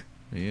fucked.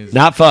 He is.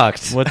 Not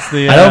fucked. What's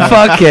the? I don't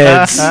fuck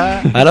kids.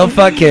 I don't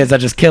fuck kids. I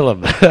just kill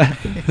them.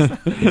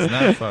 He's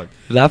not fucked.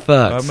 Not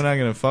fucked. I'm not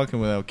gonna fuck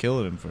him without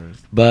killing him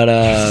first. But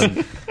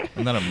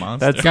I'm not a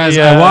monster. That's Guys,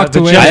 the, I walked the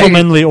away-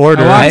 gentlemanly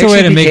order. I walked away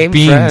actually to make became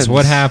beans. friends.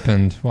 What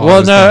happened? While I Well,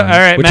 was no, gone? all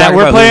right, We're Matt. talking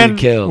We're about playing. who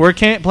we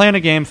killed. Playing a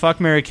game. Fuck,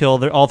 Mary,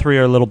 kill. All three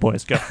are little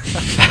boys. Go.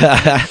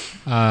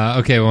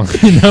 Okay, well,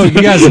 no,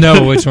 you guys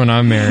know which one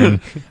I'm marrying.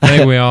 I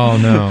think we all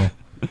know.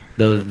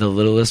 the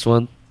littlest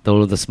one, the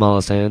one with the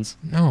smallest hands.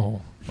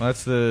 No. Well,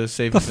 that's the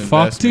safest The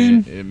fuck,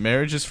 investment. dude?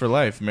 Marriage is for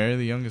life. Marry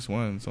the youngest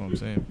one. That's all I'm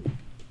saying.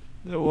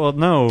 Well,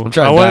 no. I'm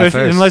trying to die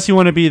first. Unless you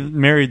want to be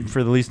married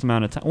for the least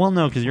amount of time. Well,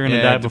 no, because you're going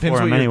to die it depends before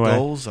what him your anyway.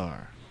 goals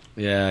are.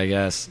 Yeah, I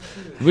guess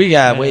we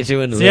got way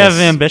too into Does this. he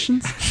have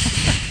ambitions?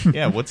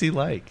 Yeah, what's he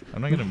like?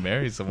 I'm not gonna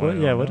marry someone. What, I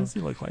yeah, don't what know. does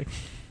he look like?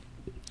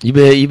 You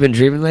been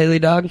dreaming lately,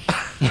 dog?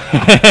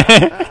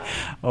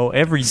 Oh,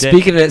 every day.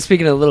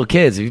 Speaking of little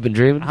kids, have you been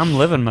dreaming? I'm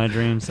living my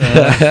dreams.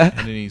 And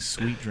any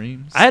sweet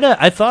dreams?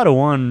 I thought of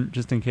one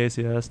just in case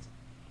you asked.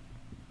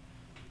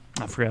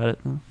 I forgot it.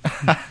 though.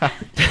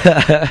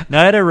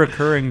 Now, I had a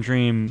recurring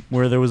dream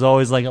where there was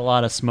always like a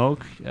lot of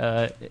smoke.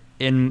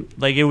 In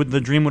like the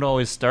dream would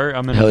always start.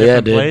 I'm in Hell a yeah,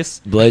 different dude!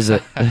 place. Blaze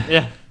it.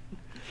 Yeah,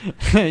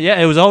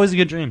 yeah. It was always a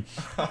good dream.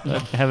 I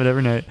have it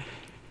every night.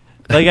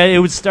 Like it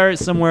would start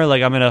somewhere,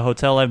 like I'm at a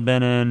hotel I've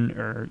been in,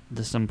 or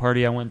to some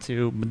party I went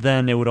to. But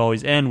then it would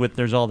always end with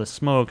there's all this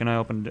smoke, and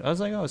I was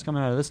like, oh, it's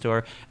coming out of this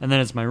door, and then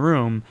it's my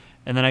room,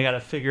 and then I got to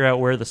figure out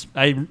where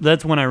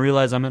that's when I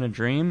realize I'm in a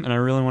dream, and I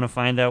really want to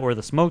find out where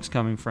the smoke's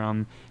coming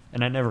from.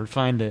 And I never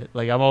find it.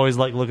 Like I'm always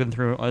like looking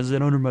through. Is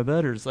it under my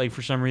bed, or it's like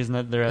for some reason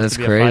that there has That's to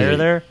be crazy. a fire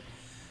there?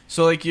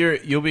 So like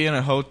you'll be in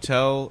a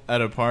hotel at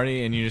a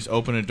party and you just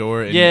open a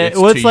door and Yeah, it's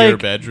well, to it's your like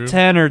bedroom.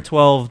 10 or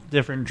 12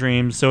 different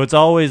dreams. So it's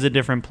always a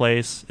different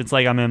place. It's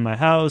like I'm in my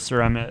house,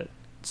 or I'm at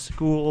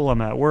school,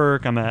 I'm at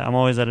work, I'm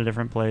always at a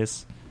different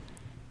place.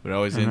 But it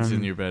always And ends then-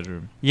 in your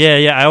bedroom. Yeah,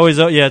 it's Where always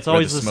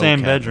the the smoke same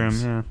happens.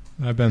 bedroom.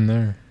 Yeah, I've been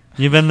there.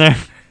 you've been there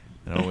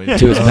It always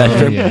To his Oh,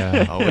 bedroom.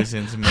 yeah. always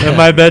ends in in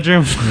my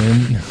bedroom.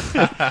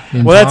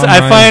 In Well, that's Tom I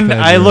Ryan's find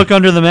I bedroom. look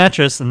under the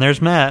mattress and there's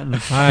Matt.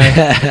 Hi.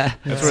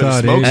 That's where the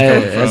Saw, smoke's dude. coming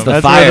Hey, from. that's the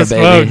That's fire, where the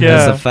baby. smoke, yeah.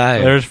 That's the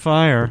fire. There's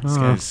fire. This Oh.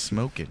 guy's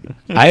smoking.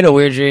 I had a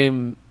weird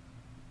dream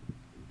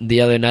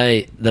the other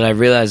night that I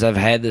realized I've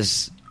had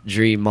this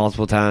dream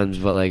multiple times,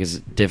 but like it's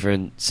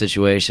different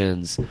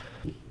situations.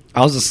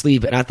 I was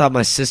asleep and I thought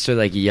my sister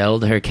like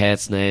yelled her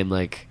cat's name,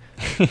 like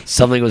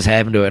something was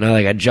happening to it, and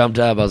I jumped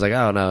up. I was like,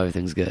 oh no,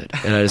 everything's good,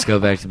 and I just go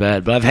back to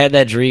bed. But I've had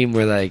that dream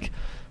where like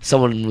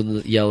someone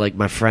would yell like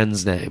my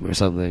friend's name or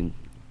something.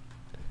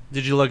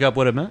 Did you look up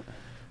what it meant?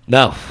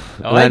 No,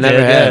 Oh, I I never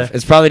did, have. yeah.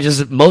 It's probably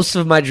just most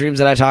of my dreams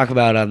that I talk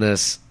about on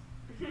this.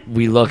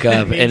 We look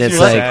up and it's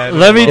You're like sad.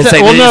 Let me it's tell.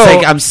 like, Well, it's no.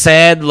 like I'm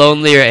sad,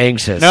 lonely, or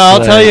anxious. No, I'll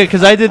Like- tell you,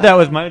 because I did that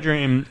with my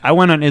dream. I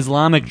went on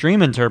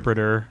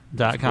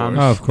IslamicDreamInterpreter.com.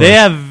 Oh, of course. They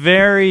have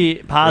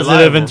very positive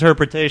Reliable.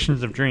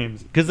 interpretations of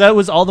dreams. Because that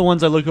was all the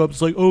ones I looked up.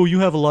 It's like, oh, you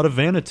have a lot of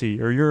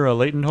vanity, or you're a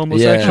latent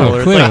homosexual. Yeah. Or Oh,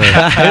 it's,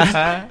 clearly.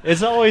 like,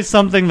 it's always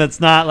something that's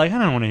not like, I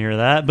don't want to hear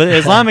that. But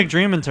Islamic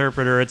Dream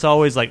Interpreter, it's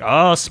always like,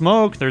 oh,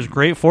 smoke, there's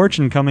great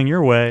fortune coming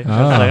your way. Oh.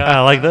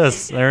 I like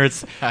this. Or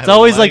it's I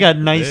always like like a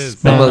nice this.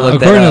 spin. I'm gonna look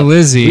that According to up.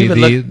 Lizzie, We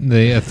even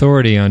the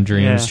authority on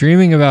dreams, Yeah.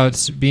 dreaming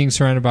about being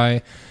surrounded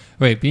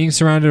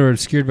or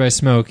obscured by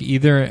smoke,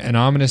 either an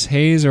ominous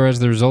haze or as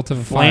the result of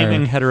a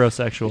Flaming fire,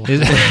 heterosexual.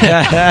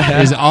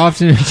 is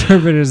often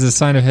interpreted as a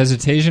sign of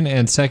hesitation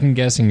and second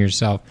guessing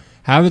yourself.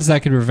 Habits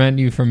that could prevent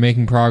you from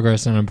making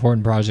progress on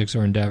important projects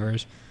or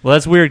endeavors. Well,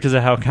 that's weird because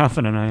of how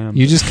confident I am.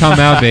 You just come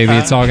out, baby.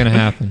 It's all going to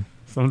happen.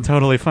 So I'm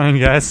totally fine,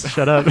 guys.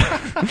 Shut up.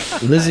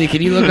 Lizzie,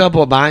 can you look up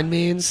what mine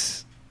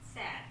means?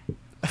 Sad.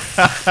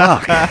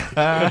 Fuck.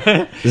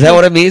 Is that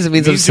what it means? It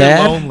means I'm Means you're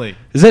sad? lonely.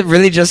 Is it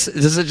really just?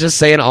 Does it just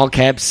say in all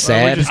caps Well,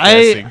 we're sad? just-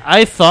 guessing.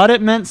 I thought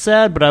it meant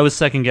sad, but I was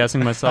second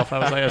guessing myself. I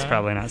was like, that's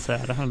probably not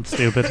sad. I'm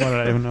stupid. What did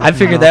I even know? I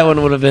figured that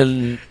one would have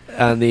been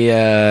on the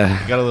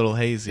Got a little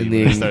hazy in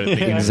when I started the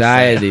thinking.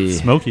 anxiety.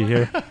 Smoky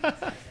here.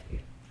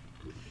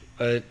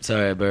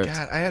 Sorry, I burped.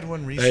 God, I had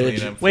one recently.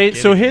 And I'm Wait,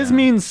 so forgetting his now.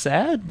 means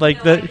sad?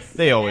 Like No, that?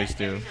 They always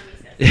do. every time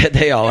he says Yeah,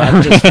 they all.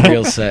 I'm just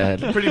real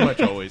sad. Pretty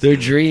much always. They're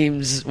do.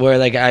 dreams where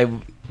like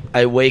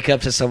I wake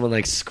up to someone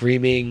like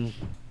screaming.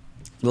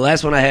 The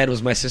last one I had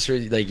was my sister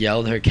like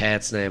yelled her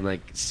cat's name,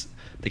 like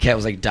the cat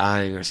was like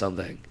dying or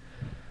something.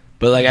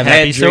 But like I've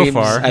Happy had so dreams.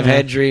 far. I've Yeah.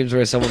 had dreams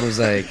where someone was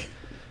like,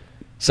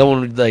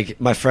 someone would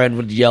like my friend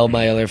would yell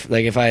my other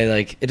like if I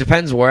like it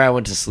depends where I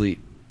went to sleep.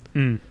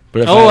 Mm.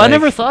 But if Oh, I like,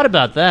 never thought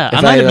about that. If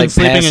I might have been like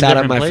sleeping in passed out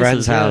different at my places.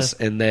 friend's yeah. house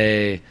and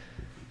they,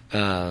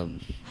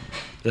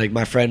 like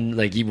my friend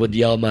like he would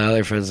yell my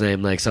other friend's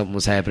name like something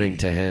was happening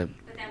to him.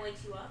 But that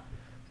wakes you up.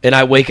 And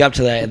I wake up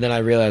to that, and then I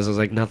realize I was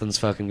like, nothing's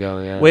fucking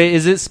going on. Wait,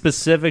 is it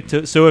specific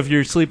to? So if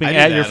you're sleeping I do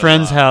at that your a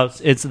friend's lot.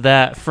 house, it's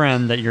that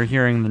friend that you're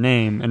hearing the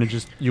name, and it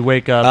just you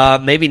wake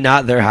up. Maybe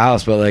not their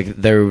house, but like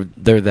they're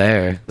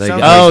there. Like,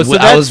 Sounds- I was, Oh, so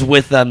I was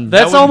with them.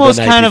 That's the almost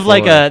night kind of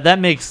like before. a that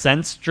makes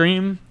sense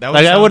dream. That one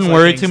Like I sounds wouldn't like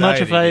worry too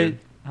much if I. anxiety, dude.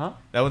 Huh?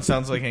 That one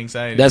sounds like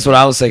anxiety. That's what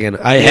I was thinking.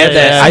 I had Yeah,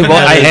 that. yeah, I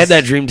that is- had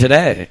that dream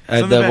today. I had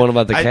Something that one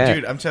about the cat.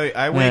 Dude, I'm telling you,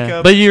 I wake Yeah.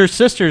 up. But your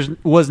sister's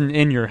wasn't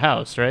in your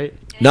house, right?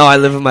 No, I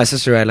live with my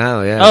sister right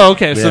now. Yeah. Oh,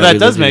 okay. So Yeah, that we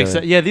does live make together.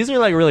 sense. Yeah, these are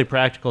like really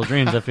practical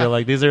dreams. I feel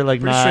like these are like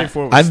pretty not.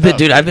 straightforward. I've been, stuff.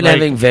 dude. I've been Like-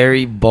 having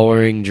very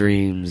boring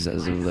dreams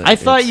as of late. I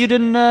thought It's- you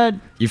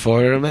didn't. You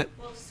forwarded them it.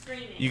 Well,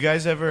 screaming. You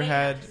guys ever Waking up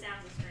had? to sounds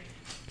of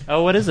screaming.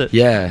 Oh, what is it?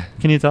 Yeah.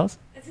 Can you tell us?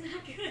 That's not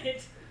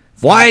good.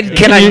 Why can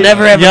Can I you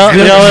never have yell- a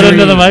good yell it dream,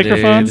 into the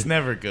microphone? It's dude?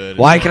 never good.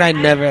 Why can I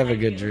never have a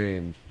good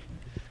dream?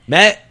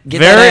 Matt, get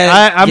Very.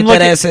 that ass, I'm get looking.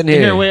 that ass in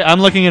here. Wait, I'm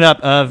looking it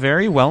up.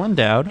 Very well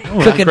endowed.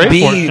 Oh, Cooking great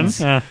beans.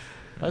 fortune. Yeah.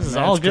 This is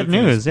all Matt's good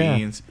cooking his news. Yeah.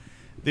 beans.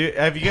 Dude,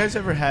 have you guys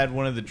ever had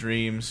one of the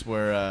dreams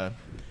where,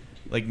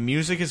 like,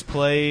 music is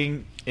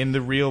playing in the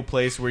real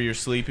place where you're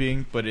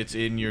sleeping, but it's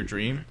in your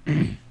dream?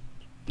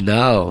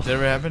 No. Has that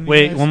ever happened? to you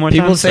Wait, guys? one more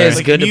People time. say Sorry. it's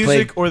Like good to play.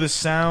 music or the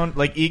sound,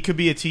 like it could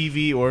be a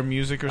TV or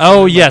music or something.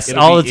 Oh like, yes,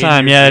 it'll all be the in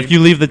time. your Yeah, dream. if you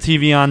leave the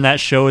TV on, that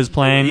show is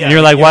playing, Yeah, and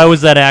you're like, yeah. "Why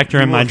was that actor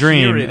in You my will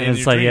dream?" hear it And in it's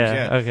your like,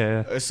 dreams,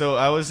 yeah, okay. So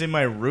I was in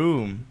my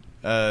room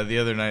the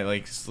other night,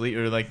 like sleep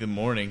or like the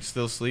morning,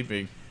 still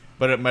sleeping,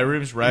 but my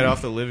room's right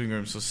off the living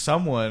room. So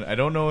someone, I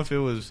don't know if it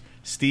was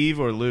Steve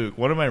or Luke,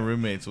 one of my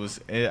roommates was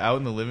out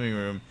in the living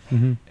room,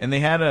 Mhm. and they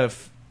had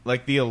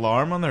like the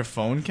alarm on their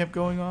phone kept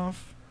going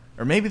off.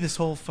 Or maybe this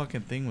whole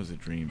fucking thing was a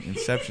dream,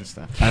 Inception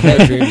stuff. I've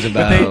had dreams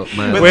about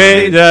my but life.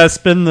 Wait,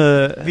 spin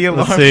the. The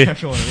alarm Let's see.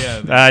 kept going.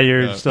 Yeah,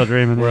 You're still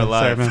dreaming. We're Yeah,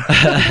 alive.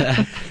 sorry,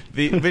 man.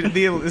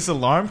 This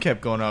alarm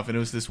kept going off, and it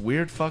was this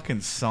weird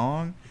fucking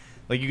song.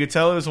 Like you could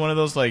tell it was one of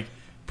those like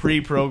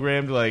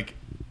pre-programmed like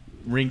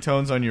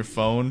ringtones on your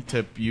phone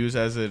to use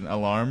as an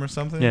alarm or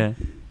something. Yeah.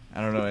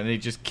 I don't know, and it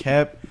just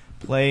kept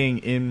playing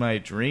in my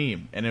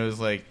dream, and it was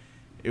like.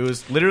 It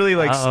was literally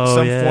like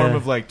some form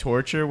of like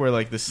torture where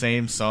like the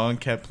same song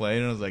kept playing,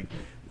 and I was like,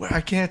 "Well, I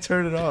can't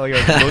turn it off." Like, I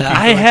was looking for,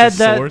 I like, had the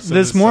that source of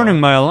this the morning.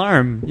 song. My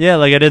alarm. Yeah,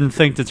 like I didn't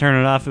think to turn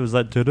it off. It was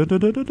like.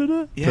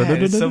 Yeah,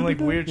 it's some like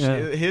weird. Yeah.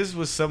 His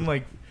was some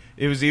like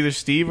it was either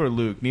Steve or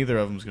Luke. Neither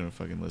of them's gonna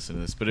fucking listen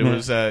to this, but it Yeah.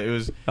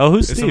 was. Oh,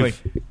 who's it's some,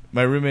 Steve? like,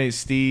 my roommate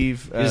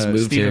Steve. just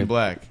moved Steven here.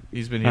 Black.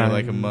 He's been here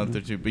like a month or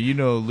two. But you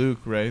know Luke,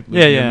 right? Luke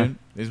Yeah, yeah. Newman?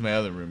 He's my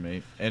other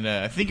roommate, and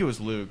I think it was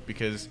Luke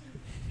because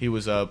he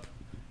was up.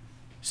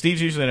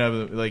 Steve's usually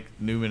not, like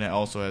Newman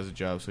also has a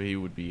job, so he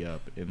would be up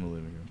in the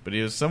living room. But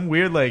it was some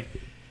weird like,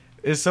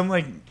 it's some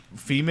like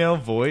female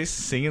voice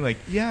singing like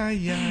yeah.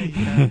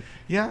 That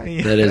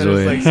is And it was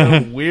weird. like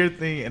some weird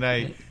thing, and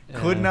I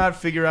could not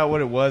figure out what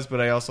it was,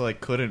 but I also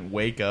like couldn't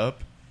wake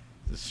up.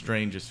 The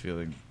strangest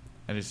feeling.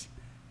 I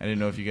didn't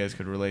know if you guys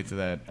could relate to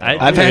that.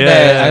 I've had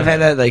that. I've had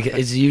that. Like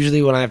it's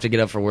usually when I have to get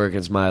up for work.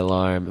 It's my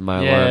alarm, and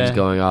my alarm is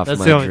going off. That's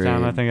in my the only dream.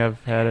 time I think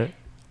I've had it.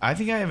 I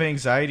think I have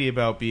anxiety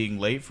about being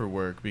late for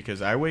work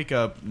because I wake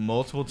up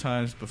multiple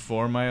times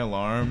before my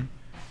alarm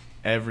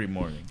every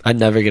morning. I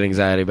never get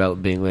anxiety about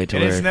being late to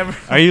And work. it's never.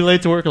 Are you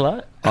late to work a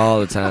lot?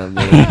 All the time,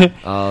 dude.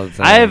 All the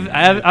time.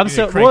 I'm You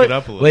so. crank What? it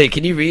up a little. Wait,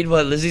 can you read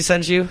what Lizzie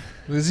sent you?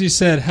 Lizzie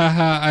said,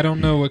 haha, I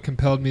don't know what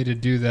compelled me to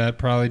do that.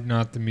 Probably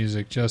not the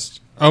music, just...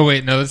 Oh,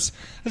 wait, no, that's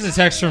a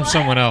text from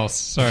someone else.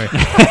 Sorry.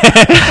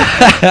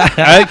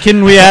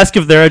 Can we ask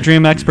if they're a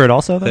dream expert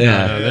also? Then?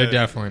 Yeah. No, they're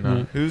definitely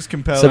not. Who's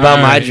compelled? It's about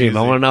my Alright, dream. I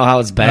music? want to know how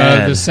it's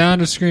bad. The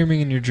sound of screaming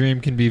in your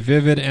dream can be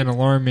vivid and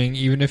alarming,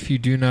 even if you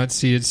do not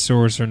see its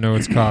source or know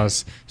its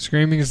cause.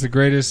 Screaming is the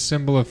greatest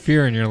symbol of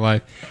fear in your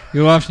life.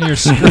 You'll often hear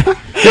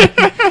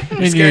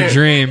in your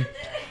dream.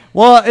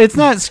 Well, it's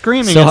not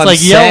screaming. So it's I'm like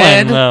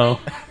sad. yelling, though.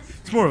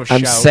 It's more of a I'm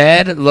shout.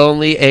 sad,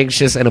 lonely,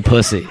 anxious, and a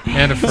pussy.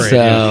 And afraid.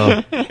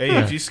 yeah. So Hey,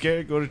 if you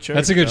scared, go to church.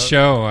 That's a good dog.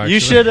 show, actually. You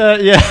should,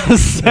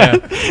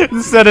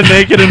 instead of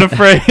naked and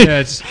afraid. Yeah,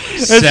 it's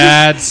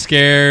sad,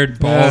 scared,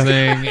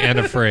 balding, and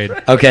afraid.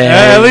 okay,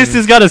 At least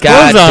he's got his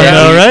God clothes on, damn,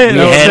 though, right? we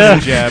That was had a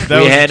to- jab. That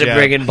we was a had to jab.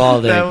 bring in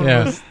balding. That one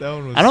Yeah. was. That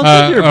one was. I don't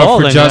Uh, think you're oh, for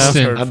balding. though.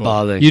 Justin. I'm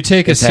balding. You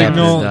take a It's happening,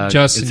 signal, dog.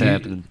 Justin. It's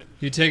happening.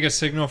 You take a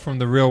signal from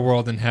the real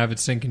world and have it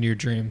sink into your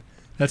dream.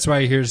 That's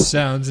why he hears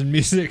sounds and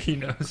music he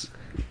knows.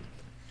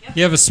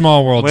 You have a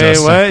small world, Wait,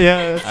 Justin. what?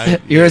 Yeah.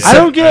 You're a I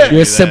don't get-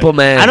 You're a simple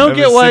man. I don't have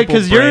get a why, simple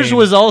because yours brain.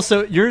 was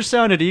also yours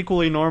sounded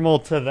equally normal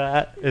to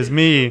that as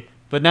me,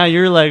 but now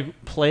you're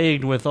like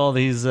plagued with all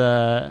these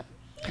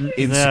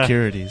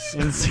Insecurities.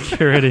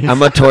 insecurities.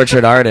 I'm a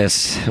tortured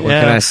artist. What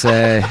Yeah. can I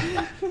say?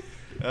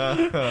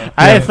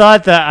 I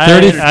thought that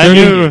 30 I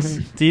knew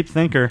deep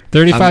thinker.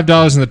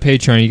 $35 in the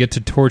Patreon. You get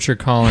to torture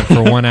Colin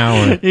for 1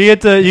 hour. You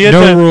get to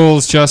No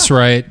rules, just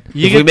right.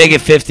 you If get we make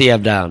it 50,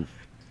 I'm down.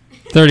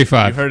 You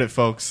 35. heard it,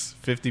 folks.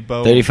 50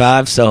 bows.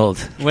 35 sold.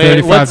 wait.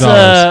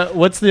 $35.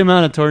 What's the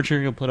amount of torture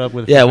you'll put up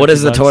with? Yeah, what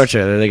is the 50 bucks?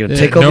 torture? Are they going to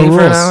tickle no me for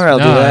an rules. hour? I'll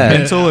do No, that.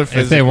 Mental or If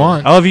they physical?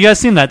 want. Oh, have you guys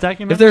seen that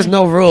documentary? If there's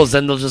no rules,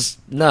 then they'll just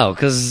no.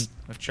 Because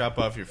Chop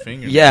off your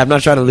finger. yeah, I'm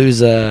not trying to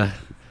lose.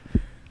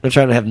 I'm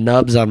trying to have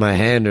nubs on my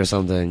hand or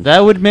something. that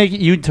would make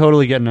you'd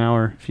totally get an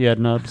hour if you had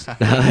nubs. You'd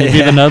be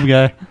Yeah. the nub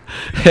guy.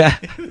 Yeah,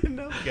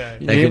 No guy.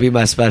 that could be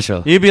my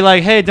special. You'd be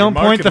like, "Hey, don't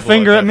point the marketable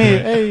finger at at me."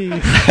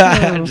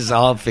 that Hey, Just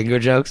all finger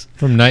jokes.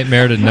 From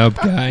nightmare to nub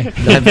guy.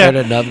 I've heard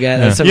a nub guy.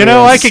 That's a you know,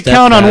 real I could step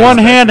count on down. one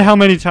hand how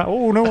many times.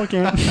 Oh no, I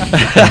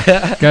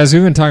can't. Guys,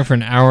 we've been talking for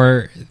an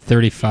hour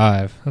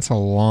 35. That's a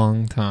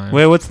long time.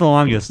 Wait, what's the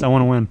longest? I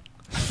want to win.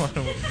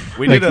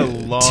 We Like did a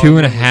long 2.5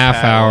 one with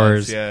Pat hours.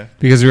 once, Yeah.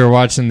 Because we were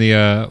watching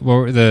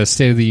the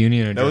State of the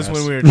Union That was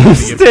address. when we were trying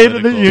to get State of the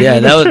political. Union. Yeah,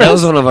 that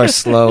was one of our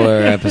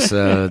slower I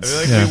episodes. feel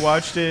like Yeah. we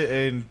watched it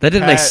and That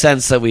didn't make Pat-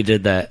 sense that we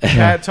did that.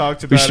 Pat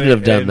talked about it. shouldn't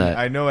have done and that.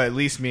 I know at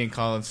least me and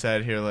Colin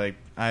sat here like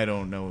I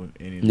don't know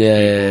anything.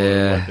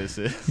 Yeah. What this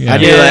is. Yeah.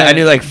 I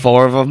knew like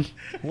 4 of them.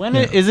 When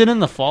is it in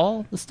the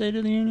fall? The State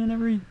of the Union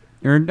every?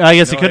 Or I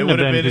guess No, it couldn't have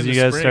would've been in because the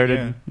you guys spring,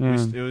 started. yeah.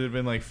 Yeah. It would have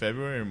been like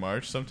February or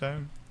March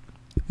sometime.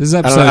 This is I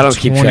episode don't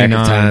keep track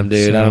 29, of time,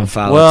 dude. I so- don't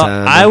follow Well,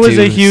 time. I I'm was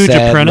too a huge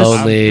sad, Apprentice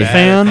lonely. I'm bad.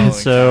 fan, following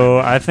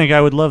so time. I think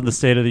I would love the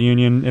State of the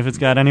Union if it's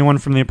got anyone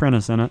from The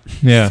Apprentice in it.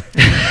 Yeah.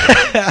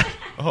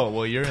 Oh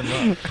well, you're in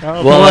luck.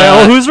 Oh, Well, boy.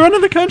 uh, Who's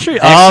running the country?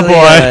 Actually,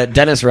 oh boy,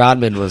 Dennis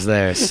Rodman was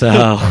there,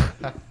 so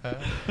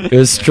it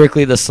was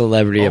strictly the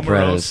Celebrity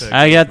Apprentice. Omarosa.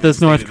 I got this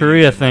North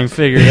Korea thing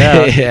figured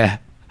out. Yeah,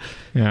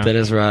 Yeah.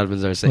 Dennis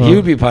Rodman's our. Well- He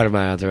would be part of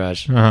my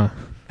entourage. Uh-huh.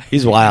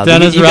 He's wild.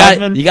 Dennis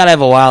Rodman? You gotta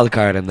have a wild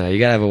card in there. You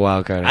gotta have a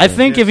wild card. In I there.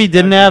 think if he It's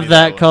didn't not gonna have be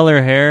that that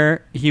color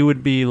hair, he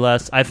would be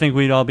less. I think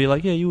we'd all be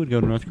like, yeah, you would go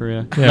to North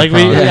Korea. Yeah, like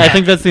probably. I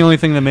think that's the only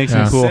thing that makes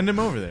Yeah. him cool. Send him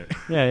over there.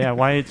 Yeah,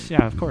 why?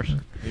 Yeah, of course.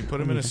 You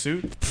put him in a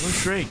suit.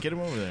 Looks great. Get him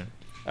over there.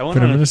 I Put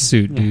him in a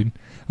suit, dude.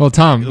 Well,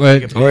 Tom, He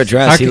looks like but a Or a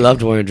dress. How He can-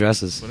 loved wearing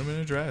dresses. Put him in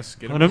a dress.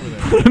 Get him Put him, over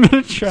there. put him in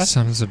a dress.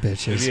 sons of Maybe a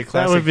bitches. That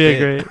classic would be a bit.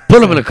 great.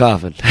 Put him in a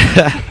coffin.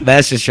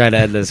 Matt's just trying to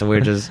end this, and we're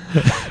just.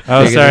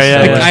 Oh, making sorry. this Yeah,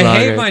 so yeah. much I longer.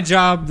 hate my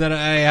job that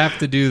I have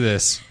to do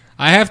this.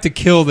 I have to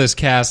kill this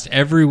cast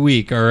every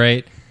week, all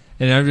right?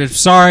 And I'm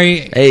just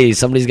sorry. Hey,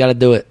 somebody's got to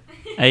do it.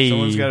 Hey,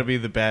 Someone's got to be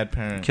the bad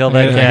parent. kill I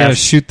that gotta cat.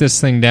 shoot this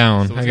thing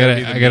down. Someone's I gotta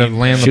gotta, be the I gotta mean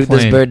land the Shoot this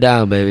plane. bird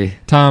down, baby.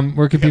 Tom,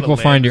 where can Gotta people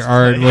land find your this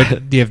art? plane.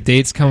 What do you have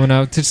dates coming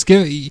up? Just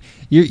give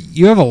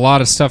you have a lot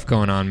of stuff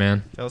going on,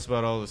 man. Tell us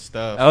about all this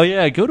stuff. Oh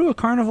yeah, go to a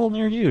carnival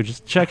near you.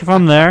 Just check if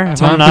I'm there. If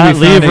Tom I'm can not, be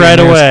leave found at right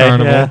your nearest away.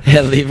 carnival. Yeah.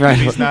 Yeah, leave right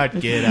Please away. not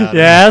get out.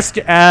 Yeah, ask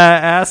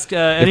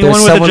anyone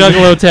with a someone-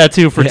 Juggalo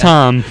tattoo for Yeah.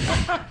 Tom.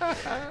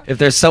 If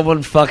there's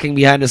someone fucking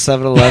behind a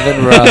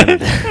 7-Eleven,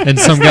 run. And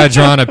some guy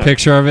drawing a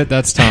picture of it.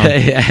 That's Tom.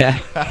 Yeah.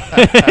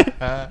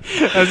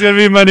 That's gonna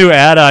be my new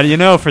add-on. You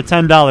know, for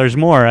 $10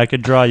 more, I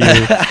could draw you.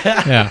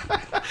 Yeah.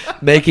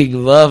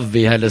 Making love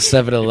behind a If you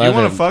want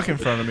 7-Eleven. to fuck in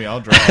front of me, I'll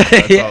draw it.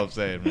 That's Yeah. all I'm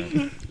saying,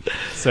 man.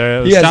 So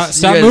it was, Yeah.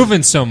 Stop you guys-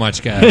 moving so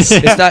much, guys.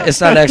 It's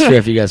not extra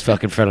if you guys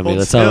fuck in front of me.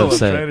 Hold That's all I'm still,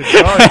 saying. trying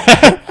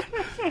to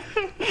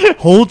draw it.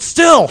 hold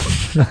still.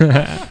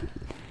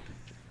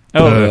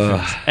 Oh,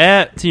 Ugh.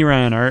 at T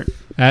Ryan Art.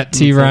 At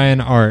T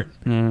Ryan Art.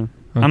 Yeah. Okay.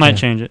 I might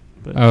change it.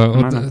 But Oh, I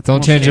well, might not.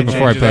 don't change it Change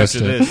before I it post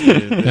after it. This,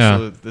 dude.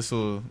 Yeah. This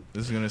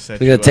is gonna set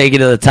We're you gonna take you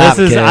to the top.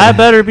 This is. kid. I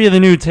better be the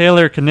new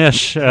Taylor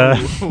Kanish.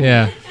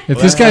 Yeah. If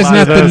Well, this guy's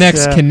that's not the those,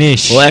 next yeah.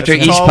 Kanish. Well, after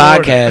That's each a tall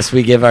order. podcast,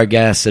 we give our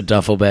guests a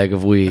duffel bag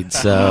of weed.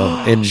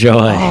 So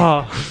enjoy,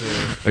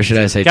 Oh, or should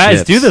I say, guys,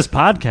 chips? do this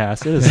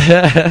podcast. It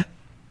is.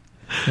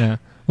 Yeah.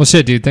 Well,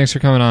 shit, dude. Thanks for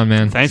coming on,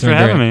 man. Thanks It's for been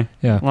having great. me.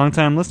 Yeah. Long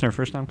time listener,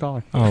 first time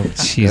caller. Oh,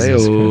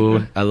 Jesus.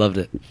 Hey-o. I loved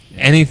it.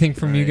 Anything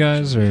from you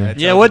guys? Or That's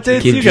Yeah, how what the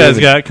dates Keep you guys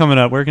dreaming. got coming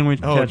up? Where can we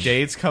Oh, catch?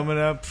 dates coming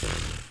up.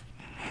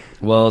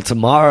 Well,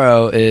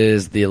 tomorrow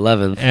is the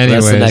 11th. That's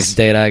Anyways. the next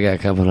date I got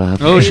coming up.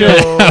 Oh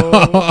shit!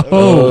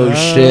 Oh,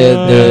 shit,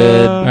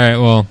 dude. All right.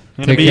 Well,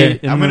 Gonna take be care. in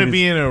the I'm gonna movies.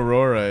 be in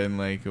Aurora in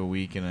like a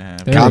week and a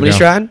half. There we Comedy go.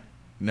 Shrine?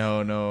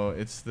 No,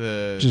 it's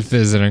the. Just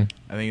visiting.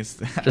 I think it's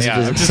the, Just yeah,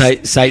 I'm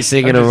visit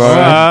sightseeing in I'm just-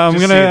 Aurora. I'm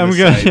just gonna- seeing I'm the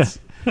gonna- sights.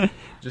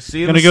 Just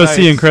seeing Gonna the go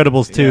see sights.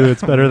 Incredibles 2. Yeah.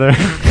 It's better there.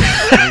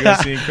 I'm gonna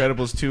go see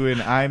Incredibles 2 in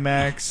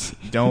IMAX.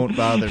 Don't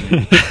bother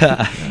me.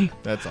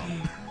 That's all.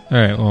 All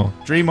right. Well.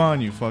 Dream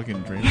on, you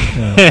fucking dream.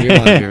 Dream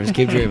on, dreamers.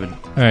 Keep dreaming.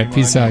 All right. Dream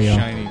Peace on, out, you y'all.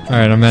 shiny All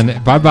right. I'm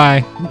ending. Bye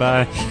bye.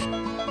 Bye.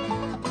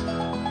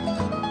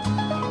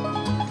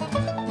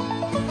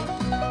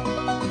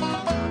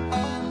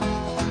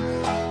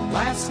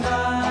 Last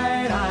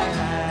night I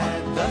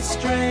had the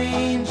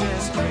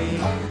strangest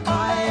dream.